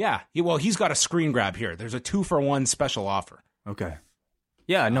actual... Yeah, he's got a screen grab here. There's a 2-for-1 special offer. Okay.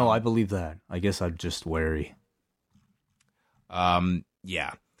 Yeah, no, I believe that. I guess I'm just wary.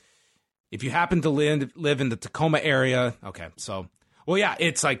 Yeah. If you happen to live in the Tacoma area, okay, so... Well, yeah,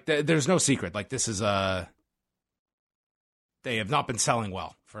 it's like there's no secret. Like this is they have not been selling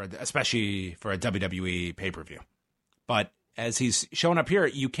well especially for a WWE pay-per-view. But as he's showing up here,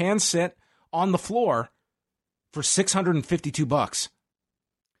 you can sit on the floor for $652.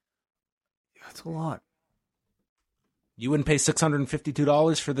 That's a lot. You wouldn't pay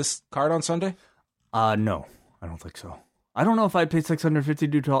 $652 for this card on Sunday? No, I don't think so. I don't know if I'd pay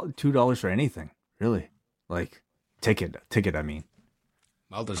 $652 for anything, really. Like ticket. I mean.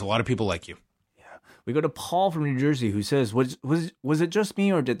 Well, there's a lot of people like you. Yeah. We go to Paul from New Jersey who says, was it just me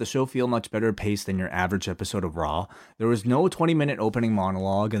or did the show feel much better paced than your average episode of Raw? There was no 20-minute opening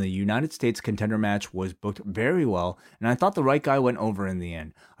monologue and the United States contender match was booked very well and I thought the right guy went over in the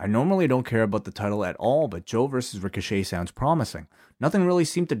end. I normally don't care about the title at all, but Joe versus Ricochet sounds promising. Nothing really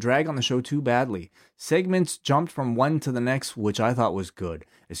seemed to drag on the show too badly. Segments jumped from one to the next, which I thought was good.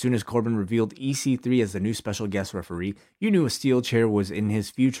 As soon as Corbin revealed EC3 as the new special guest referee, you knew a steel chair was in his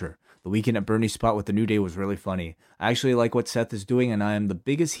future. The weekend at Bernie's spot with the New Day was really funny. I actually like what Seth is doing, and I am the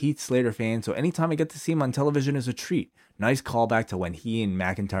biggest Heath Slater fan, so anytime I get to see him on television is a treat. Nice callback to when he and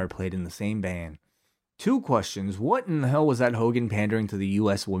McIntyre played in the same band. 2 questions. What in the hell was that Hogan pandering to the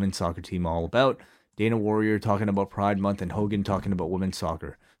U.S. women's soccer team all about? Dana Warrior talking about Pride Month and Hogan talking about women's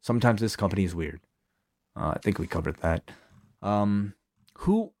soccer. Sometimes this company is weird. I think we covered that.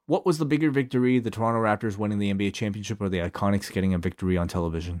 What was the bigger victory? The Toronto Raptors winning the NBA championship or the Iconics getting a victory on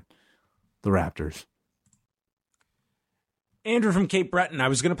television? The Raptors. Andrew from Cape Breton. I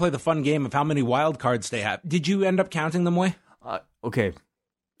was going to play the fun game of how many wild cards they have. Did you end up counting them, Way? Okay.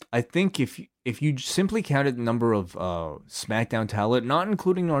 I think if you simply counted the number of SmackDown talent, not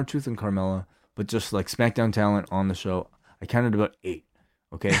including R-Truth and Carmella, but just like SmackDown talent on the show, I counted about 8.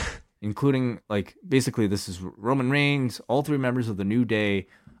 Okay, including basically this is Roman Reigns, all 3 members of the New Day,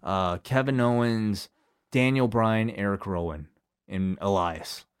 Kevin Owens, Daniel Bryan, Eric Rowan, and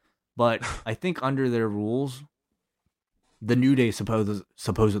Elias. But I think under their rules, the New Day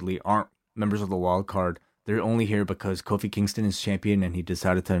supposedly aren't members of the wild card. They're only here because Kofi Kingston is champion and he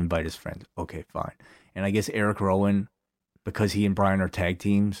decided to invite his friends. Okay, fine. And I guess Eric Rowan, because he and Bryan are tag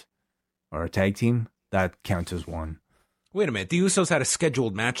teams, or a tag team, that counts as 1. Wait a minute. The Usos had a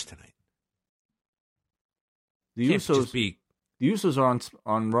scheduled match tonight. The Usos are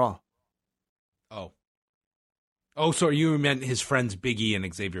on Raw. Oh, so you meant his friends Big E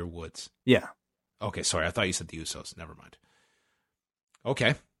and Xavier Woods. Yeah. Okay, sorry. I thought you said the Usos. Never mind.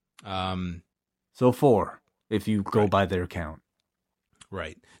 Okay. So 4, if you go by their count.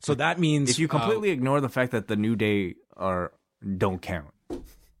 Right. So that means... If you completely ignore the fact that the New Day don't count.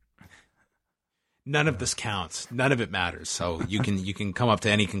 none of this counts. None of it matters. So you can come up to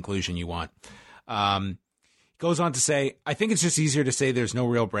any conclusion you want. Goes on to say, I think it's just easier to say there's no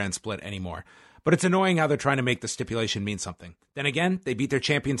real brand split anymore. But it's annoying how they're trying to make the stipulation mean something. Then again, they beat their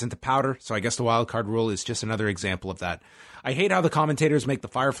champions into powder, so I guess the wildcard rule is just another example of that. I hate how the commentators make the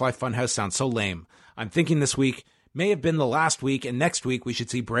Firefly Funhouse sound so lame. I'm thinking this week may have been the last week, and next week we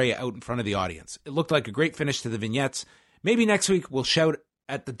should see Bray out in front of the audience. It looked like a great finish to the vignettes. Maybe next week we'll shout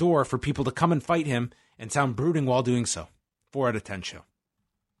at the door for people to come and fight him and sound brooding while doing so. 4 out of 10 show.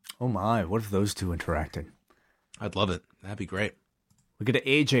 Oh my, what if those two interacted? I'd love it. That'd be great. We get to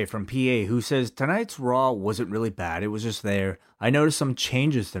AJ from PA who says, tonight's Raw wasn't really bad. It was just there. I noticed some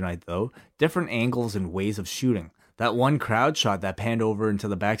changes tonight, though. Different angles and ways of shooting. That one crowd shot that panned over into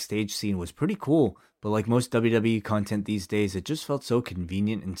the backstage scene was pretty cool. But like most WWE content these days, it just felt so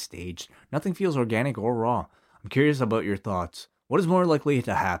convenient and staged. Nothing feels organic or raw. I'm curious about your thoughts. What is more likely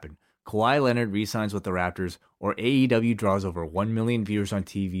to happen? Kawhi Leonard re-signs with the Raptors, or AEW draws over 1 million viewers on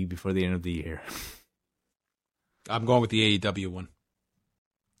TV before the end of the year? I'm going with the AEW one.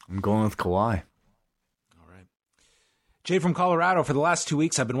 I'm going with Kawhi. All right. Jay from Colorado, for the last 2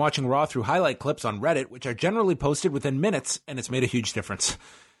 weeks, I've been watching Raw through highlight clips on Reddit, which are generally posted within minutes, and it's made a huge difference.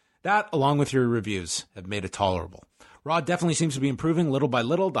 That, along with your reviews, have made it tolerable. Raw definitely seems to be improving little by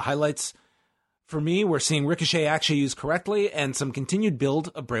little. The highlights, for me, we're seeing Ricochet actually used correctly and some continued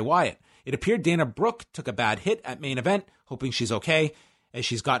build of Bray Wyatt. It appeared Dana Brooke took a bad hit at main event, hoping she's okay, as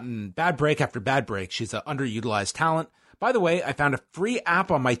she's gotten bad break after bad break. She's an underutilized talent. By the way, I found a free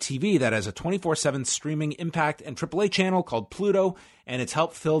app on my TV that has a 24/7 streaming Impact and AAA channel called Pluto, and it's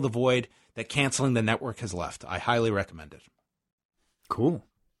helped fill the void that canceling the network has left. I highly recommend it. Cool.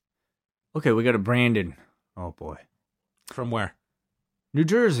 Okay, we got a Brandon. Oh, boy. From where? New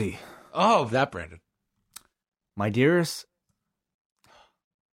Jersey. Oh, that Brandon. My dearest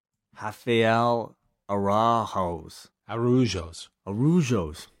Rafael Araujo's. I wish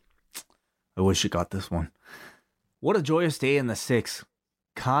you got this one. What a joyous day in the 6.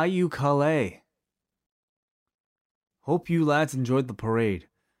 Caillou Calais. Hope you lads enjoyed the parade.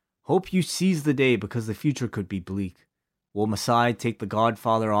 Hope you seize the day because the future could be bleak. Will Masai take the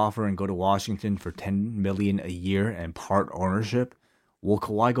Godfather offer and go to Washington for $10 million a year and part ownership? Will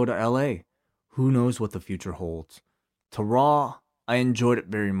Kawhi go to LA? Who knows what the future holds? To Raw, I enjoyed it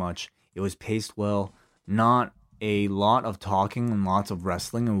very much. It was paced well, not a lot of talking and lots of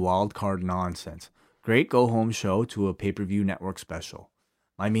wrestling and wild card nonsense. Great go-home show to a pay-per-view network special.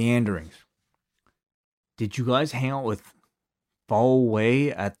 My meanderings. Did you guys hang out with Fall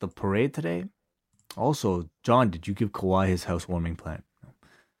Way at the parade today? Also, John, did you give Kawhi his housewarming plant?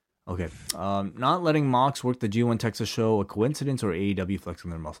 No. Okay. Not letting Mox work the G1 Texas show a coincidence or AEW flexing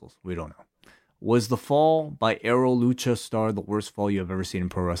their muscles? We don't know. Was the fall by Aero Lucha Star the worst fall you have ever seen in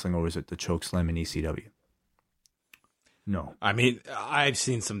pro wrestling, or was it the chokeslam in ECW? No. I mean, I've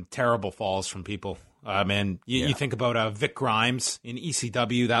seen some terrible falls from people. You think about Vic Grimes in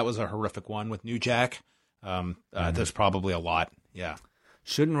ECW. That was a horrific one with New Jack. There's probably a lot. Yeah.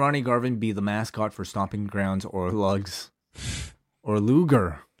 Shouldn't Ronnie Garvin be the mascot for Stomping Grounds or Lugs or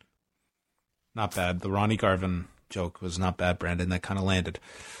Luger? Not bad. The Ronnie Garvin joke was not bad, Brandon. That kind of landed.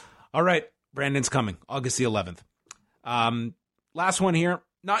 All right. Brandon's coming. August the 11th. Last one here.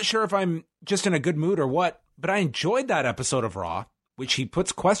 Not sure if I'm just in a good mood or what, but I enjoyed that episode of Raw, which he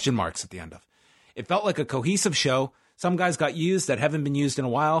puts question marks at the end of. It felt like a cohesive show. Some guys got used that haven't been used in a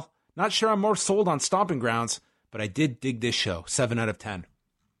while. Not sure I'm more sold on Stomping Grounds, but I did dig this show. 7 out of 10.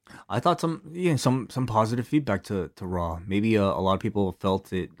 I thought some positive feedback to Raw. Maybe a lot of people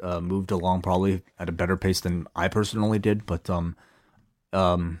felt it moved along probably at a better pace than I personally did, but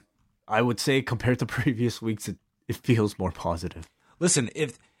I would say compared to previous weeks, it feels more positive. Listen,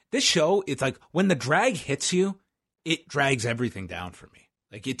 if this show, it's like when the drag hits you, it drags everything down for me.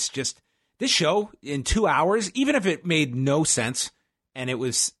 Like, it's just, this show in 2 hours, even if it made no sense and it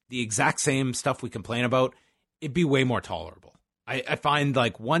was the exact same stuff we complain about, it'd be way more tolerable. I find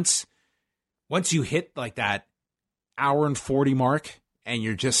like once you hit like that hour and 40 mark and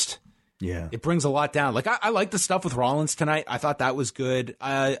you're just, it brings a lot down. Like I like the stuff with Rollins tonight. I thought that was good.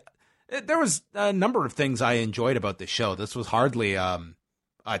 There was a number of things I enjoyed about this show. This was hardly a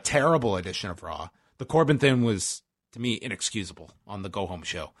terrible edition of Raw. The Corbin thing was, to me, inexcusable on the go-home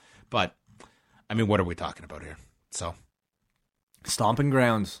show. But, I mean, what are we talking about here? So, Stomping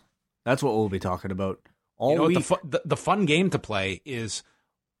Grounds. That's what we'll be talking about all week. The fun game to play is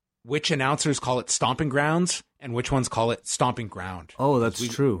which announcers call it Stomping Grounds and which ones call it Stomping Ground. Oh, that's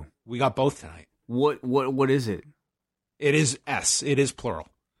true. We got both tonight. What is it? It is S. It is plural.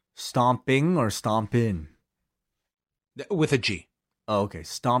 Stomping or Stompin? With a G. Oh, okay.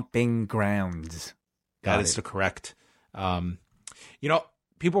 Stomping Grounds. That is the correct.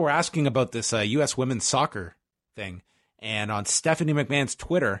 People were asking about this U.S. women's soccer thing, and on Stephanie McMahon's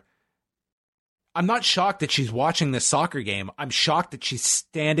Twitter, I'm not shocked that she's watching this soccer game. I'm shocked that she's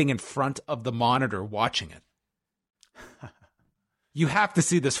standing in front of the monitor watching it. You have to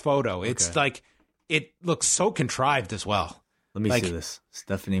see this photo. It's like, it looks so contrived as well. Let me see this.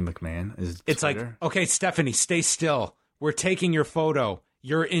 Stephanie McMahon is. It's Twitter? Like, okay, Stephanie, stay still. We're taking your photo.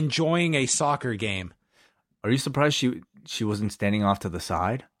 You're enjoying a soccer game. Are you surprised she wasn't standing off to the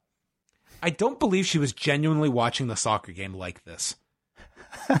side? I don't believe she was genuinely watching the soccer game like this.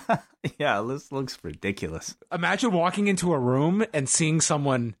 Yeah, this looks ridiculous. Imagine walking into a room and seeing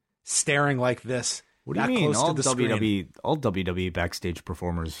someone staring like this. What do you mean? All WWE backstage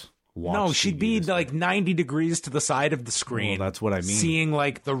performers watch. No, she'd be like 90 degrees to the side of the screen. Well, that's what I mean. Seeing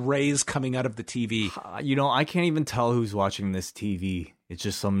like the rays coming out of the TV. I can't even tell who's watching this TV. It's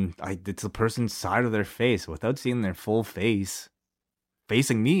just it's the person's side of their face without seeing their full face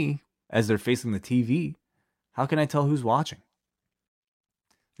facing me as they're facing the TV. How can I tell who's watching?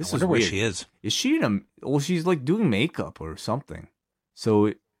 I wonder where she is. Is she she's like doing makeup or something.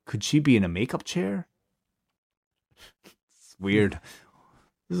 So could she be in a makeup chair? It's weird.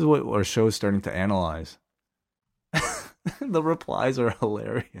 This is what our show is starting to analyze. The replies are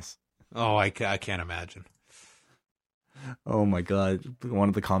hilarious. Oh, I can't imagine. Oh my God. One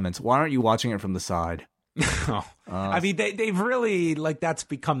of the comments, why aren't you watching it from the side? I mean, they've really, like, that's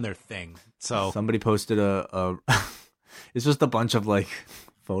become their thing. So somebody posted it's just a bunch of like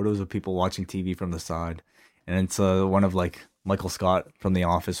photos of people watching TV from the side. And it's one of like Michael Scott from The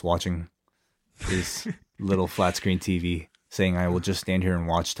Office watching his little flat screen TV, saying, I will just stand here and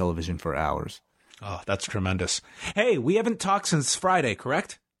watch television for hours. Oh, that's tremendous. Hey, we haven't talked since Friday,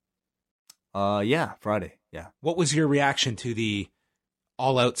 correct? Yeah, Friday. Yeah. What was your reaction to the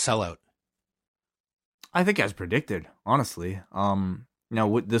all-out sellout? I think as predicted, honestly.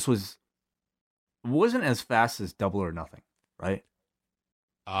 This wasn't as fast as Double or Nothing, right?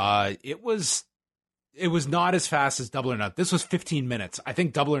 It was not as fast as Double or Nothing. This was 15 minutes. I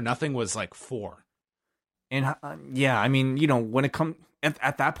think Double or Nothing was like 4. And I mean, when it comes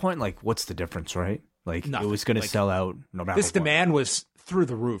at that point, like, what's the difference, right? Like, nothing. It was going to sell out no matter what. This demand was through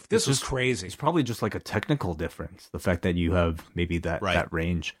the roof. This was crazy. It's probably just like a technical difference. The fact that you have maybe that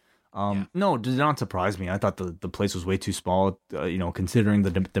range. No, it did not surprise me. I thought the place was way too small, considering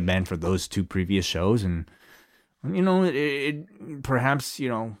the demand for those two previous shows. And, it perhaps,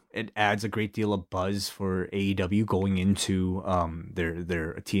 it adds a great deal of buzz for AEW going into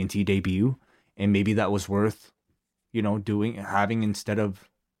their TNT debut. And maybe that was worth, having instead of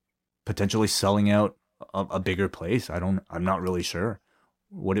potentially selling out a bigger place. I'm not really sure.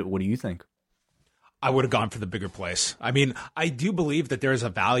 What do you think? I would have gone for the bigger place. I mean, I do believe that there is a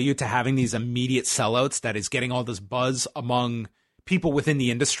value to having these immediate sellouts that is getting all this buzz among people within the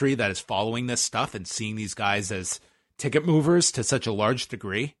industry that is following this stuff and seeing these guys as ticket movers to such a large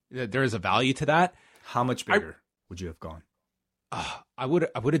degree. There is a value to that. How much bigger would you have gone? I would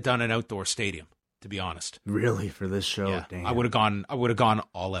have done an outdoor stadium, to be honest. Really, for this show? Yeah, damn. I would have gone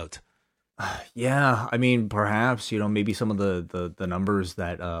all out. Yeah, I mean, perhaps, maybe some of the numbers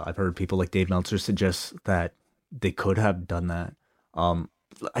that I've heard people like Dave Meltzer suggest that they could have done that.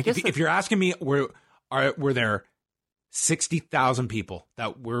 I guess if you're asking me, were there 60,000 people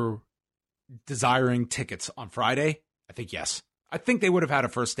that were desiring tickets on Friday? I think yes. I think they would have had a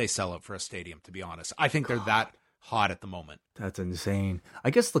first day sellout for a stadium, to be honest. I think they're that hot at the moment. That's insane. I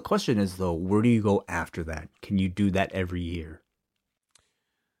guess the question is, though, where do you go after that? Can you do that every year?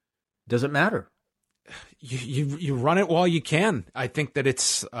 Does it matter? You run it while you can. I think that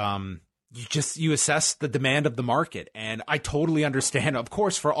it's you assess the demand of the market, and I totally understand. Of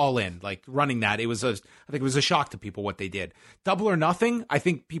course, for All In, like running that, I think it was a shock to people what they did. Double or Nothing, I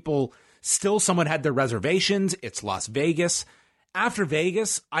think people someone had their reservations. It's Las Vegas. After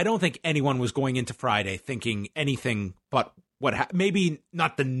Vegas, I don't think anyone was going into Friday thinking anything but maybe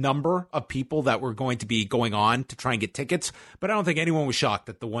not the number of people that were going to be going on to try and get tickets, but I don't think anyone was shocked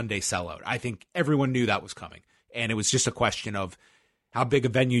at the one-day sellout. I think everyone knew that was coming, and it was just a question of how big a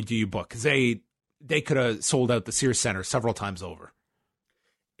venue do you book? Because they could have sold out the Sears Center several times over.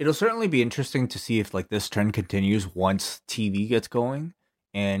 It'll certainly be interesting to see if this trend continues once TV gets going.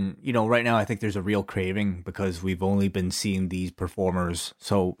 And, right now I think there's a real craving because we've only been seeing these performers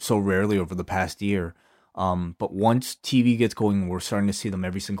so rarely over the past year. But once TV gets going, we're starting to see them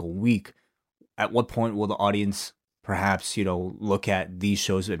every single week. At what point will the audience perhaps, look at these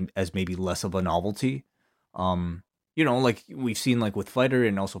shows as maybe less of a novelty? Like we've seen with Fighter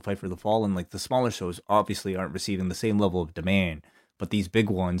and also Fight for the Fallen, the smaller shows obviously aren't receiving the same level of demand. but these big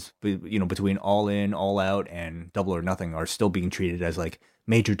ones, between All In, All Out, and Double or Nothing, are still being treated as like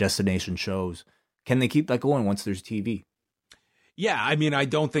major destination shows. Can they keep that going once there's TV? Yeah, I mean, I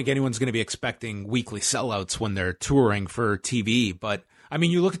don't think anyone's going to be expecting weekly sellouts when they're touring for TV. But, I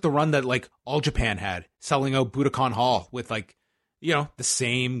mean, you look at the run that, like, All Japan had, selling out Budokan Hall with, like, the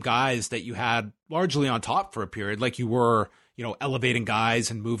same guys that you had largely on top for a period. Like, you were, elevating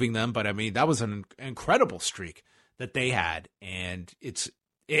guys and moving them. But, I mean, that was an incredible streak that they had. And it's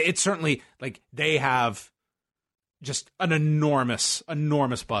certainly, like, they have just an enormous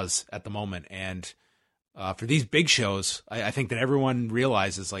buzz at the moment. And for these big shows, I think that everyone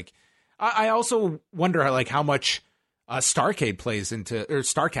realizes, like, I also wonder how much Starcast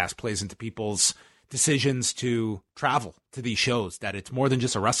plays into people's decisions to travel to these shows, that it's more than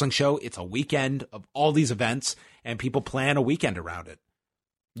just a wrestling show. It's a weekend of all these events and people plan a weekend around it.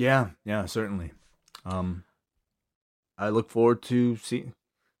 Yeah, certainly. I look forward to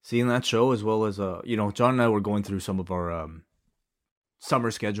seeing that show, as well as, John and I were going through some of our summer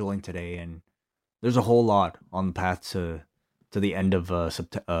scheduling today, and there's a whole lot on the path to the end of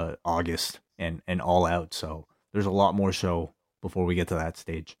August and All Out. So there's a lot more show before we get to that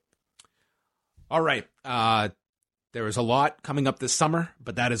stage. All right. There is a lot coming up this summer,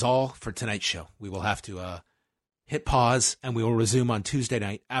 but that is all for tonight's show. We will have to hit pause, and we will resume on Tuesday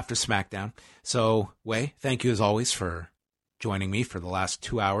night after SmackDown. So, Wei, thank you as always for joining me for the last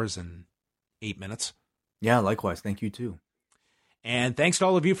 2 hours and 8 minutes. Yeah, likewise. Thank you too. And thanks to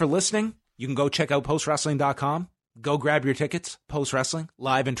all of you for listening. You can go check out postwrestling.com. Go grab your tickets. Post Wrestling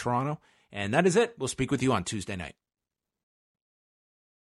live in Toronto. And that is it. We'll speak with you on Tuesday night.